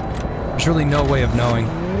 There's really no way of knowing.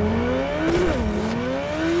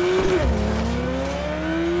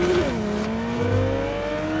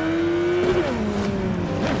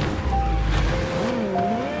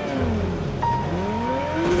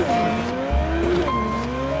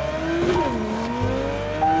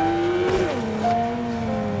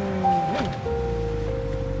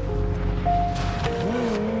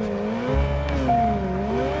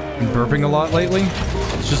 Burping a lot lately?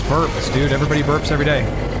 It's just burps, dude. Everybody burps every day.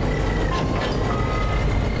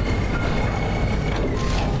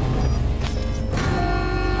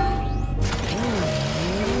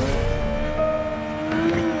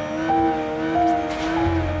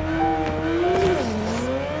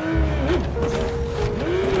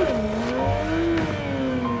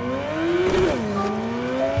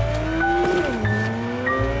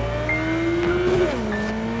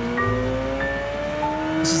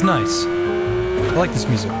 This is nice. I like this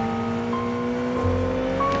music.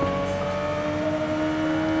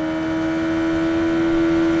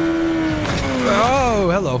 Oh,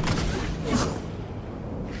 hello.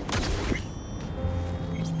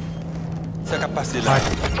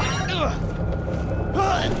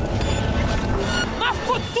 Ma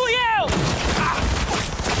fottu eu!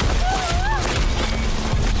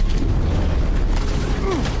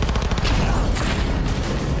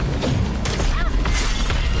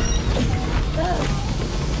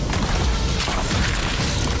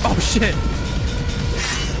 Oh shit!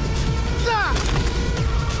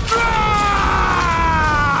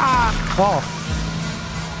 Oh.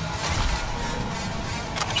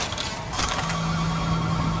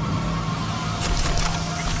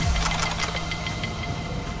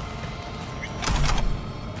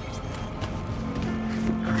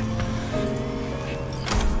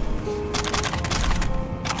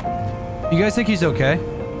 You guys think he's okay?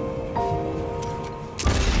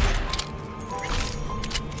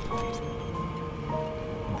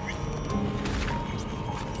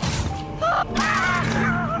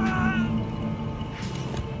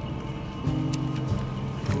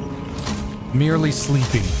 Merely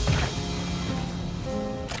sleeping.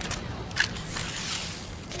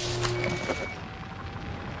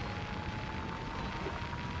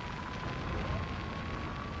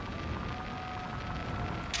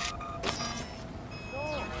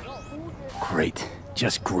 Great.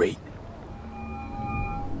 Just great.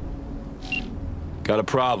 Got a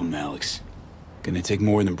problem, Alex. Gonna take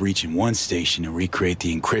more than breaching one station to recreate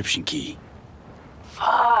the encryption key.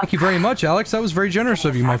 Thank you very much, Alex. That was very generous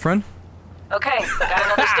of you, my friend. Okay, got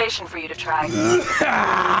another station for you to try.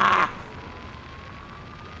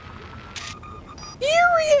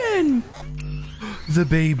 Tyrion! The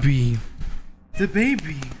baby. The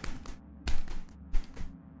baby.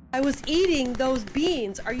 I was eating those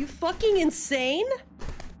beans. Are you fucking insane?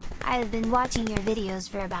 I've been watching your videos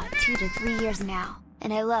for about 2 to 3 years now,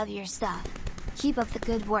 and I love your stuff. Keep up the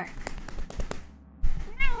good work.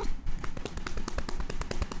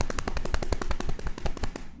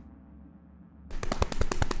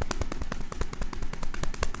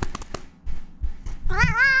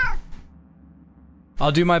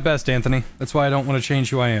 I'll do my best, Anthony. That's why I don't want to change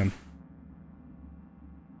who I am.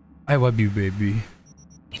 I love you, baby.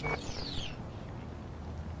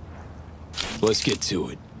 Let's get to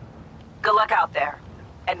it. Good luck out there.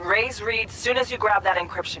 And raise Reed soon as you grab that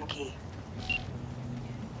encryption key.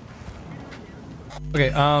 Okay,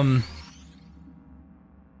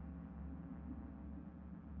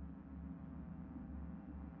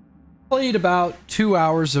 played about 2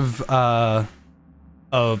 hours of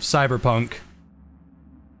Cyberpunk.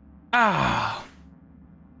 Ah!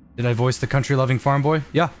 Did I voice the country-loving farm boy?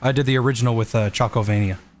 Yeah, I did the original with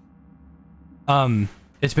Chocovania.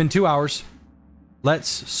 It's been 2 hours.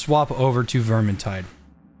 Let's swap over to Vermintide.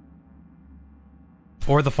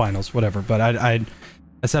 Or the finals, whatever. But I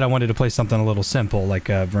said I wanted to play something a little simple, like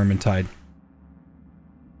Vermintide.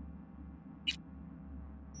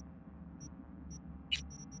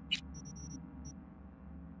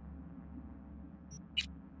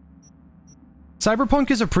 Cyberpunk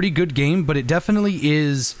is a pretty good game, but it definitely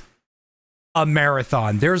is a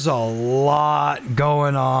marathon. There's a lot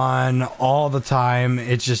going on all the time.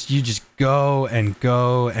 It's just, you just go and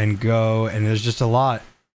go and go, and there's just a lot.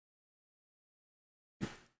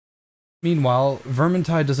 Meanwhile,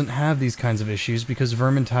 Vermintide doesn't have these kinds of issues because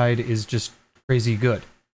Vermintide is just crazy good.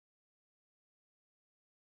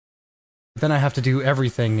 Then I have to do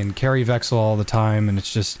everything and carry Vexel all the time, and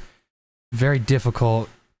it's just very difficult.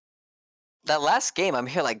 That last game, I'm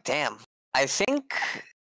here like, damn. I think...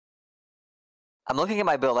 I'm looking at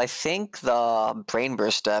my build. I think the Brain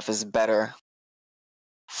Burst stuff is better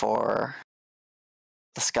for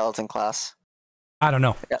the Skeleton class. I don't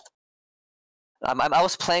know. Yeah. I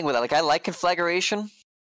was playing with it. Like, I like conflagration,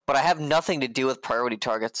 but I have nothing to do with priority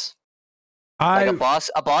targets. Like, a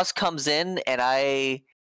boss comes in, and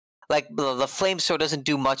like, the Flame Sword doesn't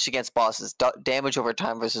do much against bosses. Damage over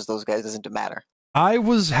time versus those guys doesn't matter. I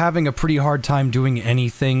was having a pretty hard time doing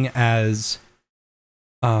anything as,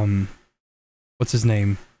 what's his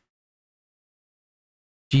name?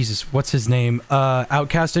 Jesus, what's his name?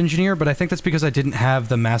 Outcast Engineer, but I think that's because I didn't have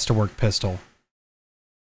the Masterwork pistol.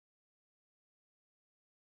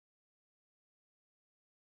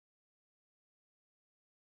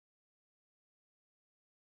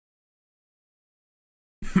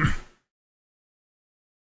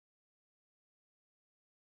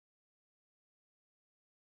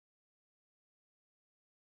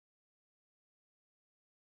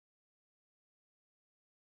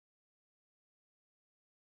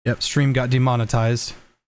 Yep, stream got demonetized.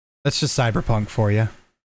 That's just Cyberpunk for you.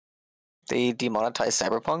 They demonetized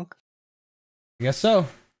Cyberpunk? I guess so.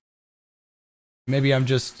 Maybe I'm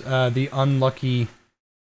just the unlucky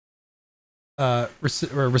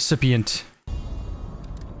recipient.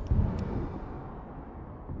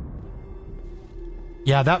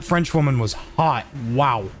 Yeah, that French woman was hot.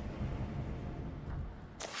 Wow.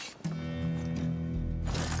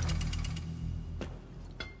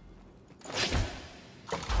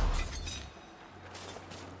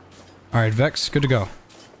 Alright, Vex, good to go.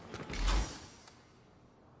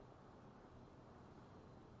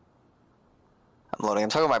 I'm loading. I'm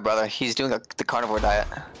talking to my brother. He's doing the carnivore diet.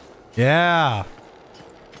 Yeah.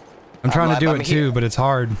 I'm trying to do it too, but it's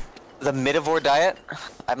hard. The midivore diet.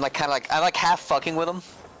 I'm like I'm like half fucking with him,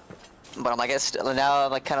 but I'm like now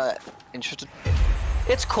I'm like kind of interested.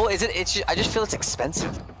 It's cool. Is it? It's just, I just feel it's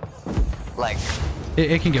expensive. Like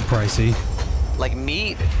it can get pricey. Like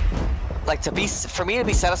meat. Like for me to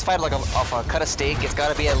be satisfied like off a cut of steak, it's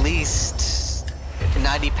got to be at least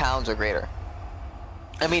 90 pounds or greater.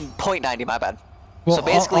 I mean 0.90. My bad. Well, so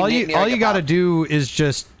basically, all you got to do is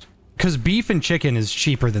just because beef and chicken is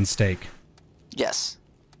cheaper than steak. Yes.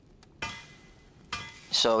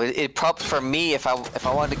 So it probably for me, if I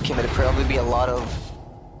wanted to commit, it'd probably be a lot of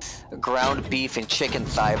ground beef and chicken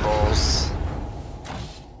thigh bowls.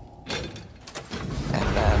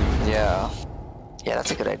 And then yeah,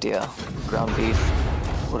 that's a good idea. Ground beef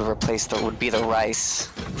would be the rice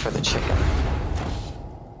for the chicken.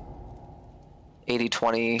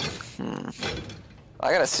 80-20.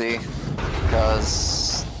 I gotta see,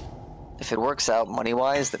 because if it works out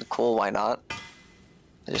money-wise, then cool, why not?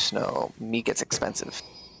 I just know meat gets expensive.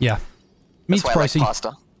 Yeah, meat's That's why pricey. I like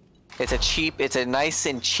pasta. It's a nice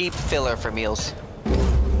and cheap filler for meals.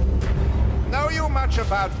 Know you much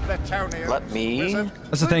about plutonium? Let me.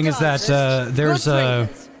 That's the thing is that there's a.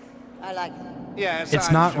 I like them. Yes, It's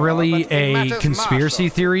I'm not sure, really but it a matters conspiracy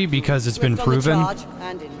much. theory because it's been Swift on the proven. charge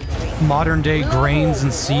and in retreat. Modern day grains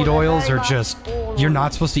and seed oils are just. You're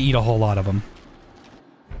not supposed to eat a whole lot of them.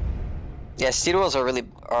 Yeah, seed oils are kind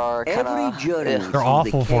Every of. journey They're through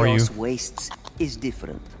awful the for you. chaos wastes is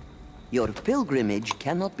different. Your pilgrimage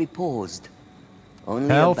cannot be paused. Only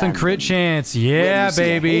Health and crit abandoned. chance, When yeah, you see a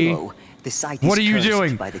baby. halo, the site What is are you cursed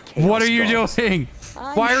doing? by the chaos What are you gods. doing?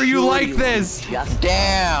 I'm Why are you sure like you this?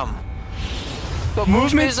 Damn. But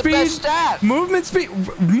Movement is the best speed? stat. Movement speed?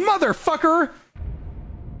 Motherfucker!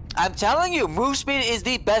 I'm telling you, move speed is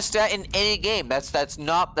the best stat in any game. That's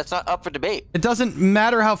not up for debate. It doesn't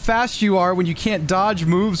matter how fast you are when you can't dodge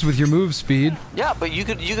moves with your move speed. Yeah, but you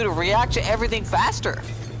could react to everything faster.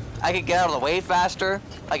 I could get out of the way faster.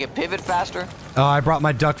 I could pivot faster. Oh, I brought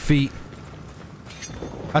my duck feet.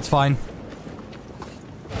 That's fine.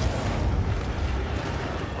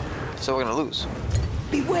 So we're gonna lose.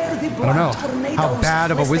 Beware the I don't know. tornadoes, How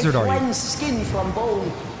bad of a lest they wizard are you? cleanse skin from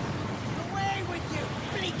bone.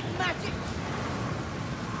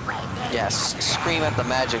 Yes, scream at the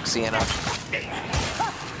magic, Sienna.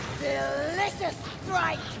 Delicious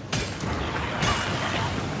strike.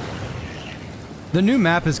 The new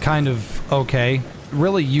map is kind of okay.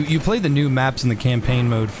 Really, you play the new maps in the campaign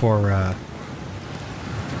mode for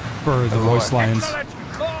the voice lines.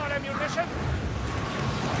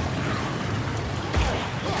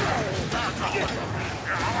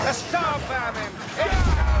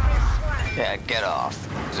 Yeah, get off,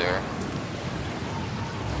 sir.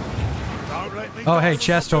 Oh, hey,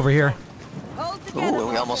 chest over here. Ooh,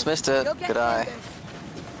 we almost missed it. Good eye.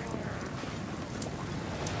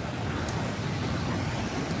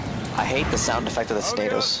 I hate the sound effect of the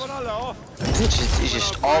tornadoes. It's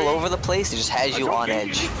just all over the place. It just has you on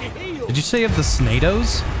edge. Did you say of the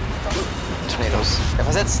Snados? Tornadoes. If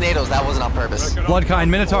I said Snados, that wasn't on purpose. Bloodkind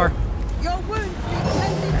Minotaur.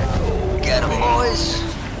 Get him, boys.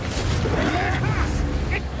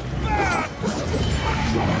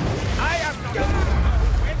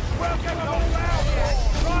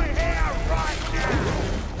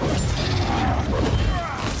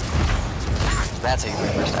 That's how you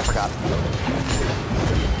win first. I forgot.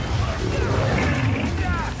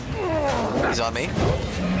 He's on me.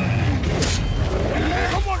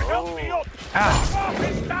 Someone help me up!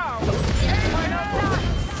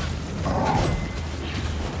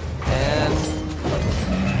 And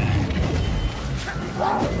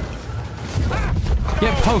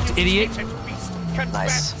get poked, idiot.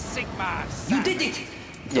 Nice. You did it.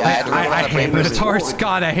 Yeah, I had to run I out of hate Minotaurs.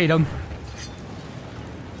 God, I hate them.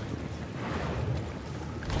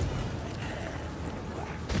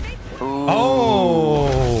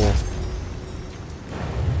 Oh!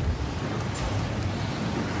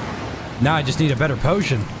 Now I just need a better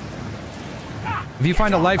potion. If you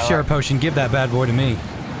find a life share potion, give that bad boy to me.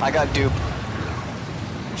 I got dupe.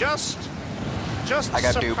 Just I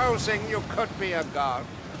got dupe. supposing you could be a god,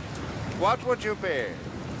 what would you be?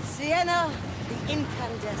 Sienna, the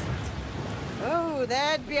incandescent. Oh,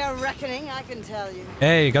 there'd be a reckoning, I can tell you.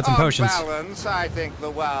 Hey, got some potions. On balance, I think the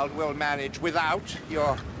world will manage without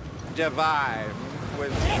your divine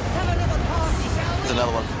wisdom. Let's have a little party, shall There's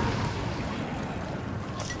another one.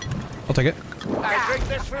 I'll take it. I drink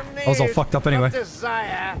this from I was all need fucked up anyway. of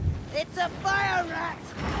desire. It's a fire rat.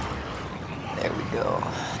 There we go.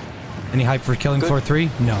 Any hype for killing floor 3?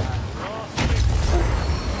 No.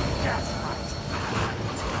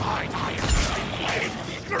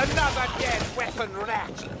 Another dead weapon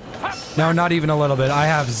rat. No, not even a little bit. I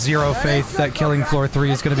have zero faith that killing floor 3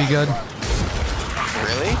 is going to be good.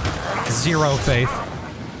 Really? Zero faith.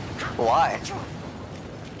 Why?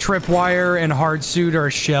 Tripwire and hard suit are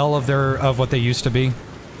a shell of what they used to be.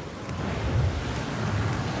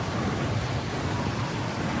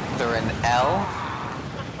 They're an L?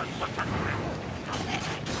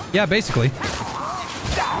 Yeah, basically.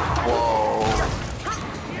 Whoa.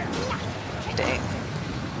 Dang.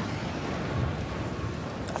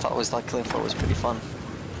 I thought it was like killing floor was pretty fun.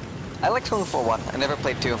 I like Killing Floor 1. I never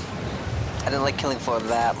played 2. I didn't like Killing Floor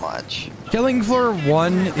that much. Killing Floor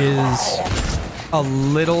 1 is a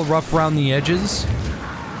little rough around the edges,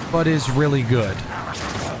 but is really good.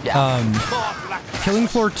 Yeah. Killing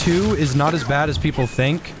Floor 2 is not as bad as people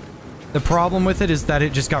think. The problem with it is that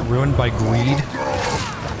it just got ruined by greed.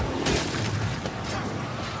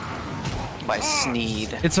 By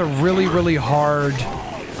Sneed. It's a really, really hard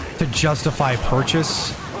to justify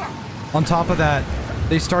purchase. On top of that,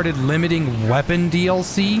 they started limiting weapon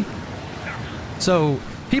DLC. So,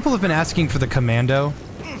 people have been asking for the Commando,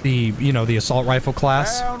 the assault rifle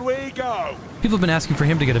class. Down we go. People have been asking for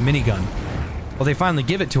him to get a minigun. Well, they finally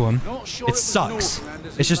give it to him. It sucks.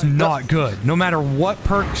 It's just not good. No matter what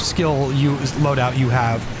perk skill loadout you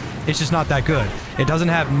have, it's just not that good. It doesn't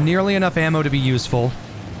have nearly enough ammo to be useful.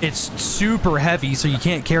 It's super heavy, so you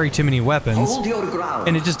can't carry too many weapons. Hold your ground.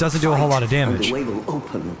 And it just doesn't do a whole lot of damage. The way will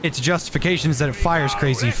open. Its justification is that it fires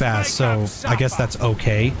crazy fast, so I guess that's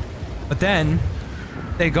okay. But then,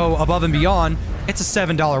 they go above and beyond. It's a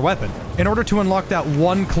 $7 weapon. In order to unlock that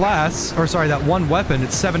one class, or sorry, that one weapon,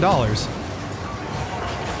 it's $7.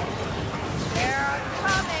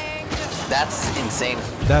 That's insane.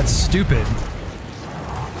 That's stupid.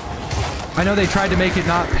 I know they tried to make it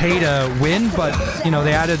not pay to win, but, you know,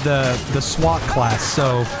 they added the SWAT class,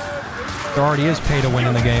 so there already is pay to win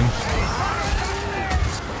in the game.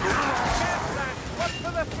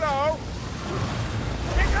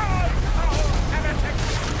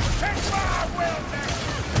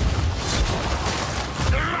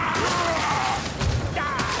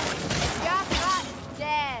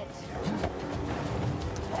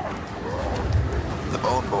 The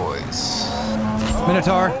Bone Boys.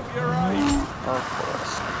 Minotaur. Of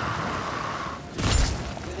course.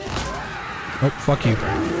 Oh, fuck you.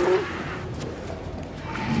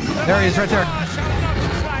 There he is, right there.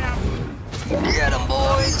 Get him,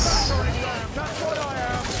 boys.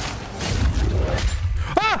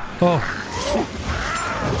 Ah! Oh.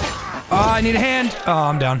 Oh, I need a hand. Oh,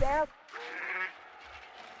 I'm down.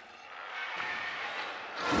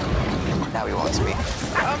 Now he wants me.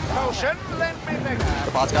 Potion, let me bigger.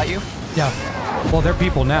 The bots got you? Yeah. Well, they're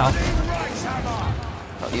people now.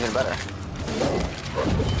 Oh, even better.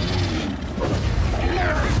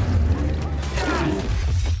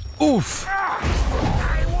 Oof.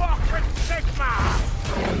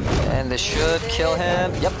 And this should kill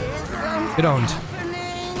him. Yep. Get owned.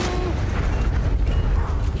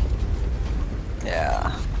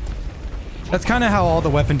 Yeah. That's kind of how all the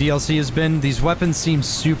weapon DLC has been. These weapons seem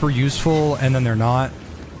super useful, and then they're not.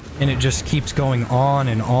 And it just keeps going on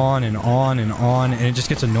and on and on and on, and it just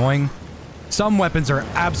gets annoying. Some weapons are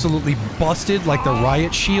absolutely busted, like the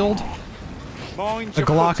Riot Shield. The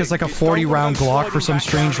Glock is like a 40-round Glock for some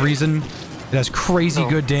strange reason. It has crazy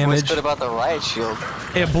good damage. What's good about the Riot Shield?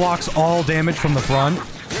 It blocks all damage from the front.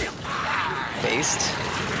 Based.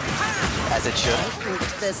 As it should. I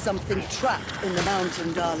think there's something trapped in the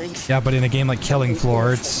mountain, darlings. Yeah, but in a game like Killing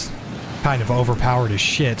Floor, it's kind of overpowered as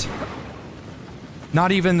shit.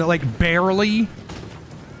 Not even, like, barely,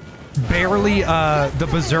 the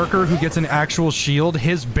Berserker who gets an actual shield,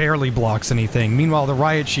 his barely blocks anything. Meanwhile, the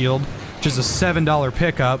Riot Shield, which is a $7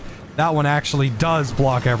 pickup, that one actually does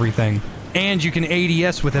block everything. And you can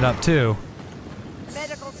ADS with it up, too.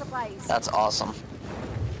 Medical supplies. That's awesome.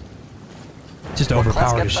 Just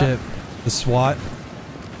overpowered as shit. The SWAT.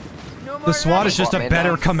 The SWAT is just a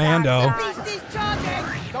better commando.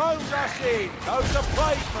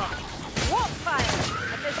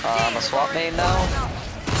 I'm a SWAT main now.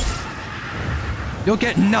 You'll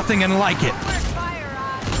get nothing and like it.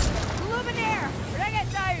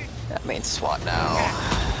 That main SWAT now.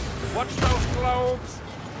 Watch those globes.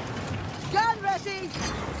 Gun ready.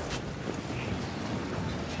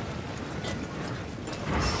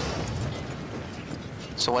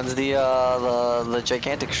 So when's the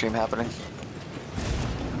gigantic stream happening?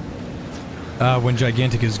 When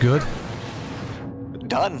gigantic is good.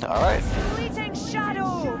 Done. All right. Fleeting shadow.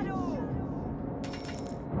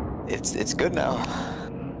 It's good now.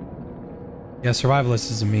 Yeah,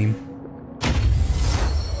 Survivalist is a meme.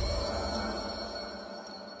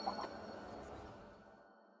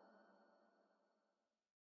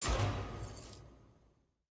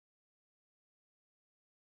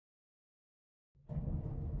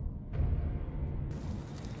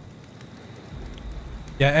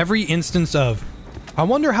 Yeah, every instance of, I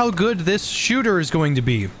wonder how good this shooter is going to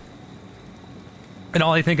be. And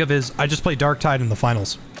all I think of is, I just played Darktide in the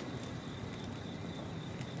finals.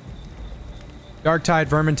 Darktide,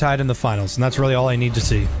 Vermintide in the finals, and that's really all I need to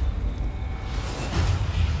see.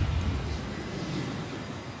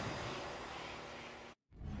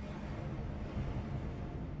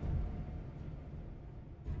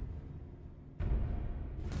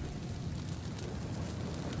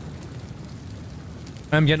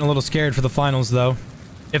 I'm getting a little scared for the finals, though.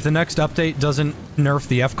 If the next update doesn't nerf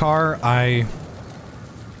the F-car, I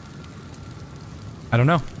don't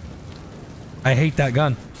know. I hate that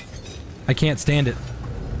gun. I can't stand it.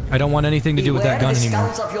 I don't want anything to do with that gun anymore. Beware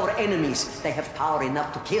the skulls of your enemies. They have power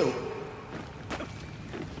enough to kill.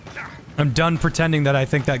 I'm done pretending that I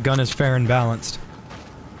think that gun is fair and balanced.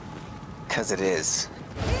 'Cause it is.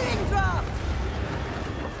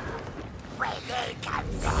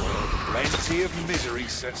 Plenty of misery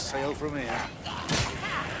sets sail from here.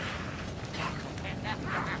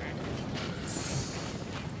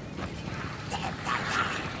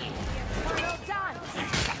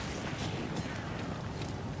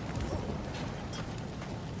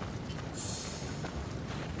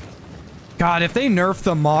 God, if they nerf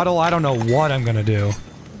the model, I don't know what I'm gonna do.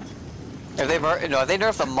 If they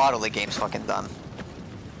nerf the model, the game's fucking done.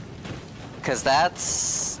 Cause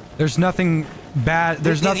that's There's nothing bad.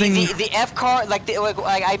 There's nothing. The F car, like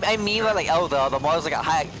I mean, like oh the model's like a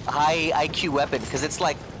high IQ weapon, cause it's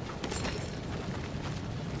like.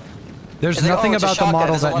 There's nothing about the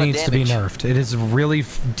model that needs to be nerfed. It is a really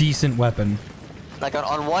decent weapon. Like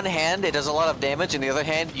on one hand, it does a lot of damage, and the other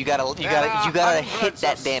hand, you gotta hit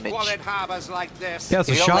that damage. Yeah, it's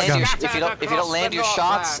a shotgun. If you don't land your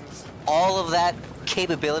shots, all of that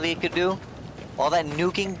capability it could do, all that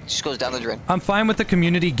nuking just goes down the drain. I'm fine with the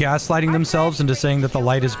community gaslighting themselves into saying that the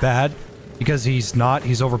light is bad, because he's not.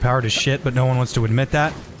 He's overpowered as shit, but no one wants to admit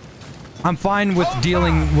that. I'm fine with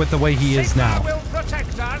dealing with the way he is now.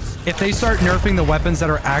 If they start nerfing the weapons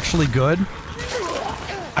that are actually good,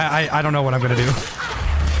 I don't know what I'm gonna do.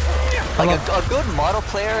 Like a good model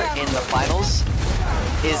player in the finals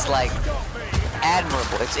is like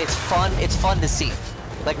admirable. It's fun. It's fun to see.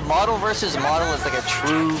 Like model versus model is like a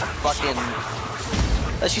true fucking.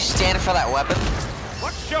 Unless you stand for that weapon,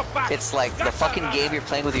 it's like the fucking game you're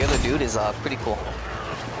playing with the other dude is pretty cool.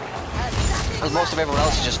 Because most of everyone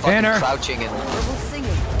else is just fucking crouching and.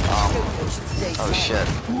 Oh shit.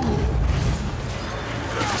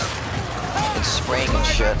 And spraying and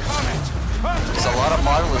shit. Because a lot of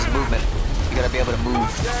model is movement. You gotta be able to move.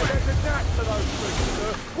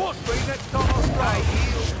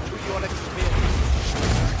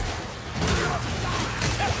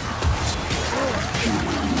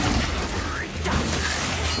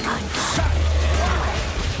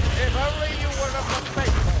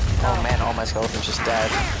 Oh man, all my skeletons just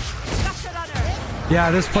died.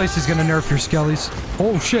 Yeah, this place is gonna nerf your skellies.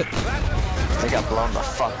 Oh shit. They got blown the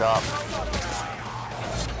fuck up.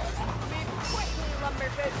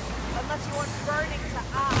 Unless you want burning to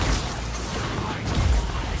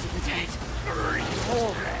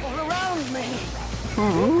all around me.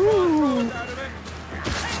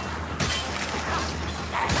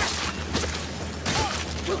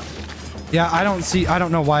 Yeah, I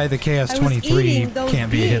don't know why the KS-23 can't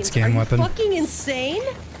be a hit scan weapon. Fucking insane.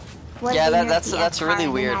 Yeah, that's really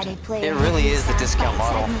weird. It really is the discount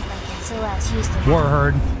model.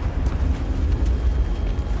 Warherd.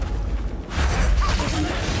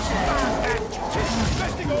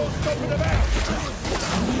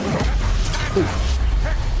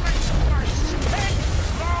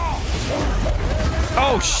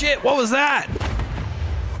 Oh shit, what was that?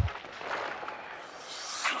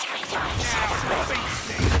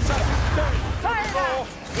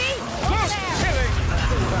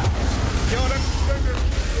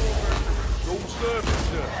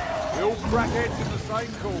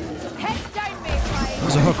 That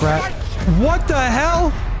was a hook rat. What the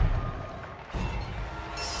hell?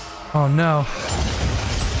 Oh no.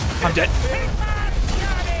 I'm dead.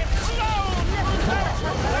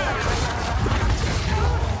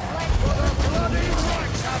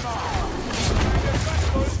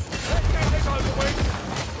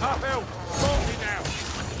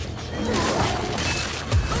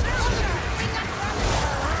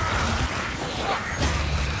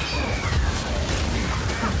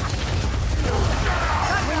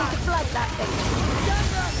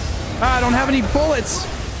 I don't have any bullets.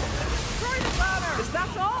 Is that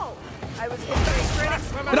all? I was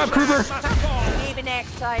Get up, Kruger. Maybe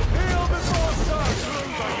next time.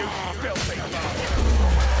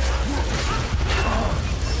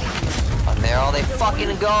 And there all they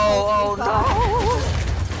fucking go. Oh no.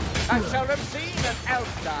 I shall have seen an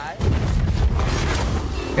elf die.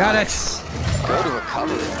 Got it. Go to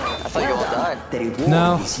recovery. I thought you all died.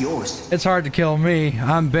 No. It's hard to kill me.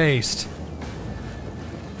 I'm based.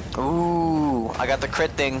 Ooh, I got the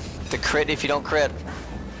crit thing. The crit if you don't crit.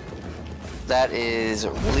 That is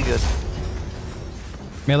really good.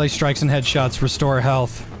 Melee strikes and headshots restore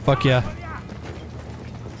health. Fuck yeah.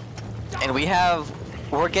 And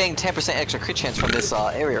we're getting 10% extra crit chance from this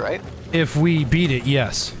area, right? If we beat it,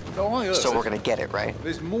 yes. So we're gonna get it, right?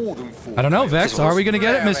 There's more than 4. I don't know, Vex. Are we gonna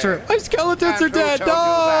get it, Mister? My skeletons are dead.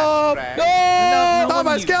 No, no, not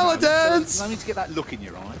my skeletons. I need to get that look in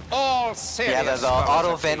your eye. All serious. Yeah, the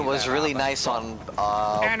auto vent was really nice on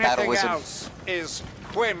Battle Wizard. Else is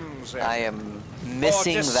whimsy. I am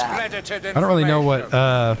missing that. I don't really know what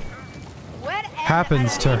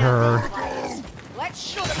happens to her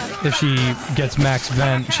if she gets max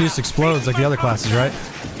vent. She just explodes like the other classes, right?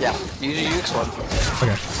 Yeah, you explode.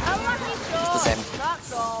 Okay. It's the same.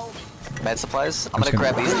 Med supplies. I'm gonna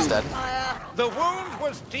grab these instead. The wound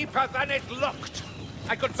was deeper than it looked.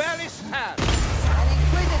 I could barely stand.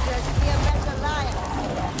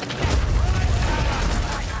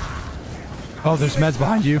 Oh, there's meds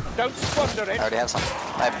behind you. Don't squander it. I already have some.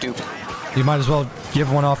 I have dupe. You might as well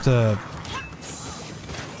give one off to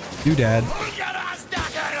Doodad.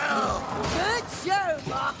 Good show,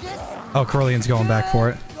 Marcus. Oh, Corellian's going back for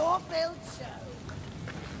it.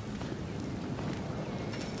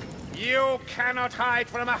 You cannot hide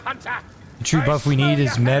from a hunter. The true buff we need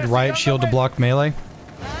is med riot shield to block melee.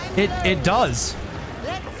 It does.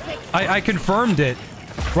 I confirmed it.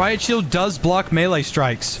 Riot shield does block melee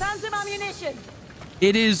strikes.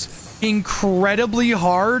 It is incredibly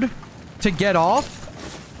hard to get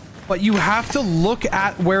off, but you have to look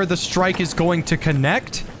at where the strike is going to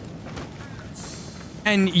connect.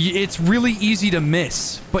 And it's really easy to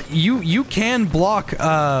miss, but you can block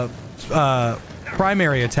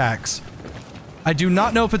primary attacks. I do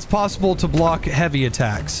not know if it's possible to block heavy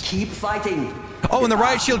attacks. Keep fighting. Oh, and the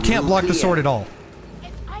riot shield can't block the sword at all.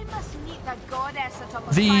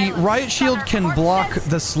 The riot shield can block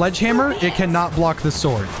the sledgehammer. It cannot block the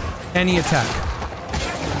sword. Any attack.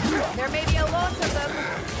 There may be a lot of them,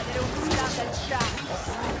 but they don't stop and shot.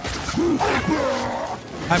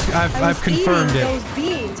 I've confirmed it. Those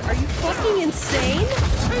beans. Are you fucking insane?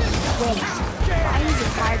 Wait, why is it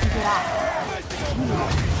hard to get off?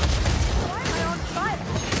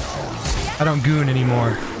 I don't goon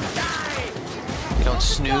anymore. You don't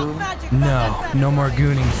snooze? No, no more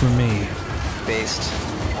gooning for me. Based.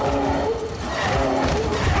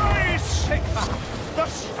 The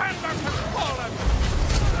standard has fallen.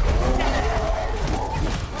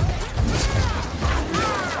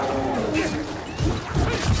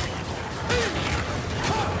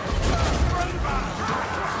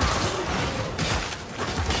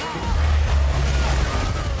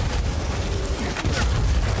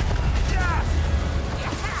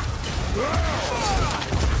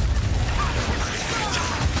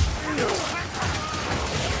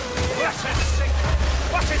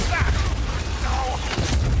 What is that? No!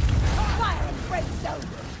 Fire and brimstone!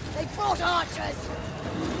 They brought archers!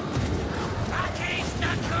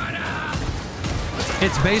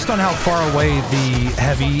 It's based on how far away the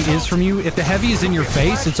heavy is from you. If the heavy is in your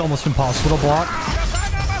face, it's almost impossible to block.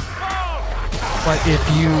 But if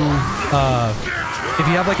you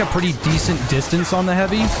have like a pretty decent distance on the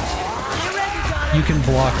heavy, you can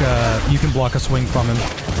block a swing from him.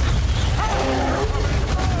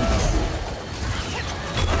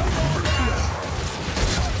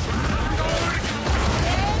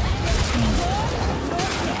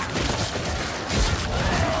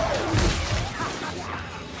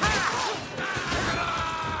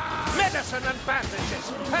 Medicine and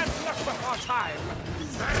bandages, and not before time.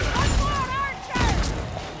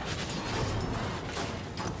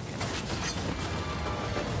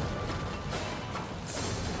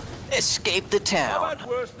 Escape the town.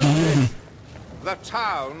 The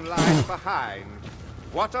town lies behind.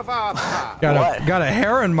 What of our path? Got a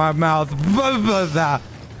hair in my mouth.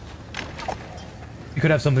 You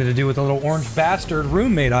could have something to do with the little orange bastard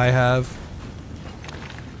roommate I have.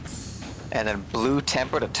 And then blue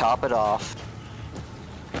temper to top it off.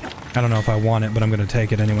 I don't know if I want it, but I'm gonna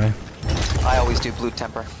take it anyway. I always do blue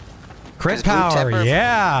temper. Crit power,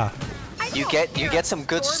 yeah. You get some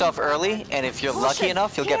good stuff early, and if you're lucky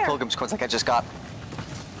enough, you'll get pilgrim's coins like I just got.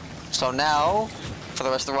 So now, for the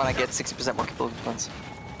rest of the run, I get 60% more pilgrim's coins.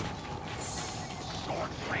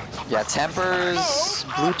 Yeah, tempers.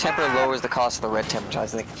 Blue temper lowers the cost of the red temper, which I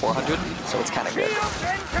think 400, so it's kind of good.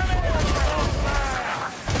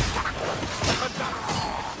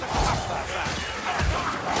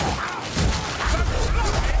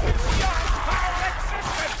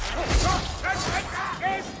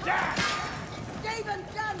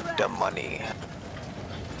 The money.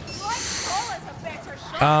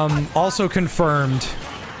 Also confirmed.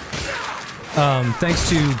 Thanks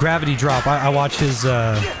to Gravity Drop, I watch his.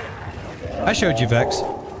 I showed you Vex,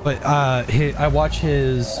 but I watch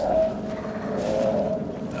his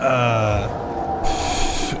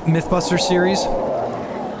Mythbuster series.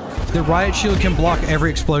 The riot shield can block every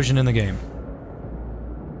explosion in the game.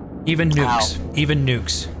 Even nukes. Ow. Even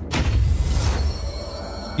nukes.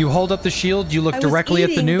 You hold up the shield, you look directly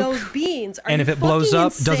at the nuke, and if it blows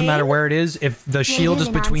up, doesn't matter where it is, if the shield is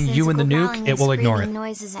between you and the nuke, it will ignore it.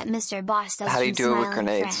 Noises that Mr. Boss does How do you from do it with smiling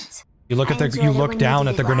grenades? friends. You look at the you look down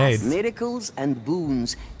at the grenade. Miracles and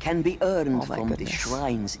boons can be earned from the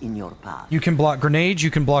shrines in your path. You can block grenades,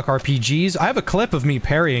 you can block RPGs. I have a clip of me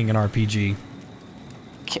parrying an RPG.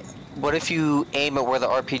 What if you aim at where the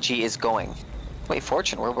RPG is going? Wait,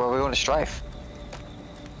 Fortune, where are we going to Strife?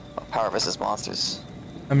 Oh, power versus monsters.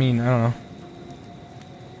 I mean, I don't know.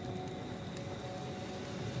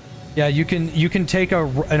 Yeah, you can take an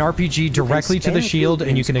RPG directly to the shield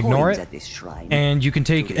and you can ignore it. And you can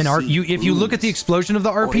take an if you look at the explosion of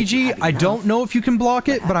the RPG, I don't know if you can block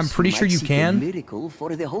it, but I'm pretty sure you can. Miracle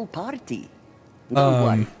for the whole party. Don't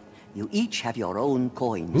worry. You each have your own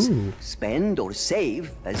coins. Ooh. Spend or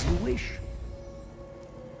save as you wish.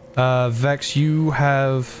 Vex, you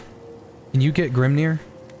have... Can you get Grimnir?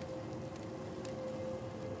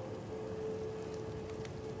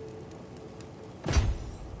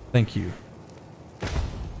 Thank you.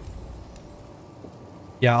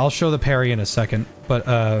 Yeah, I'll show the parry in a second, but,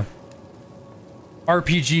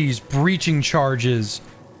 RPGs, breaching charges,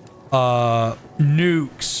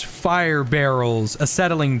 nukes, fire barrels,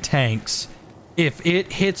 acetylene tanks. If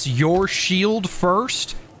it hits your shield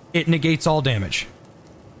first, it negates all damage.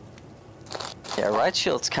 Yeah, riot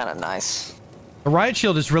shield's kind of nice. The riot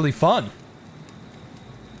shield is really fun.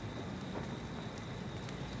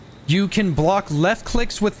 You can block left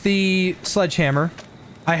clicks with the sledgehammer.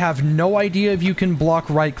 I have no idea if you can block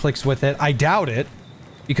right clicks with it. I doubt it,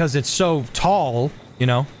 because it's so tall, you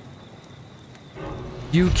know.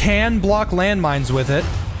 You can block landmines with it.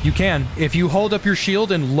 You can. If you hold up your shield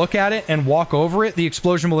and look at it and walk over it, the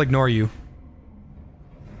explosion will ignore you.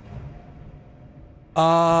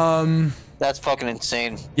 That's fucking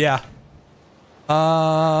insane. Yeah.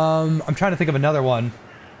 I'm trying to think of another one.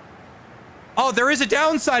 Oh, there is a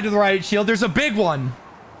downside to the riot shield. There's a big one.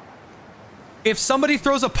 If somebody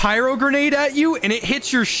throws a pyro grenade at you and it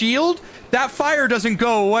hits your shield, that fire doesn't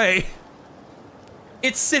go away.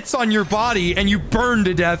 It sits on your body and you burn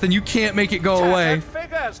to death and you can't make it go away.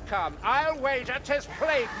 Figures come. I'll wager 'tis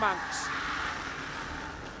plague monks.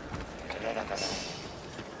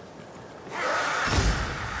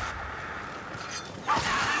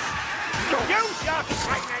 Use your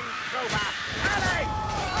training, Grover. Alley!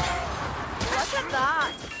 Look at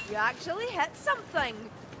that! You actually hit something.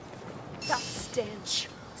 That stench.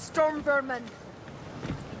 Storm vermin.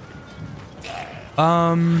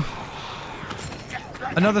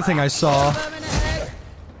 Another thing I saw.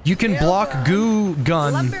 You can block goo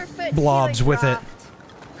gun blobs with it.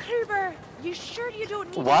 Kruber, you sure you don't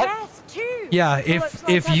need What? rest too? Yeah,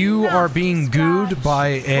 if you are being gooed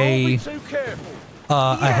by a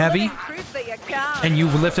heavy and you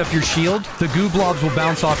lift up your shield, the goo blobs will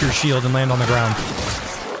bounce off your shield and land on the ground.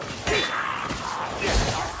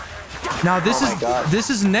 Now this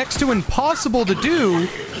is next to impossible to do,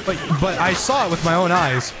 but I saw it with my own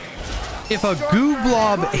eyes. If a goo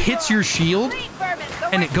blob hits your shield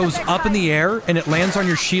and it goes up in the air and it lands on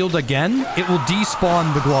your shield again, it will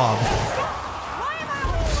despawn the glob.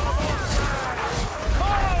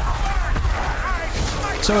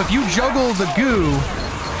 So if you juggle the goo,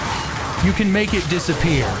 you can make it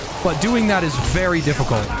disappear, but doing that is very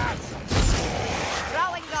difficult.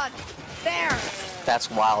 There. That's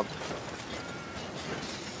wild.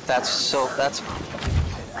 That's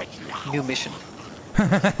new mission.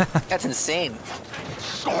 That's insane.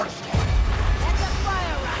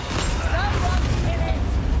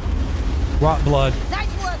 Rot blood. Nice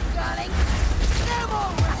work, darling. No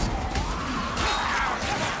more.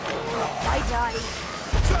 Bye, Daddy.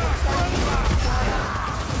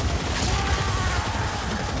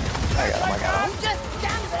 I got him. Just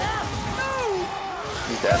stand there. No.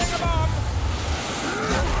 He's dead.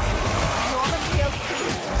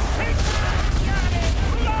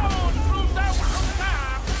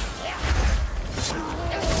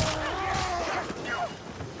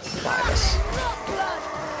 Nice.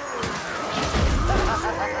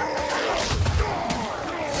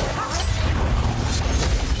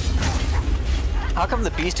 How come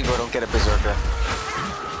the Beastigo don't get a berserker?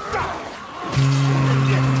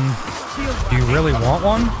 Do you really want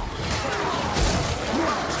one?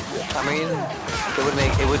 I mean,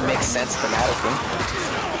 it would make sense thematically.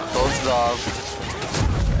 Both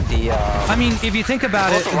the I mean, if you think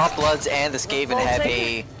about both it, the Rot Bloods and the Skaven have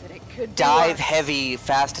a Could be dive worse. heavy,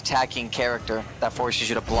 fast attacking character that forces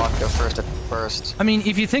you to block their first burst. I mean,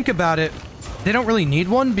 if you think about it, they don't really need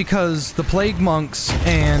one because the Plague Monks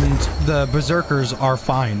and the Berserkers are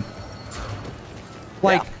fine.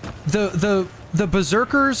 Like, the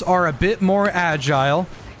Berserkers are a bit more agile,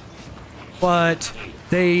 but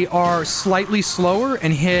they are slightly slower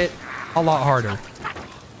and hit a lot harder.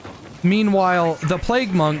 Meanwhile, the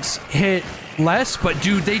Plague Monks hit less, but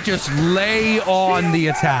dude, they just lay on the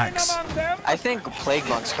attacks. I think Plague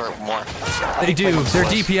Monks hurt more. They do. Their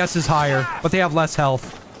DPS is higher, but they have less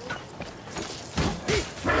health.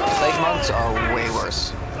 Plague Monks are way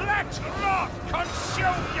worse.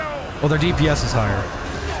 Well, their DPS is higher.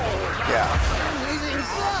 Yeah.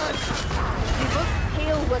 You look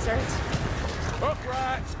pale, wizard.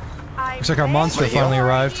 Looks like our monster finally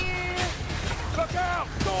arrived.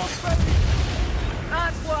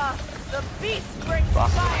 Aqua, the beast brings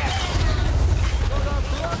fire.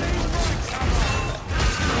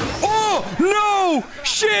 Oh no!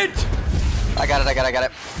 Shit! I got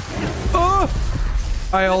it. Oh!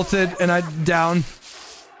 I ulted and I down.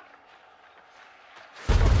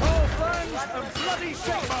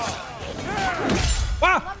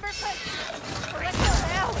 Ah!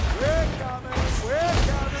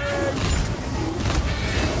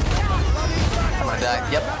 I'm gonna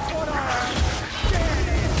die. Yep.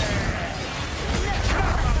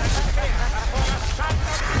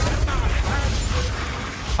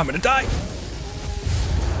 I'm gonna die.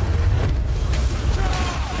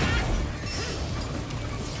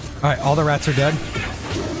 Alright, all the rats are dead.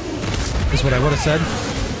 Is what I would have said.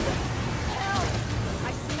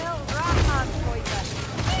 I smell rat poison.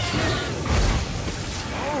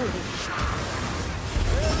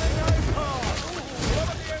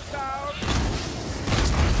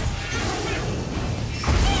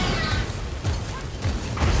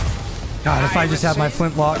 God, if I just had my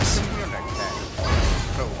flintlocks.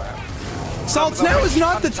 Salts, now is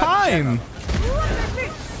not the time!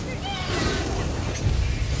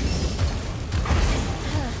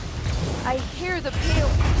 I hear the pale.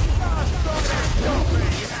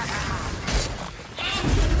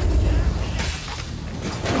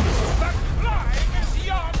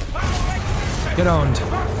 Get owned.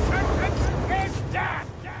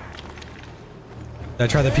 Did I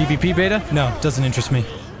try the PvP beta? No, doesn't interest me.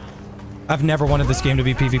 I've never wanted this game to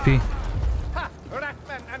be PvP.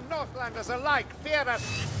 Ratmen and Northlanders alike fear us.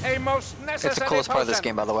 A most necessary It's the coolest part of this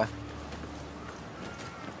game, by the way.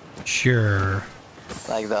 Sure.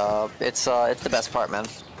 Like it's the best part, man.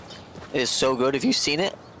 It is so good. If you've seen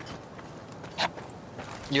it,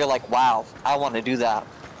 you're like, wow, I want to do that.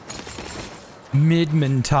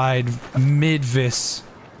 Vermintide, Midvis.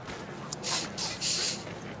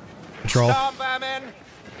 Control. Storm vermin,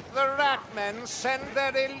 the Ratmen send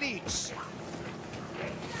their elites.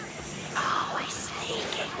 Always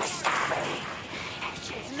sneaking mystery.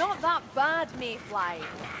 It's not that bad, Mayfly.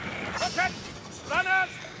 Protect! Runners!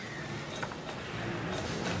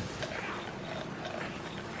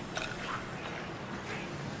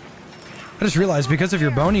 I just realized because of your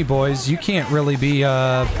bony boys, you can't really be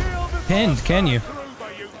pinned, can you?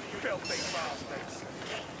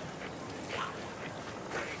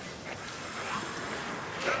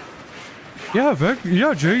 Yeah, Vex.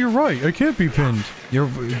 Yeah, Jay, you're right. I can't be pinned.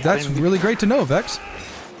 That's really great to know, Vex.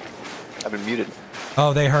 I've been muted.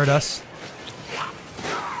 Oh, they heard us.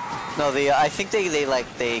 No, I think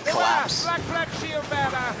they collapse. Black blood shield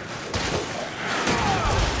bearer.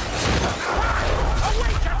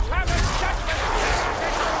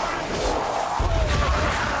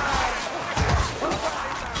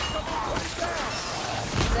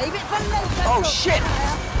 Oh shit!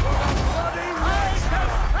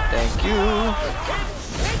 Thank you.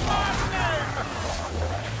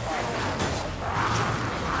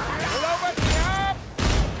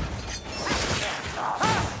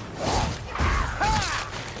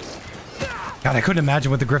 God, I couldn't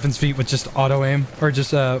imagine with the Griffin's feet with just auto aim or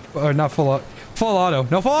just or not full auto.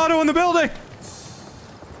 No full auto in the building.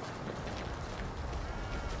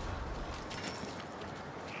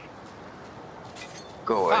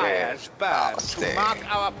 Go ahead. Fires burn to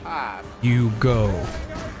mark our path. You go.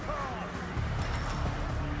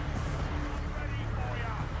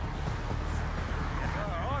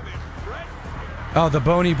 Oh, the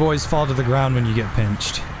bony boys fall to the ground when you get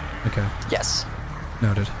pinched. Okay. Yes.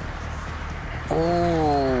 Noted.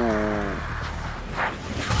 Oh.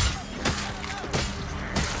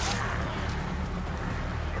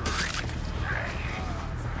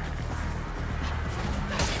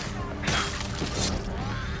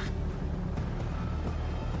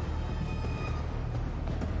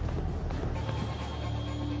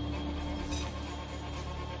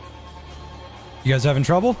 You guys having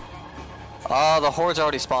trouble? The horde's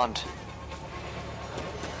already spawned.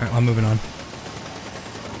 Alright, I'm moving on.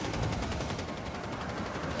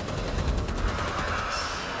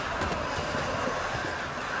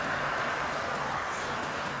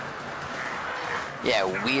 Yeah,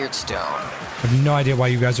 weird stone. I have no idea why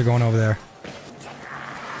you guys are going over there.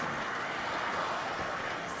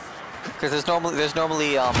 Because there's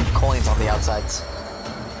normally coins on the outsides.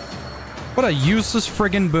 What a useless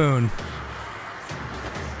friggin' boon.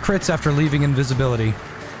 Crits after leaving invisibility.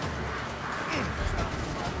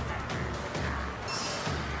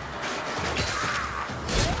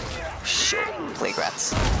 Shit, plague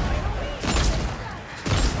rats.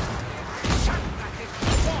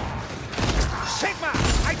 Sigma,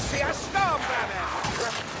 I see a storm rabbit.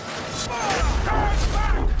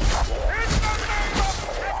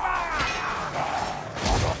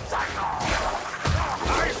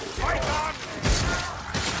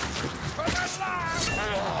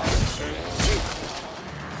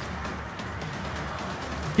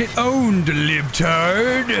 Get owned,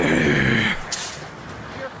 libtard!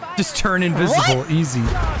 Just turn invisible, What? easy.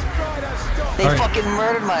 They fucking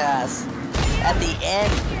murdered my ass. At the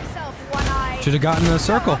end. Should have gotten in a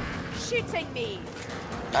circle. Shooting me.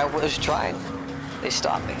 I was trying. They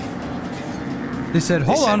stopped me. They said,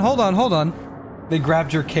 hold on. They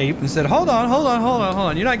grabbed your cape and said, hold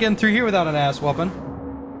on. You're not getting through here without an ass whooping.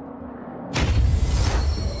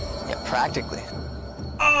 Yeah, practically.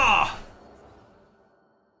 Ah!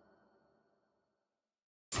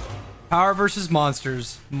 Power versus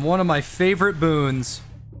monsters. One of my favorite boons.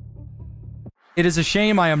 It is a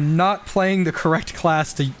shame I am not playing the correct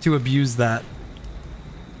class to abuse that.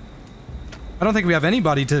 I don't think we have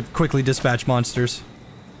anybody to quickly dispatch monsters.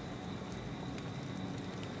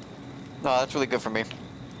 No, that's really good for me.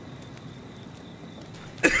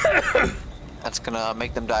 That's gonna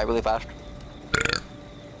make them die really fast.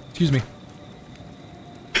 Excuse me.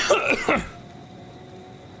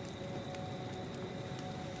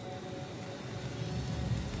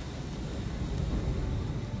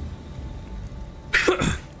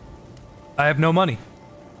 I have no money.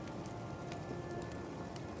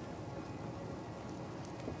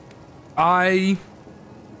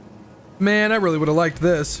 Man, I really would have liked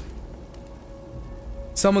this.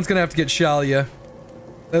 Someone's gonna have to get Shalia.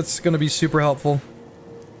 That's gonna be super helpful.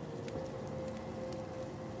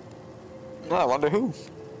 Oh, I wonder who.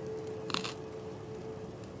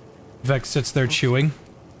 Vex sits there chewing.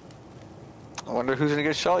 I wonder who's gonna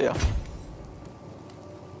get Shalia.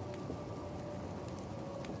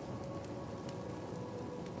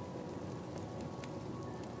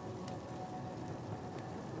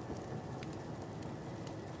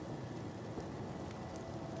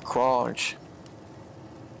 Crunch.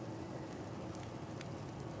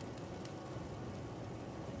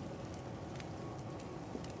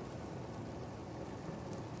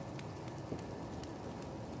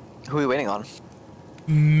 Who are we waiting on?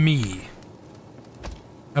 Me.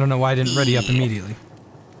 I don't know why I didn't ready up immediately.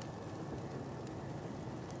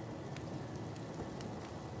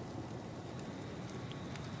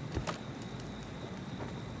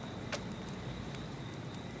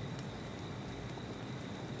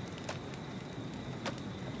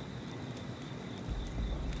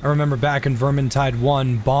 I remember back in Vermintide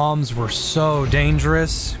 1, bombs were so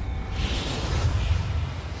dangerous.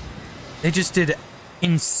 They just did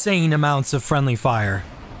insane amounts of friendly fire.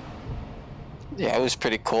 Yeah, it was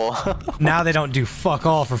pretty cool. Now they don't do fuck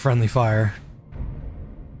all for friendly fire.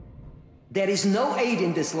 There is no aid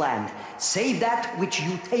in this land, save that which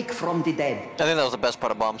you take from the dead. I think that was the best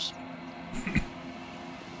part of bombs.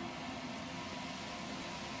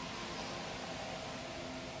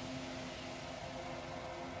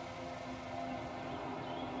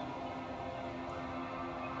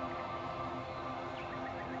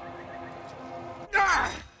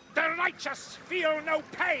 The righteous feel no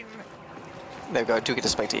pain. There we go, I do get to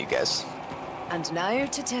spectate you guys. And now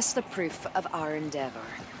to test the proof of our endeavor.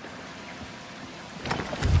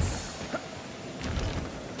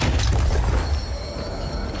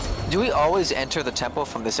 Do we always enter the temple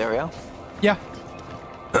from this area? Yeah.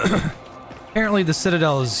 Apparently the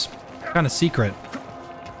Citadel is kind of secret.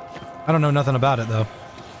 I don't know nothing about it though.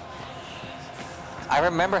 I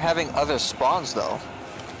remember having other spawns though.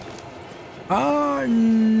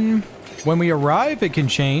 When we arrive it can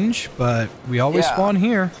change, but we always spawn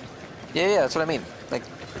here. Yeah, that's what I mean. Like,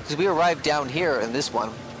 because we arrived down here in this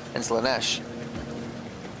one, in Slanesh.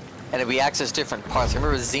 And we access different parts. I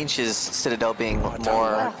remember Zinch's Citadel being more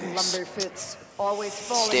Lumberfoots, always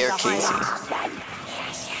falling staircasey.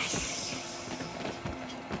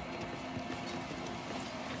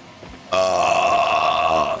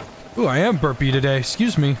 Ooh, I am burpy today.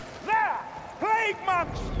 Excuse me. There! Plague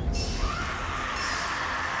monks!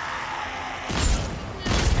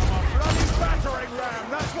 I'm a bloody battering ram,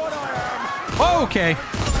 that's what I am! Oh, okay.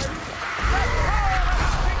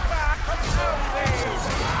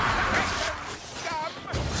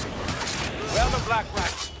 Well, the black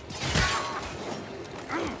rat.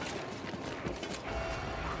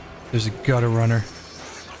 There's a gutter runner.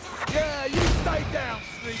 Yeah, you stay down,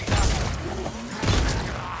 sneaker.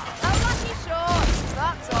 A lucky shot,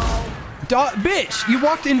 that's all. Bitch, you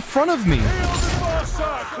walked in front of me.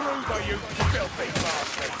 Mon-Sat Kruger, you filthy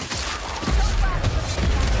bastard.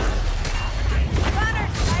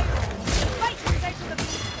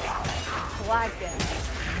 Flag them.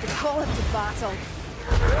 The call it to battle.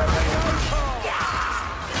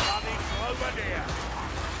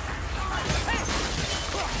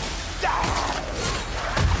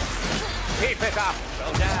 Keep it up,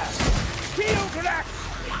 soldier. Shield that!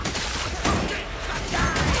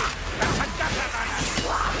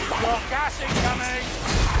 Got gas incoming!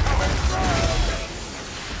 Coming through!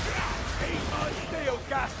 Eat my steel,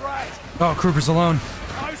 gas rat! Oh, Kruger's alone. No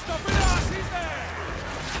stopping us, he's there!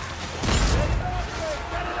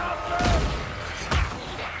 Get it up,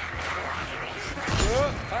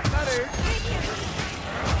 pack that in.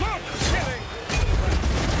 Look, killing!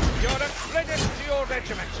 You're a credit to your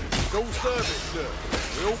regiment. Full service, sir.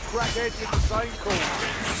 We all crack heads in the same cause.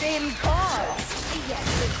 Same cause? Yes,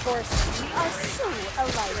 of course. We are so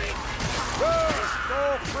alike.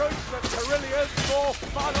 More fruits than Carillions, more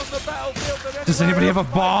fun on the battlefield than Does anybody have a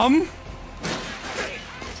bomb?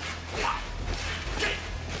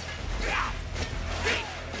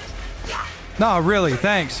 No, really,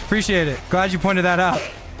 thanks. Appreciate it. Glad you pointed that out.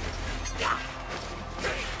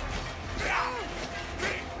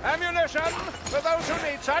 Ammunition for those who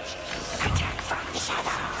need such. Attack from shadow.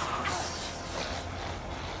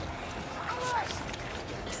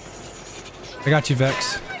 I got you,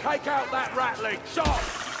 Vex. Take out that rattling shot.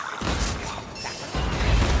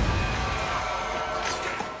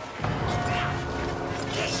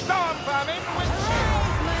 Storm vermin with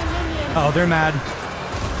Oh, they're mad.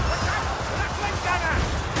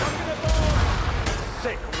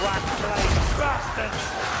 sick rat plague bastards.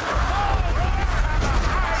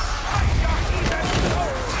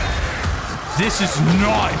 This is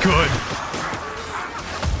not good.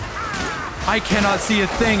 I cannot see a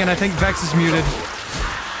thing, and I think Vex is muted.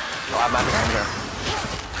 Oh, I'm out here.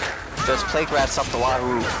 There's plague rats up the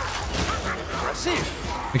wahoo.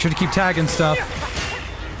 Make sure to keep tagging stuff.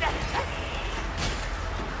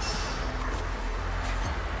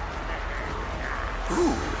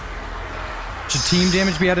 Should team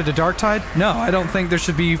damage be added to Darktide? No, I don't think there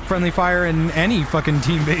should be friendly fire in any fucking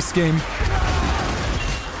team-based game.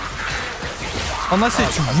 Unless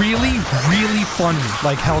it's really, really funny,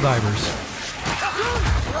 like Helldivers.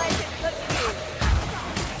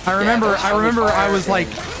 I remember I was like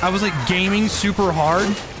gaming super hard,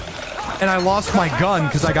 and I lost my gun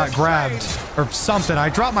because I got grabbed or something. I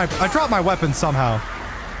dropped my weapon somehow,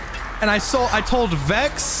 and I told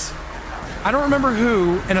Vex, I don't remember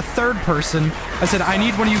who, and a third person, I said, I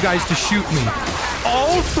need one of you guys to shoot me.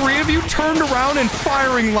 All three of you turned around and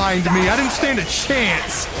firing lined me. I didn't stand a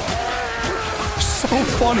chance. So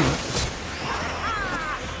funny.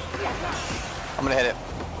 I'm gonna hit it.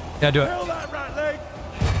 Yeah, do it.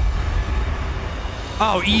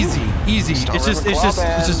 Oh, easy. It's just,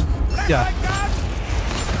 yeah.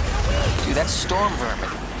 Dude, that's Storm Vermin.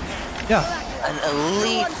 Yeah. An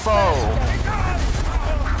elite foe.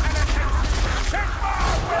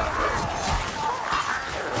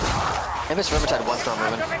 Maybe it's Vermintide 1 Storm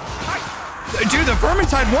Vermin. Dude, the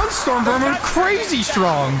Vermintide 1 Storm Vermin crazy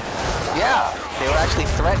strong. Yeah, they were actually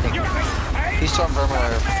threatening. These Storm Vermin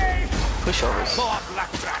are pushovers.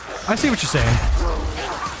 I see what you're saying.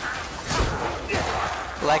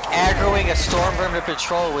 Like aggroing a Storm Vermin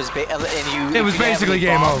patrol was, it was basically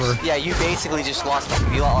game over. Yeah, you basically just lost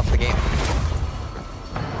the game.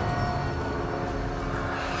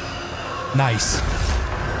 Nice.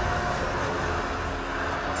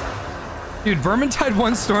 Dude, Vermintide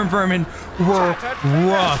 1 Storm Vermin were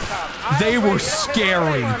rough. They were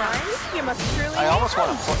scary. I almost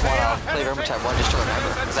want to play Vermintide 1 just to remember,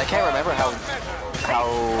 because I can't remember how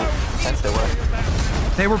intense they were.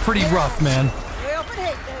 They were pretty rough, man. We often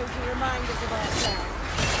hate those who remind us of ourselves.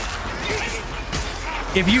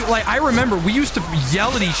 If you, like, I remember we used to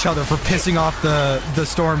yell at each other for pissing off the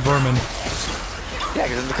Storm Vermin. Yeah,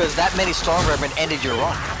 because that many Storm Vermin ended your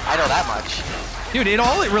run. I know that much. Dude,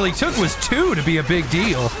 all it really took was 2 to be a big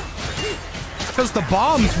deal. Because the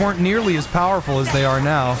bombs weren't nearly as powerful as they are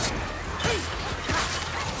now.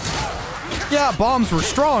 Yeah, bombs were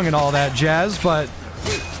strong and all that jazz, but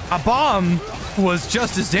a bomb was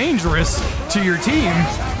just as dangerous to your team.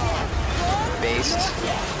 Based.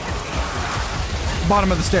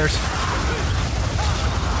 Bottom of the stairs.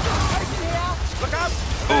 Look out!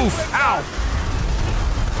 Oof! Ow!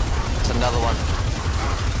 It's another one.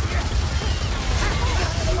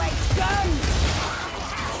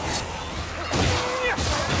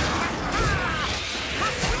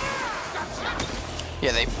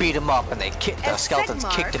 Yeah, they beat him up and they kicked the skeletons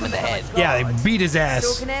kicked him in the head. Yeah, they beat his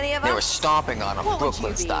ass. They were stomping on him,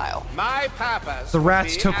 Brooklyn style. My purpose. The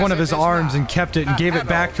rats took one of his arms and kept it and gave it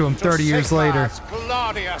back to him 30 years later. They're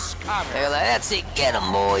like, that's it, get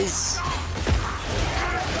him, boys.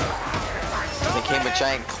 They came a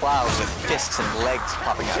giant cloud with fists and legs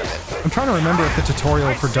popping out of it. I'm trying to remember if the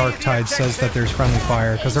tutorial for Darktide says that there's friendly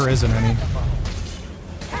fire, because there isn't any.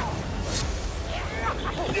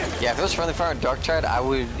 Yeah, if it was friendly fire in Darktide,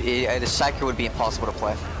 the Psyker would be impossible to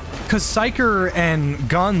play. Because Psyker and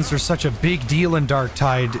guns are such a big deal in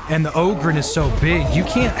Darktide, and the Ogren is so big, you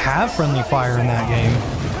can't have friendly fire in that game.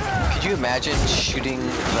 Could you imagine shooting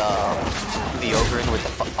the Ogren with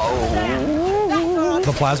the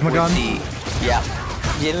the plasma gun? Yeah,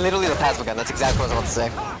 literally the plasma gun. That's exactly what I was about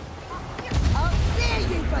to say. I'll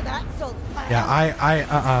see you for that, so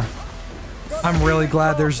Yeah, I'm really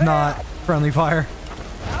glad there's not friendly fire.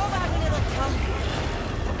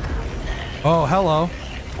 Oh, hello.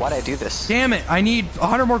 Why'd I do this? Damn it, I need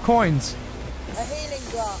 100 more coins. A healing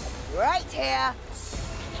drop right here.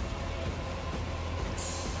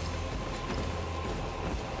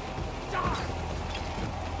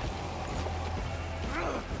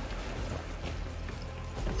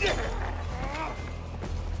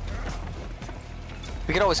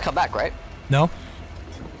 We could always come back, right? No.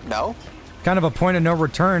 No? Kind of a point of no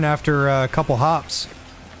return after a couple hops.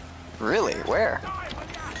 Really? Where?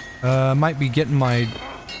 Might be getting my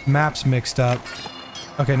maps mixed up.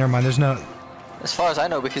 Okay, never mind. There's no... As far as I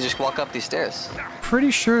know, we could just walk up these stairs.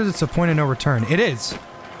 Pretty sure it's a point of no return. It is.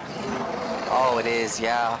 Oh, it is,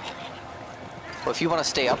 yeah. Well, if you want to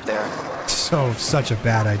stay up there. So, such a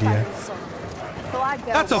bad idea.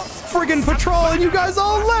 That's a friggin' patrol and you guys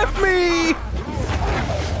all left me!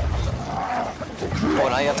 Oh,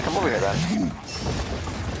 now you have to come over here then.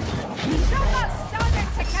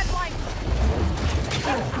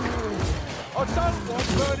 I don't want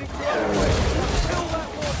burning glory. Kill that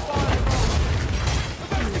war fire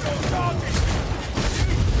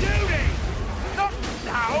Duty! Not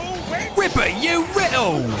now! Ripper, you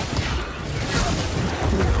riddle!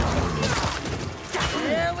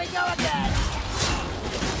 Here we go again.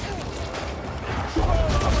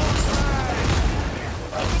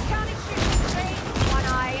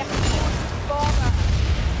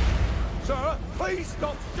 Sir, please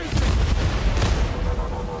stop shooting!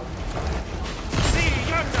 See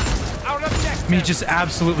yonder! Our objective! Me just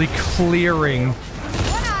absolutely clearing.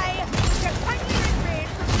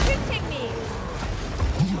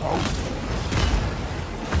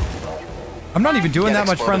 I'm not even doing that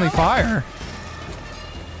much friendly fire.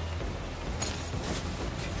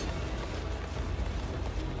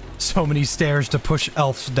 So many stairs to push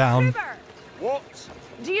elves down. What?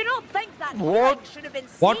 Do you not think that What? should have been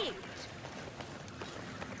What? saved?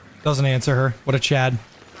 Doesn't answer her. What a Chad.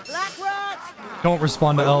 Don't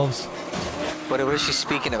respond to elves. What is she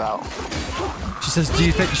speaking about? She says, do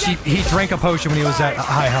you think he drank a potion when he was at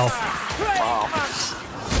high health? Wow.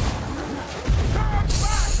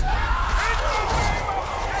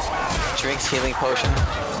 Drinks healing potion.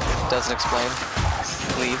 Doesn't explain.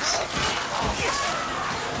 Leaves.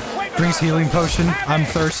 Drinks healing potion. I'm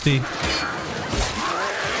thirsty.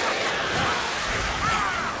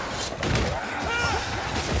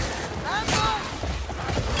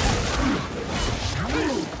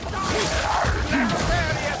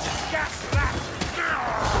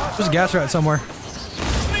 There's a gas rat somewhere.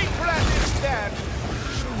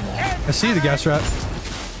 I see the gas rat.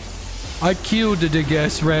 I killed the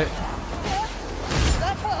gas rat.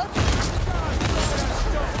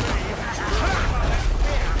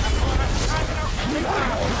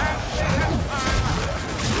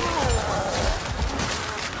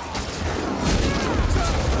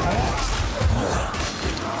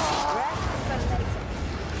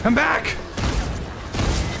 Come back!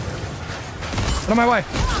 Get on my way.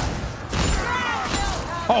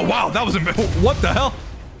 Oh wow, that was what the hell?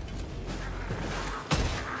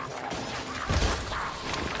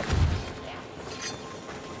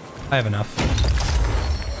 I have enough.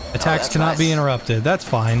 Attacks cannot be interrupted. That's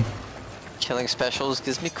fine. Killing specials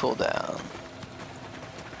gives me cooldown.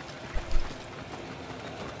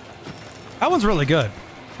 That one's really good.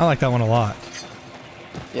 I like that one a lot.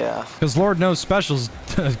 Yeah. Because Lord knows specials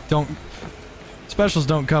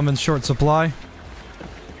don't come in short supply.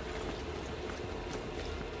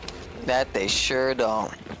 That they sure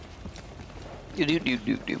don't. You do.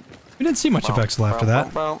 We didn't see much effects after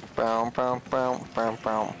that.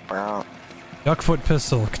 Duckfoot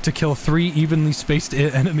pistol to kill 3 evenly spaced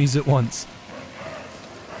enemies at once.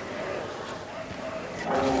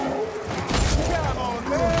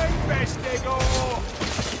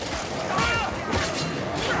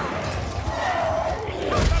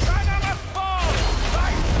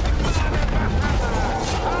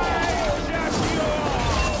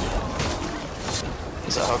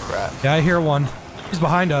 He's a hook rat. Yeah, I hear one. He's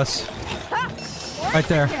behind us. Right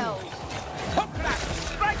there.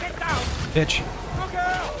 Bitch.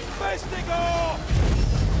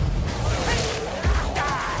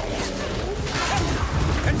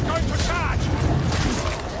 It's going to charge!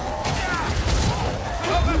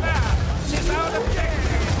 Over there! She's out of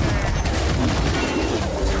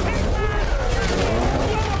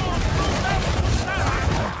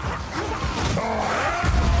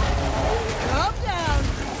Calm down.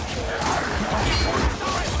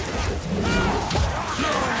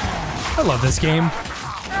 I love this game.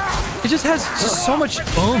 It just has just so much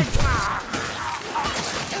oomph.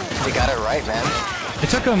 They got it right, man. It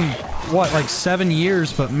took them, what, like 7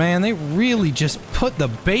 years, but man, they really just put the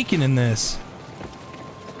bacon in this.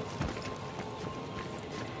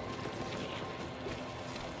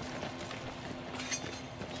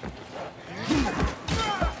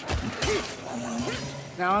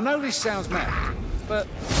 Now, I know this sounds mad, but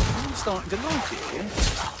I'm starting to like it here.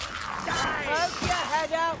 Poke your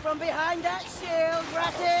head out from behind that shield,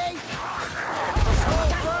 Ratty! All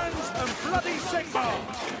friends and bloody Sigmar!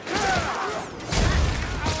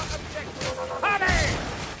 Honey!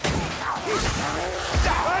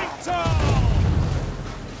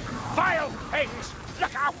 Vile pigs!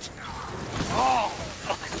 Look out! Oh,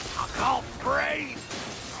 I can't breathe!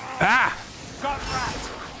 Ah! Got rat!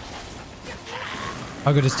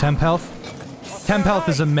 How good is temp health? Temp health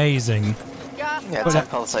is amazing. Yeah, But temp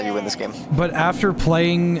health's how you win this game. But after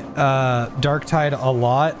playing Darktide a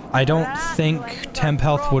lot, I don't think temp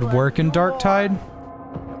health would work in Darktide.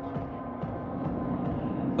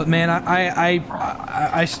 But man, I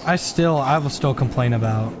will still complain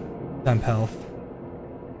about temp health.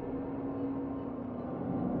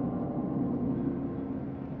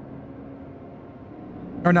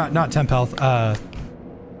 Or not temp health,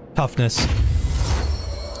 toughness.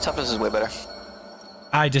 Toughness is way better.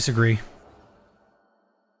 I disagree.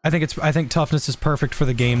 I think toughness is perfect for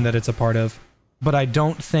the game that it's a part of, but I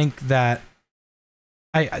don't think that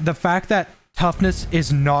the fact that toughness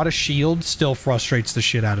is not a shield still frustrates the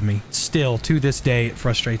shit out of me. Still, to this day, it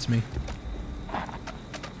frustrates me.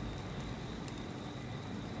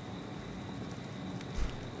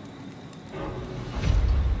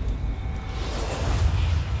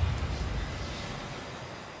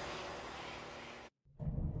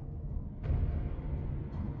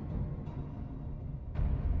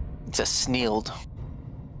 It's a snealed.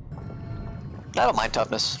 I don't mind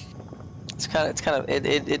toughness.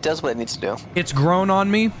 It does what it needs to do. It's grown on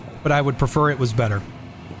me, but I would prefer it was better.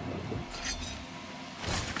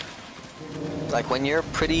 Like when you're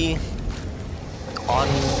pretty on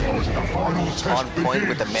point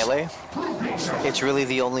with the melee, it's really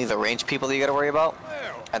the range people that you gotta worry about,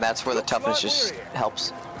 and that's where the toughness just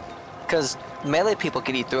helps. Because melee people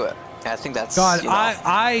can eat through it. And I think that's God. You know,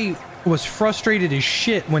 I was frustrated as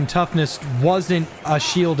shit when toughness wasn't a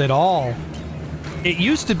shield at all. It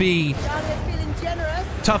used to be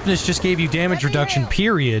toughness just gave you damage reduction,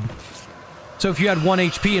 period. So if you had 1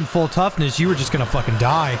 HP and full toughness, you were just gonna fucking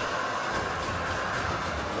die.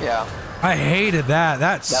 Yeah. I hated that.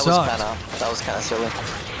 That sucked. That was kind of silly.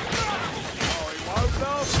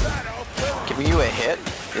 Giving you a hit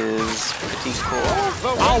is pretty cool.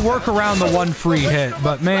 I'll work around the 1 free hit,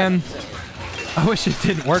 but man, I wish it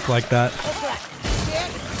didn't work like that.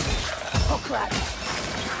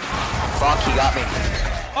 Fuck, he got me.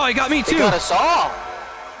 Oh, he got me too. He got us all.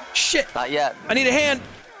 Shit. Not yet. I need a hand.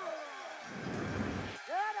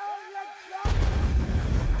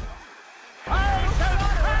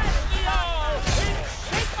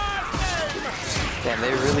 Damn,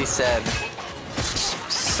 they really said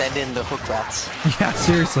send in the hook rats. Yeah,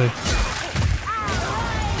 seriously.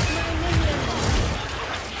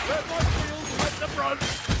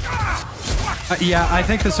 Yeah, I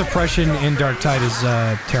think the suppression in Darktide is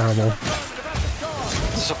terrible.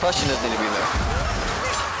 The suppression doesn't need to be there.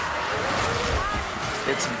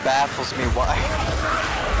 It baffles me why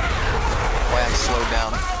I'm slowed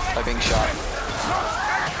down by being shot.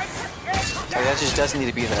 Like, that just doesn't need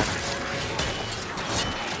to be there.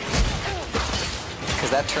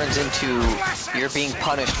 because that turns into you're being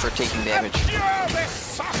punished for taking damage.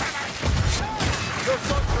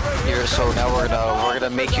 So now we're gonna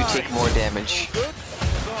make you take more damage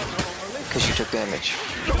because you took damage.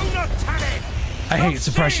 I hate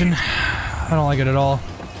suppression. I don't like it at all.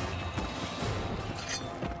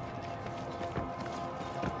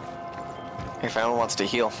 If anyone wants to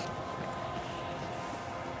heal.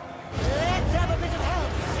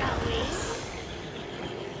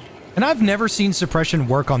 And I've never seen suppression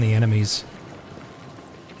work on the enemies.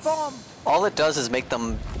 All it does is make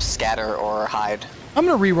them scatter or hide. I'm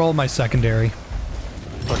gonna re-roll my secondary.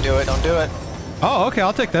 Don't do it, don't do it. Oh, okay,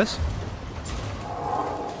 I'll take this.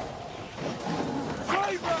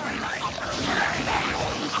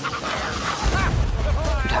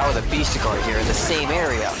 Tower the Beast Guard here in the same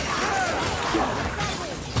area.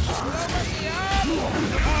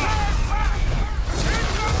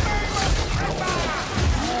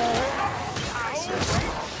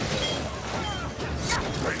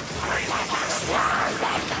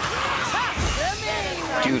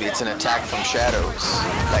 Dude, it's an attack from shadows.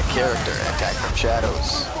 That character, an attack from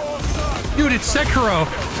shadows. Dude, it's Sekiro.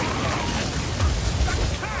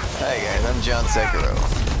 Hey guys, I'm John Sekiro.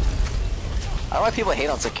 I don't know why people hate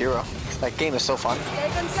on Sekiro. That game is so fun.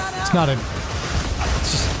 It's not a...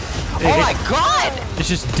 It's just... Oh my god! It's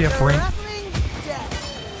just different.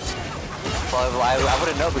 Well, I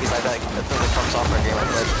wouldn't know because I thought that's a From Software game I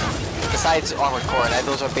played. Besides Armored Core, and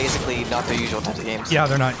those are basically not the usual types of games. Yeah,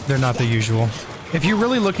 they're not the usual. If you're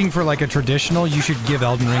really looking for like a traditional, you should give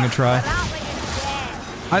Elden Ring a try.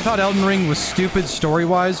 I thought Elden Ring was stupid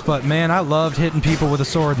story-wise, but man, I loved hitting people with a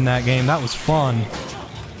sword in that game. That was fun.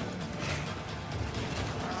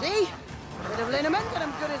 See? Bit of liniment and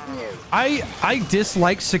I'm good as new. I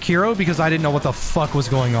disliked Sekiro because I didn't know what the fuck was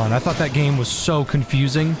going on. I thought that game was so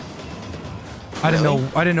confusing. I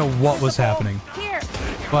didn't know what was happening.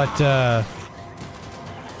 But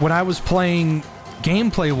when I was playing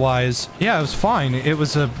gameplay-wise, yeah, it was fine. It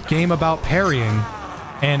was a game about parrying,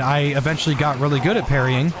 and I eventually got really good at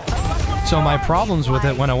parrying, so my problems with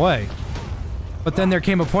it went away. But then there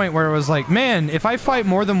came a point where it was like, man, if I fight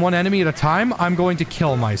more than one enemy at a time, I'm going to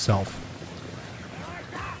kill myself.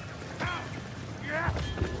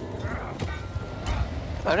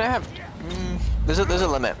 I don't have... there's a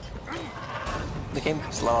limit. The game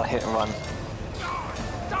is a lot of hit and run.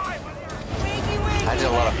 I did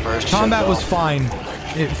a lot of burst. Combat was fine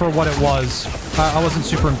for what it was. I wasn't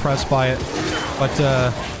super impressed by it, but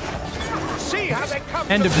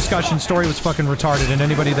end of discussion. Story was fucking retarded, and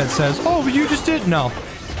anybody that says, "Oh, but you just did," no,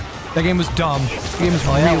 that game was dumb. The game was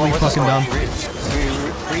really fucking dumb.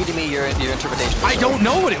 Read to me your interpretation. I don't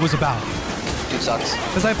know what it was about. Dude sucks.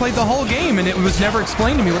 Because I played the whole game and it was never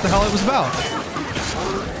explained to me what the hell it was about.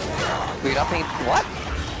 You're not paying what?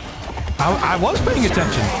 I was paying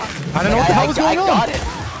attention. I don't know what the hell was going on.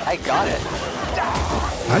 I got it.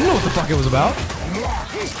 I didn't know what the fuck it was about.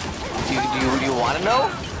 Do you want to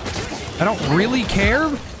know? I don't really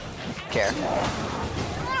care. Care.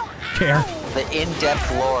 The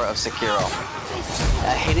in-depth lore of Sekiro.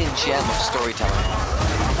 A hidden gem of storytelling.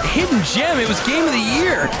 A hidden gem? It was Game of the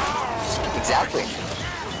Year. Exactly.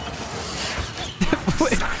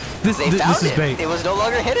 This is bait. It was no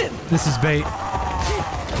longer hidden. This is bait.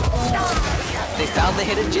 They found the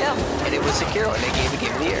hidden gem, and it was Sekiro, and they gave the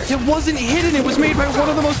Game of the Year. It wasn't hidden. It was made by one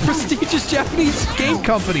of the most prestigious Japanese game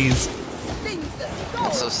companies.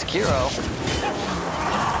 And so Sekiro...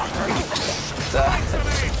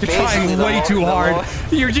 You're trying way too hard.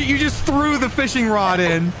 You just threw the fishing rod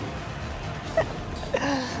in.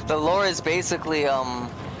 The lore is basically,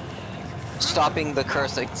 stopping the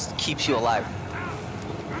curse that keeps you alive.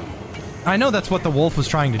 I know that's what the wolf was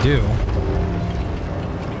trying to do.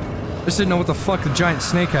 Just didn't know what the fuck the giant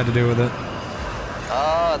snake had to do with it.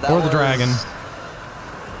 Or the dragon.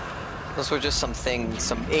 Those were just some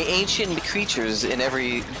ancient creatures in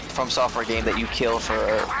every From Software game that you kill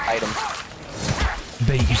for items.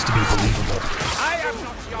 Bait used to be believable. I am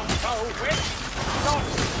not your foe, witch. Not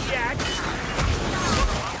yet.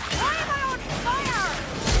 Why am I on fire?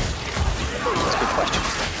 That's a good question.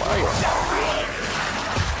 Why are you on fire?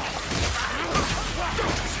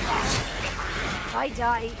 I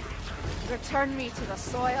die. Return me to the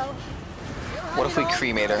soil. What if we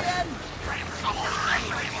cremate her?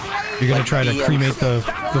 You're gonna try to cremate the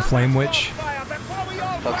flame witch?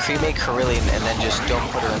 Well, cremate Carillion and then just don't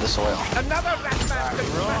put her in the soil.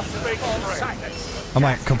 I'm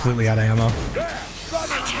like completely out of ammo.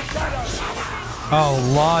 Oh,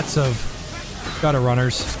 lots of gutter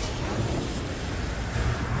runners.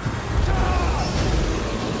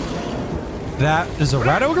 That is a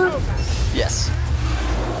rat ogre? Yes.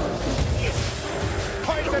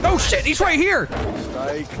 Oh shit, he's right here!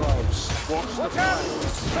 Stay close. Watch the plan.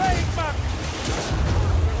 Plague monk!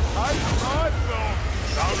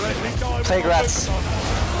 Don't let me die. Plague rats.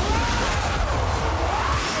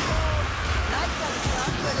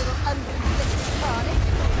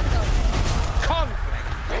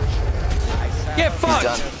 Get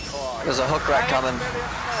fucked! There's a hook rat coming.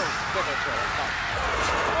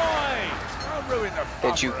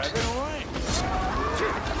 Get juked.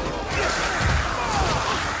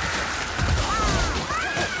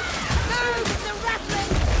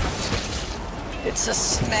 It's a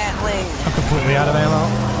snatling. I'm completely out of ammo.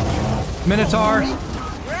 Minotaur.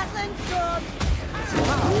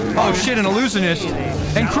 Oh shit, an illusionist.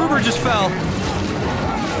 And Kruber just fell.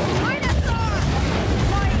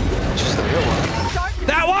 Just the real one.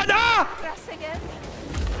 That one! Ah!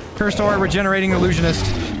 Cursed Aura regenerating illusionist.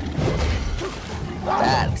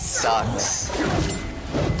 That sucks.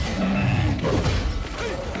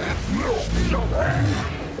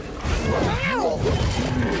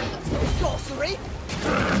 Sorcery.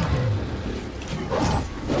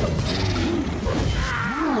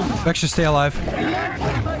 Vex should stay alive.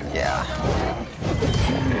 Yeah.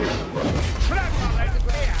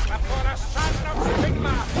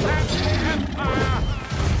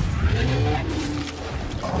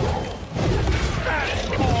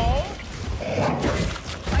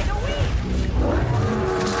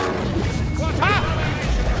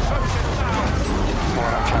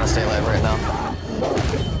 I'm trying to stay alive right now.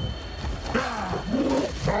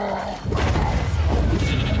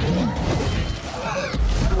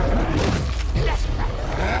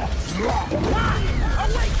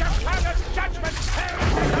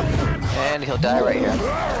 And he'll die right here.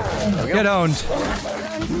 There we go. Get owned.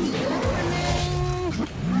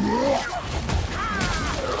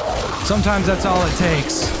 Sometimes that's all it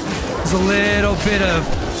takes. Is a little bit of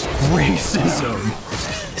racism.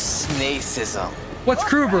 Snacism. What's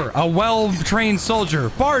Kruber? A well-trained soldier.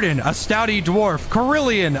 Barden, a stouty dwarf.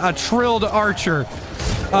 Carillion, a trilled archer.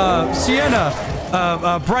 Sienna,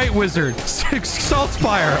 a bright wizard.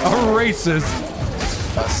 Saltspire, a racist.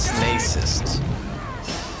 A snacist.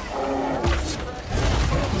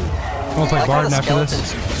 I'm gonna play Barden after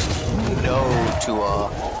this. No to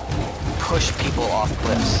push people off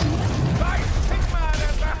cliffs.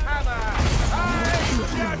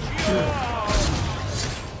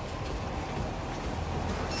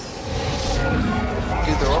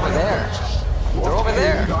 Dude, they're over there. They're over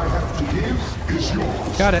there.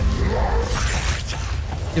 Got it.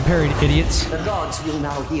 Get parried, idiots. The gods will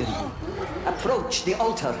now hear you. Approach the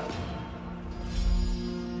altar.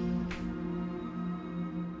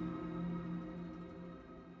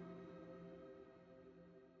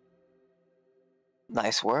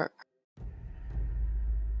 Nice work.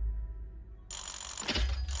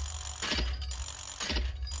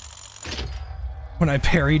 When I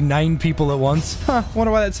parried 9 people at once. Huh,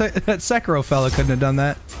 wonder why that Sekiro fella couldn't have done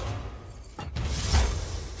that.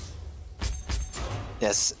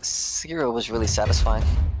 Yes, Sekiro was really satisfying.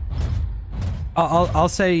 I'll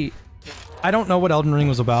say, I don't know what Elden Ring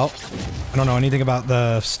was about. I don't know anything about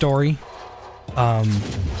the story.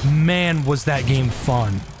 Man, was that game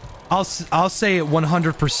fun. I'll say it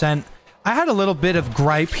 100%. I had a little bit of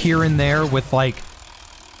gripe here and there with like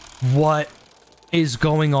what is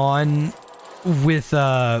going on with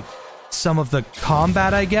some of the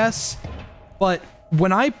combat, I guess. But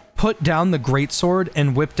when I put down the greatsword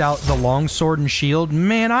and whipped out the longsword and shield,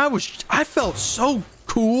 man, I felt so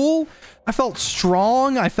cool. I felt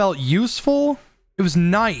strong. I felt useful. It was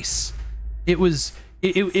nice. It was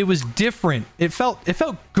different. It felt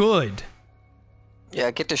good. Yeah,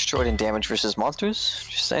 get destroyed in damage versus monsters.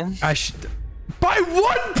 Just saying. By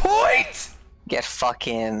 1 point. Get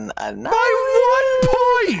fucking a knife. By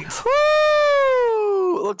 1 point.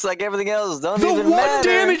 Woo! Looks like everything else don't even matter. The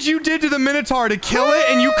 1 damage you did to the Minotaur to kill it,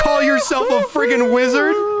 and you call yourself a friggin'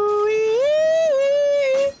 wizard?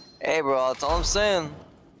 Hey, bro, that's all I'm saying.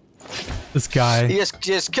 This guy. You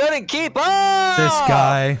just couldn't keep up. This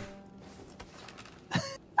guy.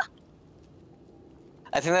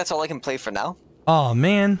 I think that's all I can play for now. Oh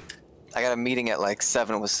man. I got a meeting at like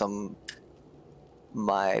 7 with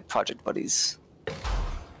my project buddies.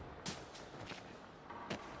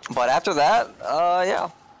 But after that, yeah,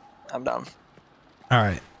 I'm done. All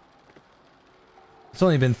right. It's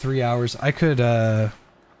only been 3 hours. I could, I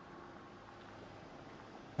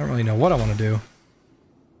don't really know what I want to do.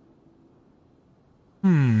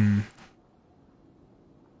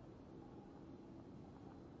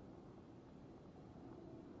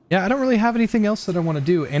 Yeah, I don't really have anything else that I want to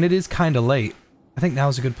do, and it is kind of late. I think now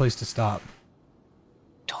is a good place to stop.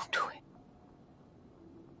 Don't do it.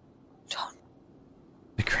 Don't.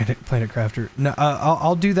 Planet Crafter. No,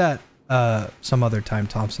 I'll do that some other time,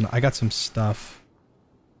 Thompson. I got some stuff.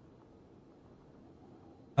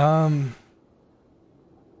 I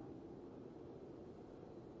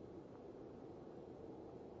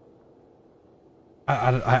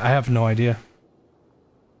have no idea.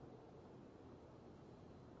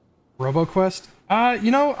 RoboQuest?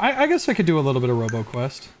 You know, I guess I could do a little bit of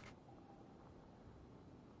RoboQuest.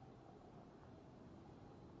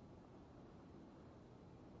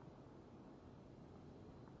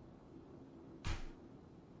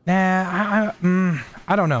 Nah,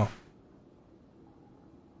 I don't know.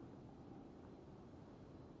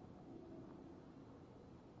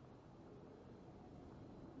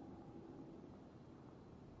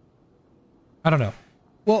 I don't know.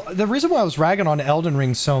 Well, the reason why I was ragging on Elden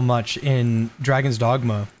Ring so much in Dragon's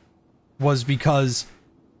Dogma was because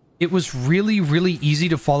it was really, really easy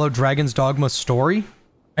to follow Dragon's Dogma's story.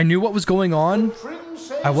 I knew what was going on.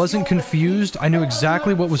 I wasn't confused. I knew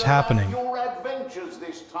exactly what was happening. Your adventures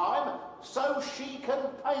this time, so she can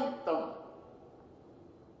paint them.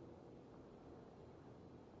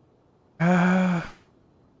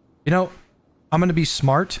 You know, I'm gonna be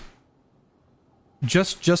smart.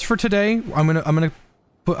 Just for today, I'm gonna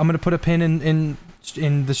put a pin in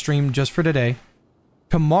the stream just for today.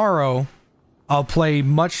 Tomorrow, I'll play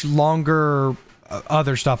much longer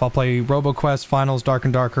other stuff. I'll play RoboQuest, Finals, Dark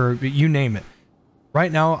and Darker, you name it.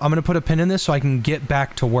 Right now, I'm gonna put a pin in this so I can get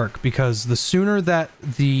back to work, because the sooner that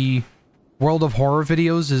the World of Horror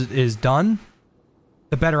videos is done,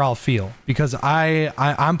 the better I'll feel, because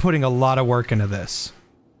I'm putting a lot of work into this.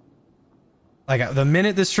 Like, the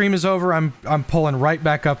minute this stream is over, I'm pulling right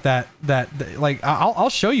back up that like I'll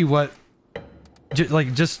show you what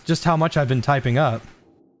just how much I've been typing up.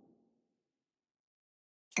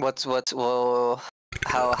 Well,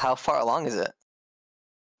 how far along is it?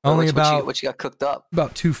 Only about what you got cooked up.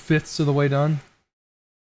 About 2/5 of the way done.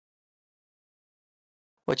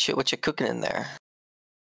 What you cooking in there?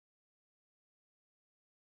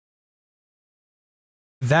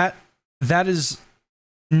 That is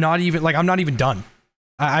not even, like, I'm not even done.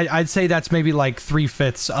 I'd say that's maybe like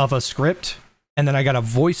 3/5 of a script, and then I gotta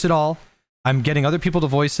voice it all. I'm getting other people to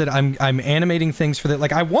voice it. I'm animating things for that.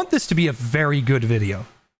 Like, I want this to be a very good video.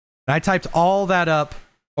 And I typed all that up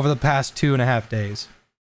over the past 2.5 days.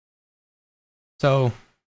 So,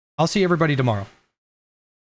 I'll see everybody tomorrow.